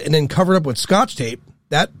disturbed and then covered up with Scotch tape,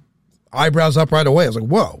 that eyebrows up right away. I was like,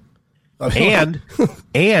 whoa.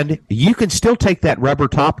 And you can still take that rubber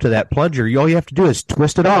top to that plunger. All you have to do is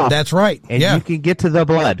twist it off. That's right. And you can get to the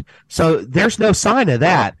blood. So there's no sign of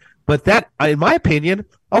that. But that, in my opinion,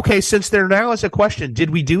 okay, since there now is a question, did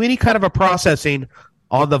we do any kind of a processing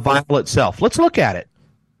on the vial itself? Let's look at it.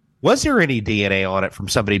 Was there any DNA on it from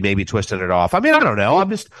somebody maybe twisting it off? I mean, I don't know.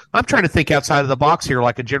 I'm trying to think outside of the box here,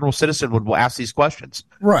 like a general citizen would ask these questions.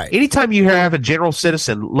 Right. Anytime you have a general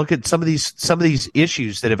citizen look at some of these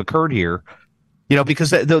issues that have occurred here,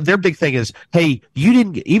 because their big thing is, hey, you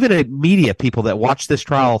didn't, even media people that watch this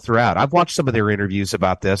trial throughout. I've watched some of their interviews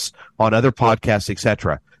about this on other podcasts,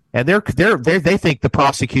 etc. And they think the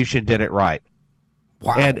prosecution did it right.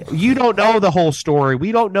 Wow. And you don't know the whole story.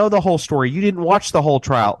 We don't know the whole story. You didn't watch the whole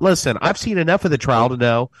trial. Listen, I've seen enough of the trial to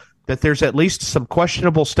know that there's at least some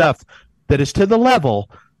questionable stuff that is to the level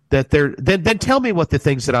that then tell me what the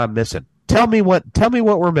things that I'm missing. Tell me what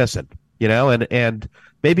we're missing, and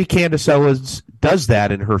maybe Candace Owens does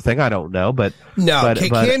that in her thing. I don't know, but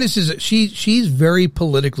Candace she's very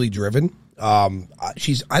politically driven.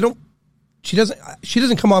 She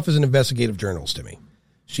doesn't come off as an investigative journalist to me.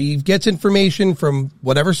 She gets information from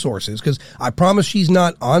whatever sources, because I promise she's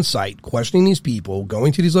not on site questioning these people,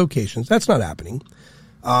 going to these locations. That's not happening.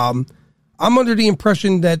 I'm under the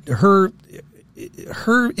impression that her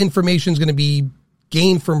information is going to be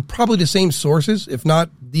gained from probably the same sources, if not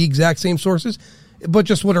the exact same sources, but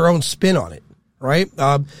just with her own spin on it, right?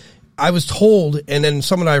 I was told, and then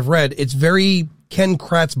someone I've read, it's very Ken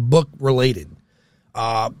Kratz book related.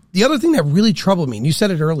 The other thing that really troubled me, and you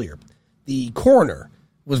said it earlier, the coroner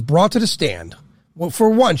was brought to the stand. Well, for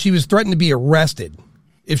one, she was threatened to be arrested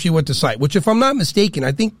if she went to site, which, if I'm not mistaken,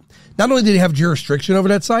 I think not only do they have jurisdiction over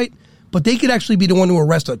that site, but they could actually be the one to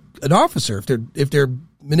arrest an officer if they're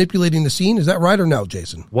manipulating the scene. Is that right or no,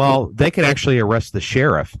 Jason? Well, they can actually arrest the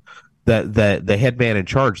sheriff, the head man in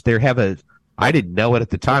charge. I didn't know it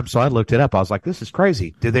at the time, so I looked it up. I was like, this is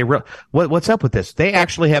crazy. Did they what's up with this? They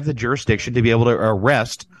actually have the jurisdiction to be able to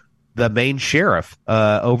arrest the main sheriff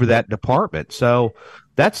over that department. So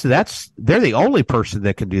they're the only person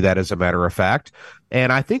that can do that, as a matter of fact.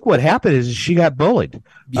 And I think what happened is she got bullied.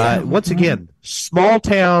 Yeah. Once again, small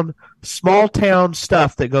town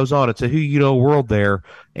stuff that goes on. It's a who you know world there,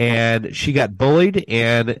 and she got bullied,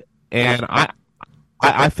 and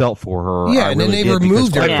I felt for her. Yeah, and then they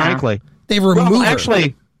removed her. Frankly, they removed her.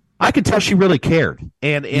 Actually, I could tell she really cared,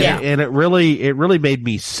 and it really made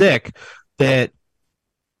me sick that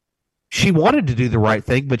she wanted to do the right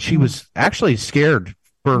thing, but she was actually scared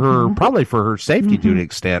for her, probably for her safety to an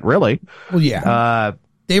extent, really. Well, yeah.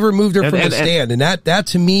 They removed her from the stand, and that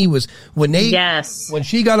to me was when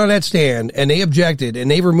she got on that stand and they objected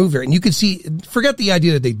and they removed her, and you could see, forget the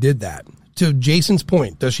idea that they did that. To Jason's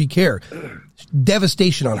point, does she care?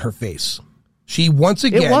 Devastation on her face. She once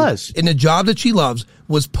again, in the job that she loves,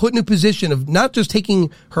 was put in a position of not just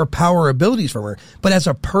taking her power abilities from her, but as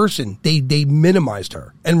a person, they minimized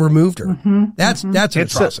her and removed her. That's an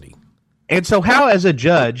atrocity. And so how, as a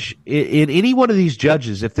judge, in any one of these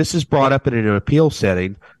judges, if this is brought up in an appeal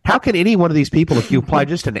setting, how can any one of these people, if you apply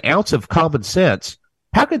just an ounce of common sense,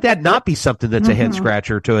 how could that not be something that's a head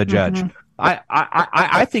scratcher to a judge?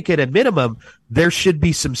 I think at a minimum, there should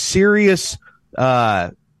be some serious,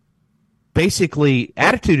 basically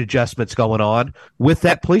attitude adjustments going on with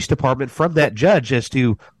that police department from that judge as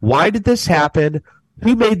to why did this happen?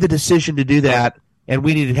 Who made the decision to do that? And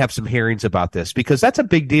we need to have some hearings about this, because that's a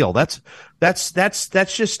big deal. That's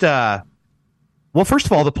just well, first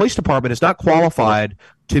of all, the police department is not qualified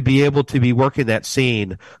to be able to be working that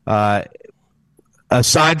scene.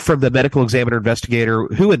 Aside from the medical examiner investigator,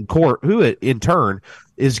 who in turn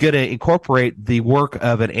is going to incorporate the work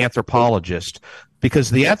of an anthropologist, because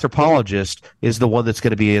the anthropologist is the one that's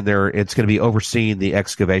going to be in there. It's going to be overseeing the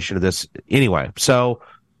excavation of this anyway. So.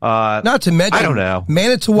 Not to mention, I don't know.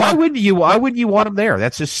 Manitowoc. Why wouldn't you want him there?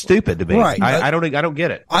 That's just stupid to me. Right. I don't get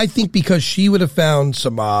it. I think because she would have found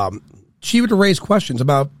some. She would have raised questions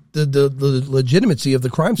about the legitimacy of the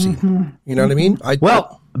crime scene. You know what I mean?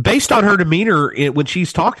 Based on her demeanor when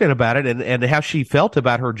she's talking about it and how she felt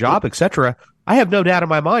about her job, etc., I have no doubt in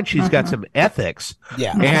my mind she's got some ethics.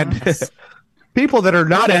 Yeah. And people that are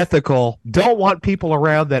not ethical don't want people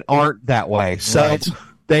around that aren't that way. So. Right.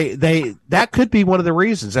 They that could be one of the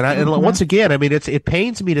reasons, and once again, I mean, it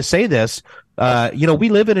pains me to say this. We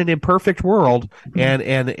live in an imperfect world,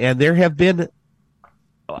 and there have been,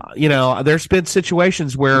 there's been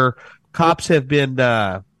situations where cops have been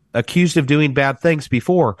accused of doing bad things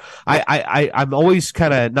before. I'm always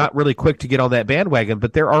kind of not really quick to get on that bandwagon,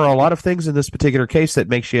 but there are a lot of things in this particular case that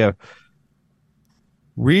makes you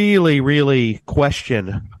really, really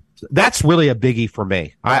question. That's really a biggie for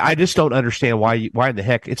me. I just don't understand why in the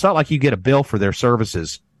heck. It's not like you get a bill for their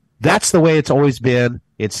services. That's the way it's always been.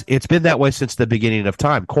 It's been that way since the beginning of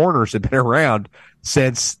time. Coroners have been around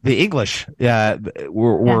since the English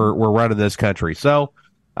were running this country. So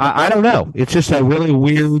I don't know. It's just a really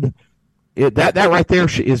weird. That right there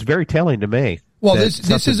is very telling to me. Well,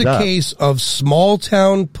 this is a case of small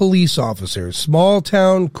town police officers, small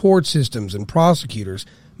town court systems, and prosecutors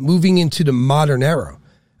moving into the modern era.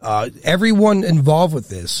 Everyone involved with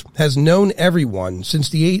this has known everyone since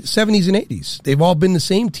the 70s and 80s. They've all been the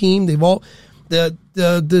same team. They've all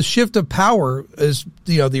the shift of power is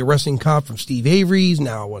the arresting cop from Steve Avery's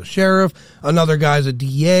now a sheriff. Another guy's a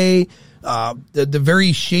DA. The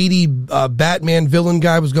very shady Batman villain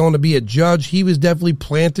guy was going to be a judge. He was definitely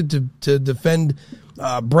planted to defend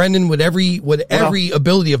Brendan with every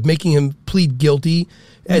ability of making him plead guilty.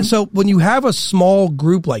 And so when you have a small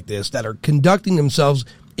group like this that are conducting themselves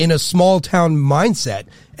in a small town mindset,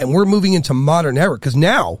 and we're moving into modern era, because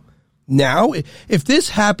now, if this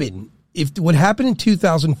happened, if what happened in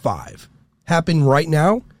 2005 happened right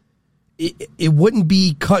now, it wouldn't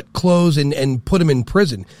be cut close and put him in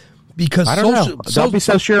prison. Because I don't know. Don't be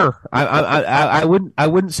so sure. I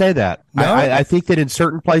wouldn't say that. No? I think that in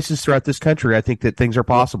certain places throughout this country, I think that things are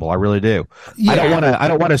possible. I really do. Yeah. I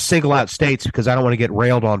don't want to single out states because I don't want to get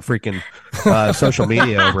railed on freaking social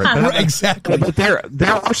media over it. But, exactly. But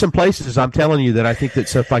there are some places, I'm telling you, that I think that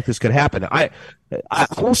stuff like this could happen. I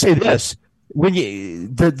will say this: when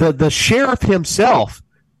the sheriff himself,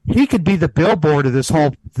 he could be the billboard of this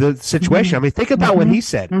whole situation. I mean, think about what he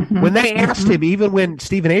said. When they asked him, even when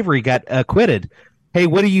Stephen Avery got acquitted, hey,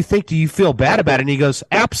 what do you think? Do you feel bad about it? And he goes,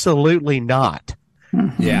 absolutely not.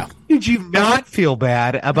 Yeah. Did you not feel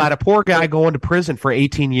bad about a poor guy going to prison for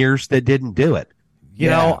 18 years that didn't do it? You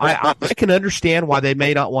know, I can understand why they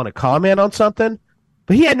may not want to comment on something,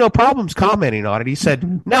 but he had no problems commenting on it. He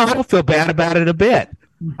said, no, I don't feel bad about it a bit.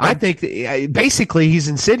 I think that, basically he's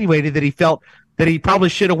insinuated that he felt that he probably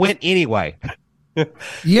should have went anyway.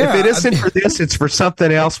 Yeah, if it isn't for this, it's for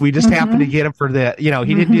something else. We just happened to get him for the,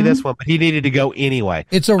 he didn't do this one, but he needed to go anyway.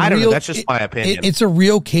 I don't know. That's just my opinion. It's a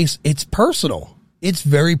real case. It's personal. It's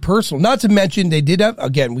very personal. Not to mention they did have,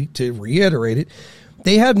 again, to reiterate it,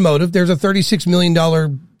 they had motive. There's a $36 million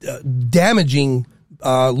damaging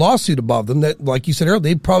lawsuit above them that, like you said earlier,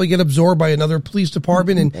 they'd probably get absorbed by another police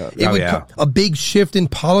department, and it would a big shift in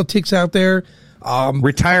politics out there.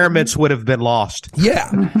 Retirements would have been lost. Yeah,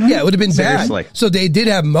 it would have been Seriously. bad. So they did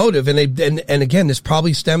have motive, and and again, this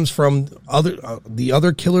probably stems from the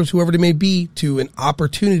other killers, whoever they may be, to an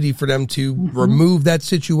opportunity for them to remove that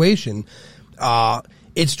situation.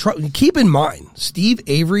 Keep in mind, Steve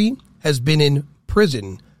Avery has been in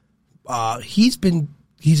prison.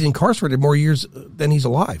 He's incarcerated more years than he's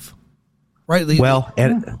alive. Right. Well,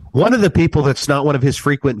 and one of the people that's not one of his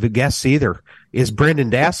frequent guests either is Brendan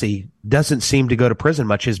Dassey. Doesn't seem to go to prison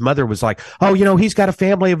much. His mother was like, oh, he's got a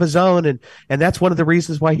family of his own, and that's one of the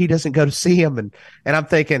reasons why he doesn't go to see him. And I'm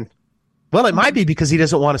thinking, well, it might be because he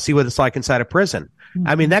doesn't want to see what it's like inside a prison.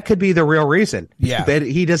 I mean, that could be the real reason. Yeah. That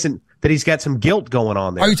he's got some guilt going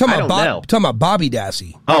on there. Are you talking about Bobby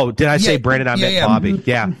Dassey? Oh, did I say Brendan? I meant Bobby.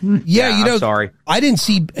 Yeah. Yeah, I'm sorry. I didn't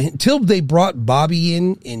see until they brought Bobby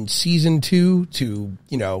in season 2 to,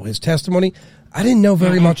 his testimony. I didn't know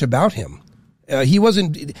very much about him. He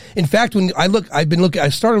wasn't, in fact, when I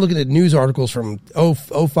started looking at news articles from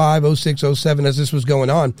 05, 06, 07 as this was going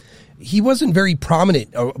on. He wasn't very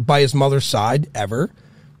prominent by his mother's side ever.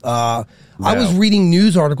 No. I was reading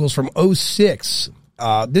news articles from 06.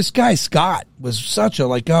 This guy, Scott, was such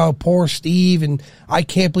a poor Steve, and I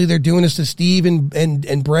can't believe they're doing this to Steve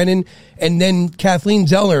and Brennan. And then Kathleen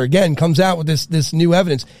Zeller again comes out with this new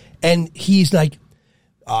evidence, and he's like,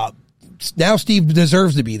 now Steve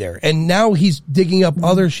deserves to be there. And now he's digging up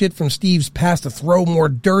other shit from Steve's past to throw more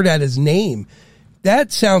dirt at his name.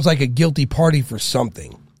 That sounds like a guilty party for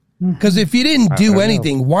something. Because if you didn't do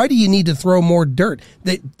anything, why do you need to throw more dirt?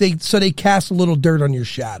 So they cast a little dirt on your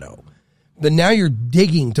shadow. But now you're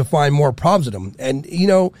digging to find more problems with them. And,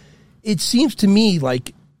 it seems to me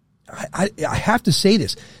like, I have to say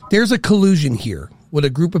this, there's a collusion here with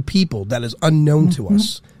a group of people that is unknown to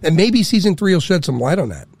us. And maybe season 3 will shed some light on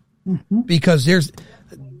that. Because there's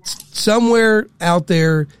somewhere out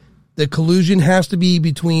there, the collusion has to be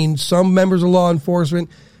between some members of law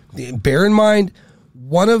enforcement. Bear in mind,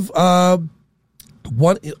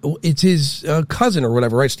 it's his cousin or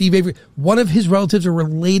whatever, right? Steve Avery. One of his relatives are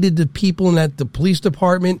related to people at the police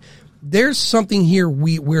department. There's something here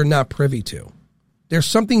we're not privy to. There's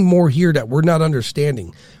something more here that we're not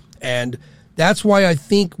understanding. And that's why I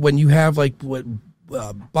think when you have like what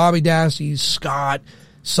Bobby Dassey, Scott,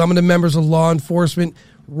 some of the members of law enforcement,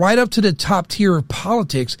 right up to the top tier of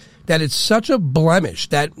politics, that it's such a blemish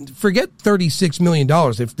that forget $36 million.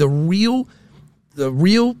 If the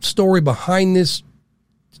real story behind this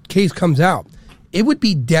case comes out, it would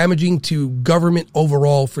be damaging to government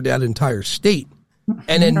overall for that entire state.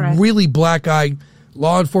 And then really black eye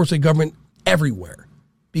law enforcement government everywhere.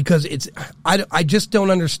 Because I just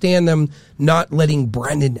don't understand them not letting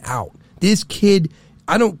Brendan out. This kid,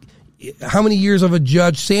 how many years of a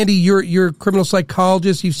judge? Sandy, you're a criminal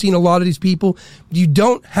psychologist. You've seen a lot of these people. You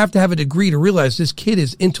don't have to have a degree to realize this kid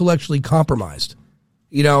is intellectually compromised.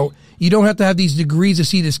 You don't have to have these degrees to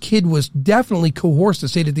see this kid was definitely coerced to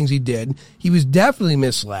say the things he did. He was definitely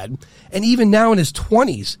misled. And even now in his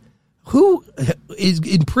 20s, who is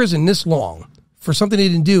in prison this long for something they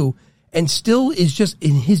didn't do and still is just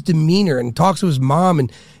in his demeanor and talks to his mom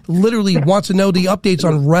and literally wants to know the updates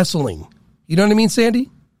on wrestling. You know what I mean, Sandy?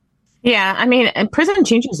 Yeah, I mean, prison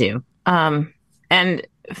changes you. And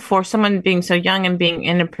for someone being so young and being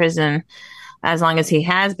in a prison as long as he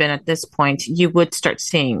has been at this point, you would start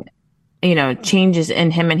seeing, changes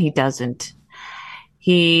in him, and he doesn't.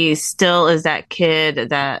 He still is that kid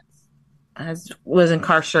that was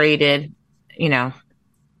incarcerated,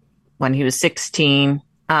 when he was 16.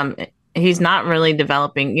 He's not really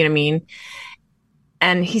developing, you know what I mean?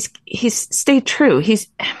 And he's stayed true.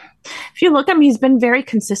 If you look at him, he's been very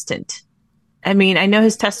consistent. I mean, I know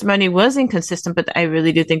his testimony was inconsistent, but I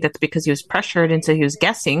really do think that's because he was pressured and so he was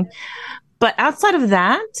guessing. But outside of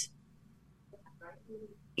that,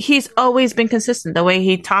 he's always been consistent. The way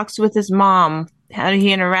he talks with his mom, how he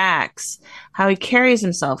interacts, how he carries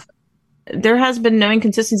himself. There has been no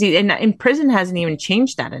inconsistency, and in prison hasn't even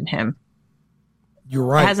changed that in him. You're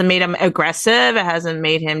right. It hasn't made him aggressive. It hasn't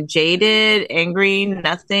made him jaded, angry,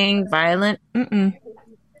 nothing, violent. Mm-mm.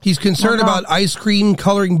 He's concerned about ice cream,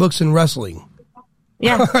 coloring books, and wrestling.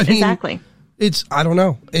 Yeah, I mean, exactly. I don't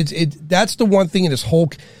know. That's the one thing in this whole.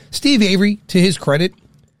 Steve Avery, to his credit,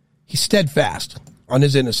 he's steadfast on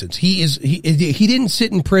his innocence. He didn't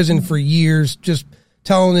sit in prison for years just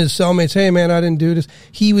telling his cellmates, "Hey man, I didn't do this."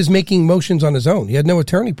 He was making motions on his own. He had no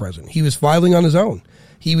attorney present. He was filing on his own.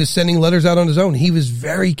 He was sending letters out on his own. He was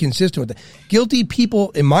very consistent with that. Guilty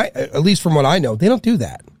people, at least from what I know, they don't do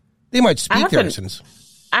that. They might speak their innocence.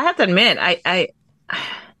 I have to admit,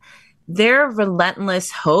 their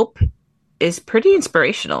relentless hope is pretty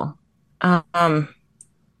inspirational.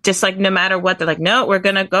 Just like no matter what, they're like, no, we're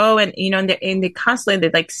gonna go, and they constantly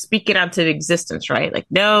they like speak it out to existence, right? Like,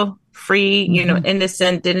 no, free,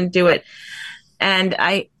 innocent, didn't do it, and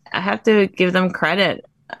I have to give them credit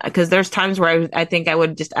because there's times where I think I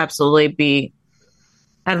would just absolutely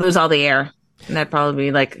I'd lose all the air, and I'd probably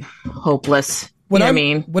be like hopeless. When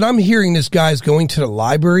I'm hearing this guy's going to the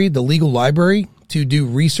library, the legal library, to do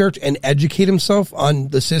research and educate himself on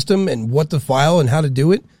the system and what to file and how to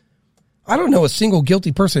do it, I don't know a single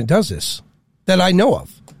guilty person that does this that I know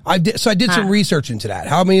of. I did some research into that.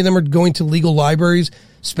 How many of them are going to legal libraries,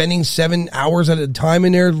 spending 7 hours at a time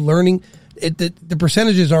in there learning? The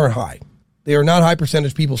percentages aren't high. They are not high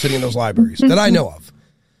percentage people sitting in those libraries that I know of.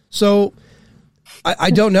 So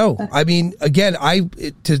I don't know. I mean, again,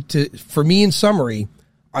 for me, in summary,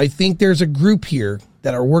 I think there's a group here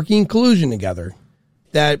that are working in collusion together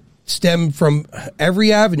that stem from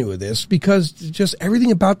every avenue of this, because just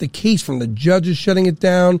everything about the case, from the judges shutting it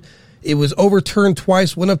down, it was overturned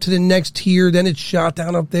twice, went up to the next tier, then it's shot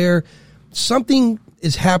down up there. Something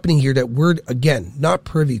is happening here that we're, again, not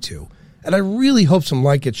privy to. And I really hope some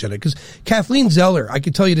light gets shed, because Kathleen Zeller, I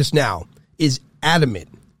can tell you this now, is adamant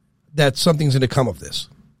that something's going to come of this.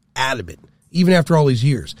 Adamant, even after all these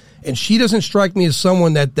years. And she doesn't strike me as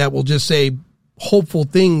someone that will just say hopeful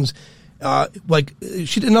things.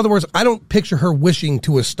 In other words, I don't picture her wishing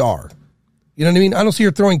to a star. You know what I mean? I don't see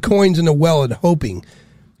her throwing coins in a well and hoping.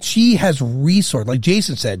 She has resource, like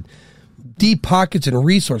Jason said, deep pockets and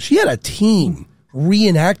resource. She had a team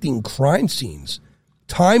reenacting crime scenes,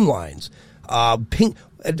 timelines.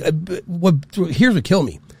 Here's what killed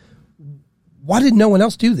me. Why did no one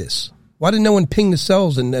else do this? Why did no one ping the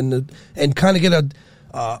cells and kind of get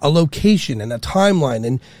a location and a timeline?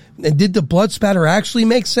 And did the blood spatter actually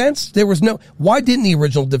make sense? Why didn't the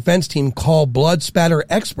original defense team call blood spatter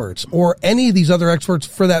experts, or any of these other experts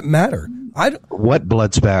for that matter? What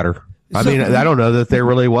blood spatter? I don't know that there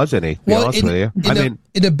really was any, to be honest with you.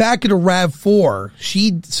 In the back of the RAV4,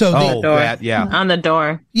 on the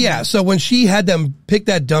door. Yeah, so when she had them pick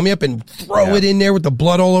that dummy up and throw it in there with the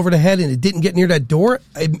blood all over the head, and it didn't get near that door,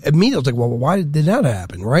 I immediately was like, well, why did that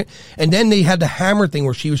happen, right? And then they had the hammer thing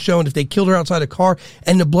where she was showing if they killed her outside a car,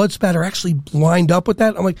 and the blood spatter actually lined up with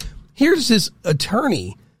that. I'm like, here's this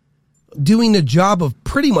attorney doing the job of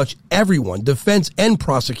pretty much everyone, defense and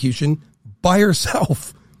prosecution, by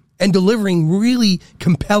herself, and delivering really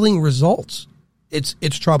compelling results. It's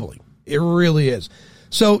troubling. It really is.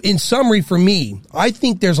 So in summary, for me, I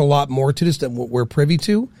think there's a lot more to this than what we're privy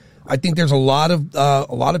to. I think there's a lot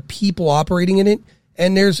of people operating in it,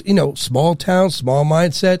 and there's, small town, small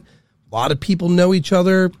mindset. A lot of people know each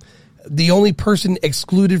other. The only person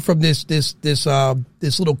excluded from this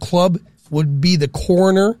little club would be the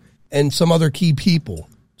coroner and some other key people.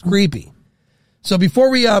 It's creepy. So before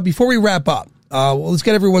we wrap up, let's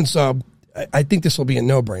get everyone's. I think this will be a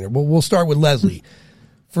no-brainer. We'll start with Leslie.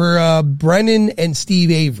 For Brennan and Steve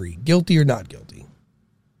Avery, guilty or not guilty?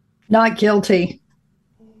 Not guilty.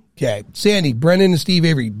 Okay, Sandy, Brennan and Steve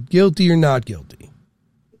Avery, guilty or not guilty?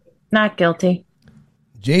 Not guilty.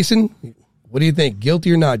 Jason, what do you think?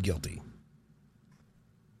 Guilty or not guilty?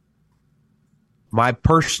 My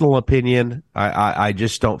personal opinion, I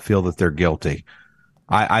just don't feel that they're guilty.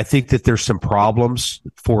 I think that there's some problems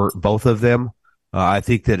for both of them. I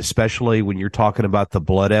think that especially when you're talking about the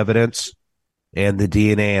blood evidence and the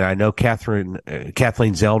DNA, and I know Kathleen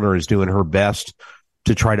Zellner is doing her best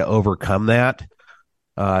to try to overcome that.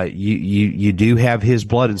 You do have his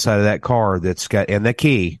blood inside of that car that's got, and the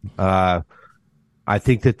key. I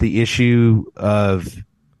think that the issue of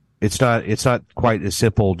it's not quite as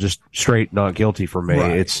simple, just straight not guilty for me.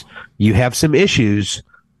 Right. It's you have some issues,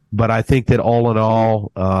 but I think that all in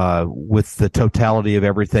all, with the totality of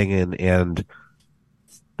everything and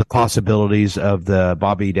the possibilities of the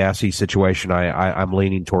Bobby Dassey situation, I'm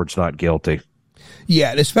leaning towards not guilty.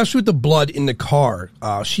 Yeah, and especially with the blood in the car.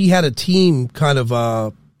 She had a team kind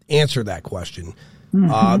of answer that question.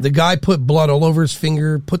 The guy put blood all over his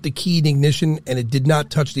finger, put the key in ignition, and it did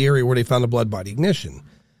not touch the area where they found the blood by the ignition.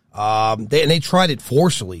 They tried it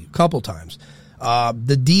forcefully a couple times.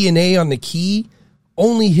 The DNA on the key,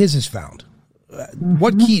 only his is found.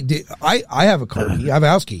 What key? I have a car key. I have a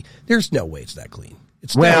house key. There's no way it's that clean.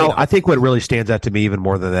 Well, I think what really stands out to me even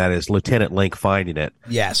more than that is Lieutenant Link finding it.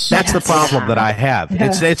 Yes. That's the problem that I have. Yeah.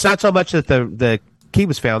 It's not so much that the key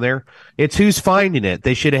was found there. It's who's finding it.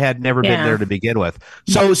 They should have had never been there to begin with.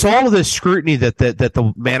 So all of this scrutiny that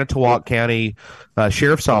the Manitowoc County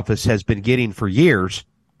Sheriff's Office has been getting for years,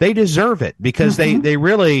 they deserve it because they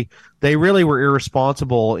really were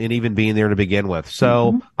irresponsible in even being there to begin with.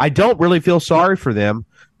 So I don't really feel sorry for them.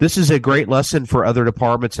 This is a great lesson for other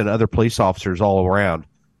departments and other police officers all around.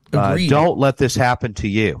 Don't let this happen to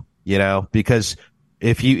you, because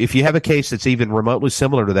if you have a case that's even remotely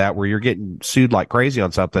similar to that where you're getting sued like crazy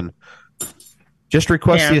on something, just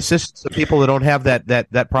request the assistance of people that don't have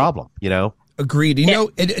that problem, Agreed.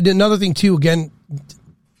 And another thing too, again,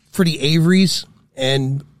 for the Averys,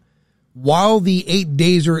 and while the 8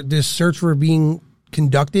 days or this search were being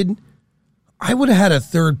conducted, I would have had a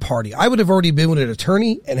third party. I would have already been with an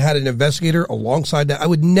attorney and had an investigator alongside that. I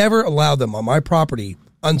would never allow them on my property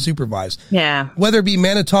unsupervised. Yeah. Whether it be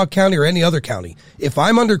Manitowoc County or any other county. If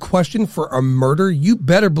I'm under question for a murder, you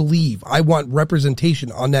better believe I want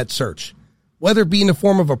representation on that search. Whether it be in the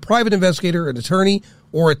form of a private investigator, an attorney,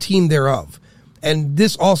 or a team thereof. And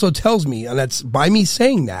this also tells me, and that's by me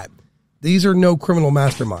saying that, these are no criminal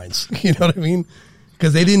masterminds. You know what I mean?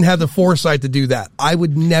 Because they didn't have the foresight to do that. I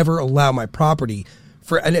would never allow my property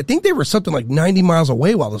and I think they were something like 90 miles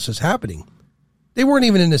away while this was happening. They weren't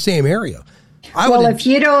even in the same area. If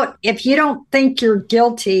you don't think you're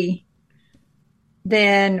guilty,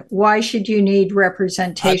 then why should you need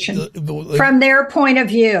representation from their point of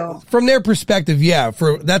view? From their perspective, yeah.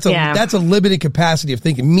 That's a limited capacity of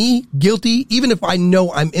thinking. Me guilty, even if I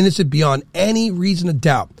know I'm innocent beyond any reason of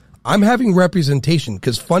doubt, I'm having representation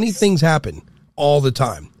because funny things happen all the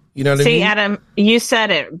time. You know what I mean? See, Adam, you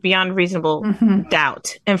said it beyond reasonable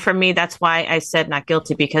doubt. And for me, that's why I said not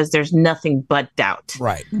guilty, because there's nothing but doubt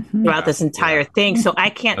throughout this entire thing. So I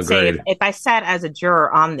can't say if I sat as a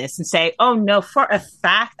juror on this and say, oh, no, for a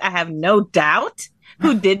fact, I have no doubt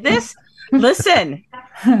who did this. Listen,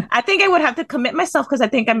 I think I would have to commit myself because I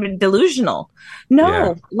think I'm delusional.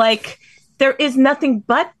 No, there is nothing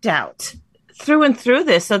but doubt through and through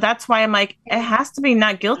this. So that's why I'm like, it has to be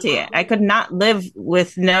not guilty. I could not live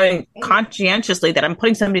with knowing conscientiously that I'm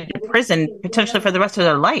putting somebody to prison potentially for the rest of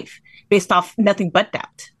their life based off nothing but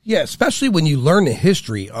doubt. Yeah, especially when you learn the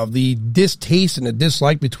history of the distaste and the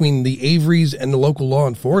dislike between the Averys and the local law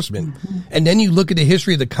enforcement. And then you look at the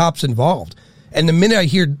history of the cops involved. And the minute I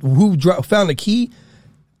hear who found the key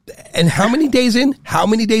and how many days in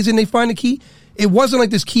they find the key, it wasn't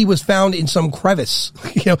like this key was found in some crevice.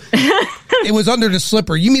 It was under the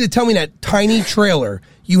slipper. You mean to tell me that tiny trailer,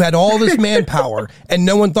 you had all this manpower and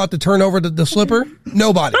no one thought to turn over the slipper?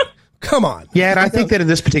 Nobody. Come on. Yeah, and I think that in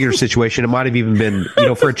this particular situation, it might have even been,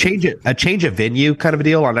 for a change of venue kind of a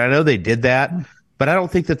deal. And I know they did that, but I don't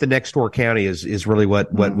think that the next door county is really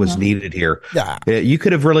what was needed here. Yeah. You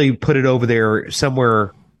could have really put it over there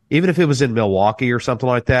somewhere, even if it was in Milwaukee or something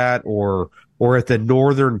like that, or at the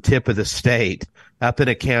northern tip of the state, up in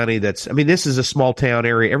a county this is a small town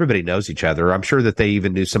area. Everybody knows each other. I'm sure that they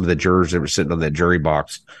even knew some of the jurors that were sitting on that jury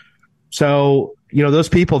box. So, those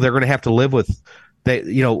people, they're going to have to live with,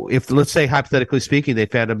 if, let's say, hypothetically speaking, they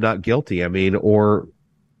found him not guilty, or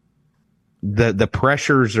the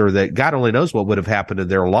pressures or that God only knows what would have happened in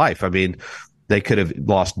their life. They could have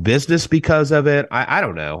lost business because of it. I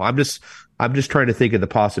don't know. I'm just trying to think of the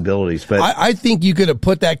possibilities. But I think you could have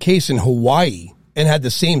put that case in Hawaii and had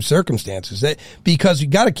the same circumstances. Because you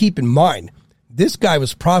got to keep in mind, this guy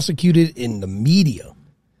was prosecuted in the media.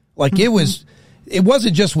 Like it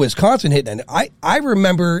wasn't just Wisconsin hitting. I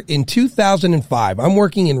remember in 2005, I was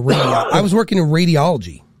working in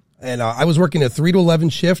radiology, and I was working a 3 to 11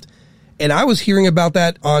 shift, and I was hearing about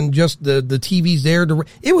that on just the TVs there.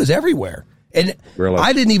 It was everywhere. And really?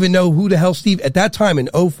 I didn't even know who the hell Steve, at that time in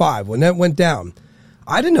 05, when that went down,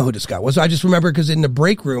 I didn't know who this guy was. I just remember because in the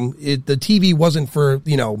break room, the TV wasn't for,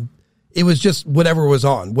 it was just whatever was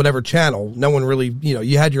on, whatever channel. No one really,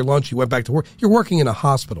 you had your lunch, you went back to work. You're working in a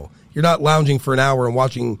hospital. You're not lounging for an hour and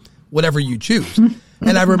watching whatever you choose.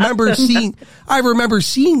 And I remember seeing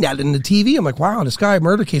that in the TV. I'm like, wow, this guy,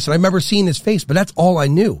 murder case. And I remember seeing his face, but that's all I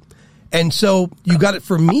knew. And so you got it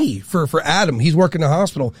for me, for Adam. He's working in the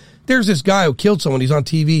hospital. There's this guy who killed someone. He's on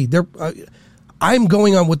TV. I'm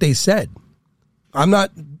going on what they said. I'm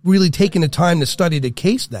not really taking the time to study the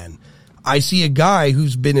case then. I see a guy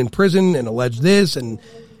who's been in prison and alleged this. And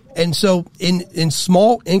so in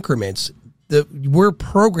small increments, we're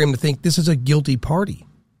programmed to think this is a guilty party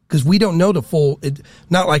because we don't know the full,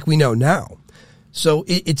 not like we know now. So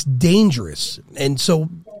it's dangerous. And so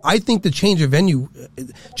I think the change of venue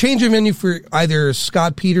for either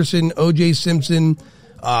Scott Peterson, O.J. Simpson,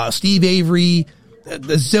 Steve Avery,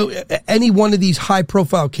 any one of these high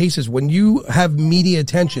profile cases, when you have media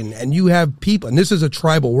attention and you have people, and this is a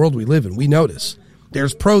tribal world we live in, we notice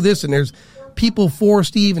there's pro this and there's people for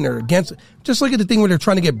Steve and they're against it. Just look at the thing where they're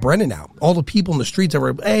trying to get Brennan out. All the people in the streets that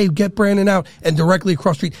were, hey, get Brennan out, and directly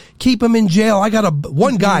across the street, keep him in jail. I got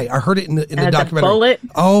one guy, I heard it in the documentary. Bullet.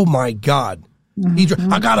 Oh my God.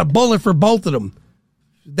 I got a bullet for both of them.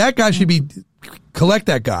 That guy should collect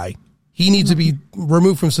that guy. He needs to be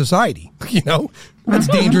removed from society. That's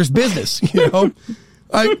dangerous business.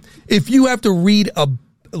 If you have to read a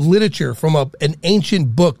literature from an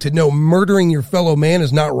ancient book to know murdering your fellow man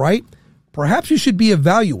is not right, perhaps you should be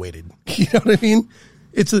evaluated. You know what I mean?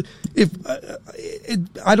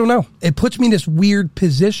 I don't know. It puts me in this weird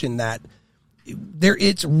position that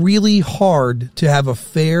it's really hard to have a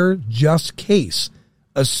fair, just case,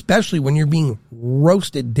 especially when you're being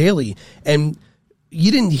roasted daily. And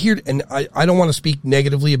you didn't hear, and I don't want to speak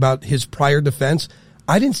negatively about his prior defense.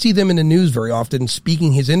 I didn't see them in the news very often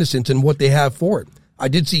speaking his innocence and what they have for it. I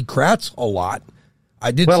did see Kratz a lot.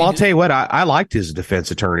 I'll tell you what, I liked his defense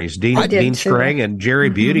attorneys, Dean Strang and Jerry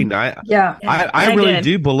Buting. I really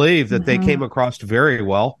do believe that they came across very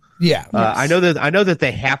well. Yeah. I know that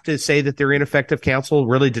they have to say that they're ineffective counsel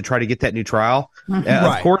really to try to get that new trial. Right.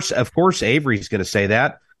 Of course, Avery's going to say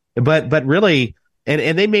that, but really,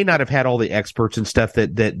 and they may not have had all the experts and stuff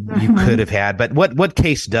that you could have had, but what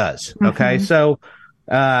case does? Okay. So,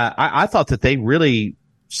 I thought that they really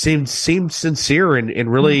seemed sincere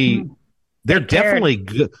and really, they're definitely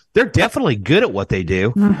good. They're definitely good at what they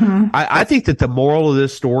do. I think that the moral of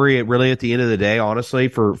this story, really at the end of the day, honestly,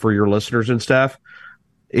 for your listeners and stuff,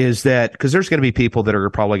 is that because there's going to be people that are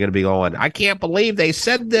probably going to be going, I can't believe they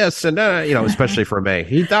said this, and especially for me,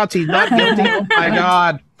 he thought he's not guilty. Oh my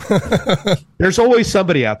God! There's always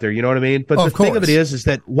somebody out there, you know what I mean? But the thing of it is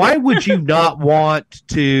that why would you not want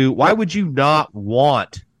to? Why would you not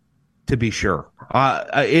want to be sure?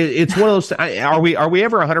 It's one of those. Are we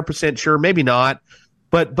ever 100% sure? Maybe not.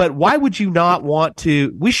 But why would you not want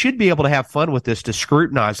to? We should be able to have fun with this, to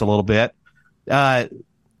scrutinize a little bit.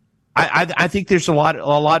 I think there's a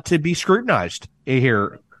lot to be scrutinized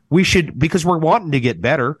here. We should, because we're wanting to get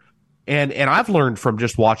better. And I've learned from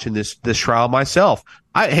just watching this trial myself.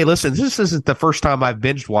 Hey, listen, this isn't the first time I've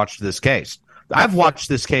binge watched this case. I've watched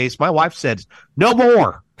this case. My wife said, no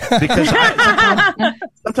more. Because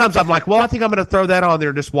sometimes I'm like, well, I think I'm going to throw that on there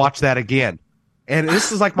and just watch that again. And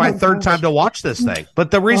this is like my third time to watch this thing. But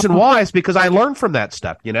the reason why is because I learned from that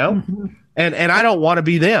stuff, and I don't want to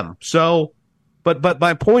be them. So, but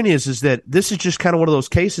my point is that this is just kind of one of those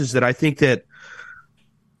cases that I think that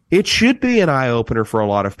it should be an eye-opener for a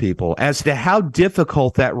lot of people as to how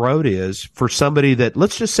difficult that road is for somebody that,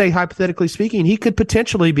 let's just say, hypothetically speaking, he could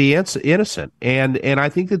potentially be innocent. And I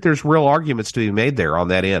think that there's real arguments to be made there on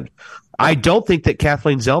that end. I don't think that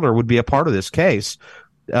Kathleen Zellner would be a part of this case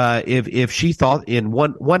if she thought in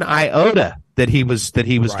one iota that he was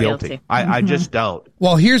guilty. I just don't.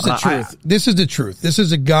 Well, here's the truth. This is the truth. This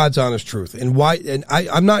is a God's honest truth. And why? And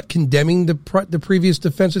I'm not condemning the previous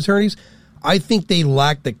defense attorneys. I think they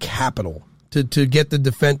lack the capital to get the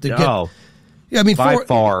defense to get. Yeah, I mean,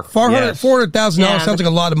 $400,000 sounds like a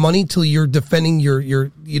lot of money till you're defending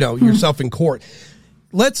yourself in court.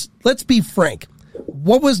 Let's be frank.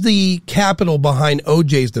 What was the capital behind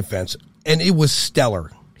OJ's defense? And it was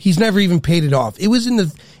stellar. He's never even paid it off. It was in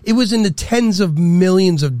the tens of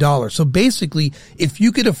millions of dollars. So basically, if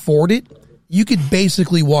you could afford it, you could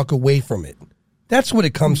basically walk away from it. That's what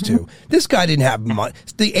it comes to. This guy didn't have money.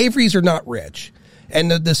 The Averys are not rich.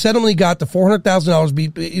 And the settlement he got, the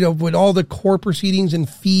 $400,000, with all the court proceedings and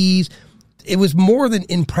fees, it was more than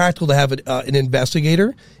impractical to have an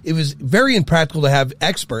investigator. It was very impractical to have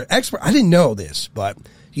expert. I didn't know this, but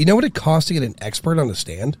you know what it costs to get an expert on the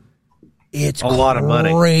stand? It's a lot of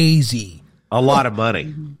money. Crazy. A lot of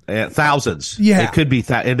money. Thousands. Yeah. It could be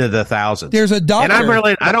into the thousands. There's a doctor.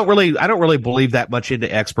 And I don't really believe that much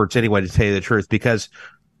into experts anyway, to tell you the truth, because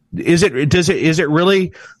is it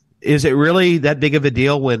really that big of a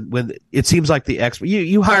deal when it seems like the expert,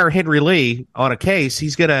 you hire Henry Lee on a case,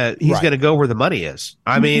 he's gonna go where the money is.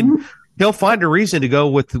 I mean, he'll find a reason to go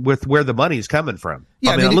with where the money's coming from.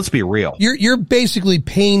 Yeah, I mean, let's be real. You're basically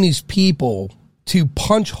paying these people to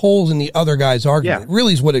punch holes in the other guy's argument. It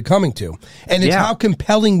really is what it's coming to. And it's how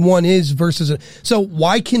compelling one is versus so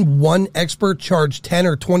why can one expert charge 10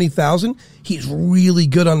 or 20,000? He's really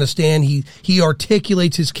good on the stand. He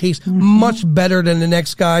articulates his case much better than the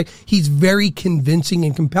next guy. He's very convincing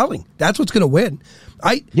and compelling. That's what's going to win.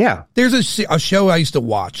 There's a show I used to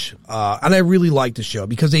watch, and I really liked the show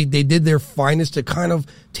because they did their finest to kind of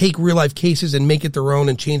take real life cases and make it their own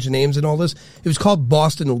and change the names and all this. It was called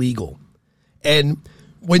Boston Legal. And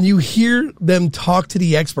when you hear them talk to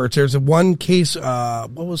the experts, there's one case,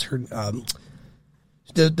 what was her,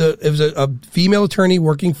 it was a female attorney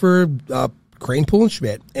working for Crane, Pool and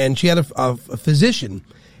Schmidt, and she had a physician,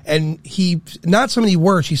 and he, not so many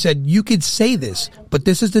words, she said, you could say this, but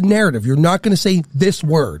this is the narrative. You're not going to say this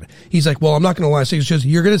word. He's like, well, I'm not going to lie. So it's just,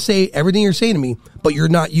 you're going to say everything you're saying to me, but you're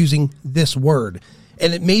not using this word.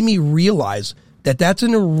 And it made me realize that that's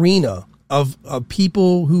an arena of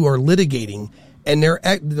people who are litigating, and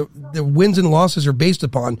the wins and losses are based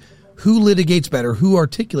upon who litigates better, who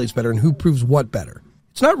articulates better, and who proves what better.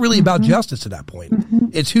 It's not really about justice at that point.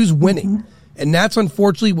 It's who's winning. And that's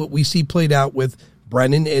unfortunately what we see played out with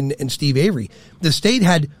Brennan and Steve Avery. The state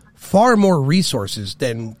had far more resources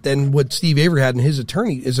than what Steve Avery had in his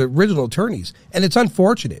original attorneys. And it's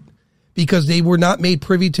unfortunate because they were not made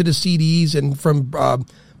privy to the CDs and from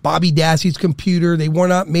Bobby Dassey's computer. They were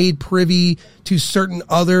not made privy to certain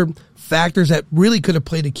other factors that really could have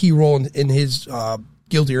played a key role in his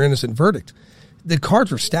guilty or innocent verdict. The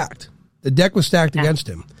cards were stacked. The deck was stacked against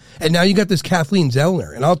him. And now you got this Kathleen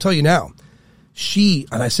Zellner. And I'll tell you now,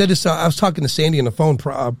 and I said this, I was talking to Sandy on the phone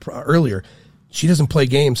earlier, she doesn't play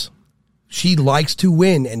games. She likes to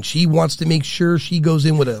win, and she wants to make sure she goes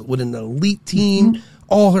in with an elite team.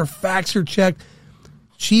 All her facts are checked.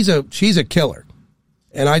 She's a killer.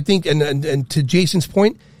 And I think, and to Jason's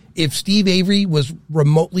point, if Steve Avery was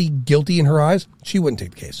remotely guilty in her eyes, she wouldn't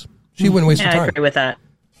take the case. She wouldn't waste her time. I agree with that.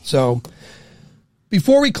 So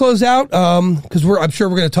before we close out, because I'm sure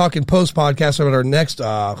we're going to talk in post podcast about our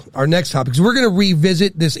next topic, because we're going to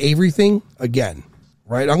revisit this Avery thing again,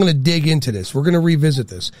 right? I'm going to dig into this. We're going to revisit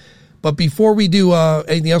this. But before we do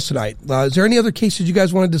anything else tonight, is there any other cases you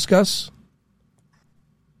guys want to discuss?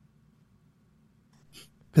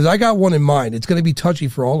 Because I got one in mind. It's going to be touchy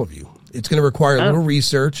for all of you. It's going to require a little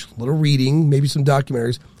research, a little reading, maybe some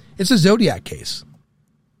documentaries. It's a Zodiac case.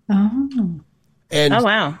 Oh. And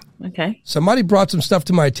wow. Okay. Somebody brought some stuff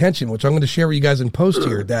to my attention, which I'm going to share with you guys in post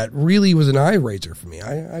here, that really was an eye raiser for me.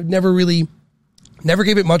 I never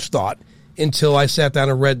gave it much thought until I sat down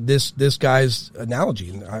and read this guy's analogy.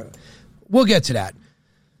 And we'll get to that.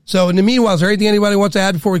 So in the meanwhile, is there anything anybody wants to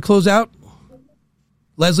add before we close out?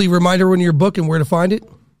 Leslie, remind everyone your book and where to find it.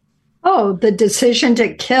 Oh, The Decision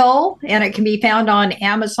to Kill, and it can be found on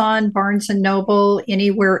Amazon, Barnes & Noble,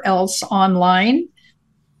 anywhere else online.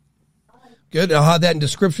 Good. I'll have that in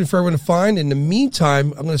description for everyone to find. In the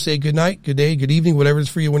meantime, I'm going to say good night, good day, good evening, whatever it is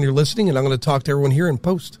for you when you're listening, and I'm going to talk to everyone here in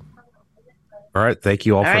post. All right. Thank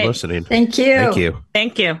you all for listening. Thank you. Thank you.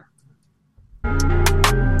 Thank you.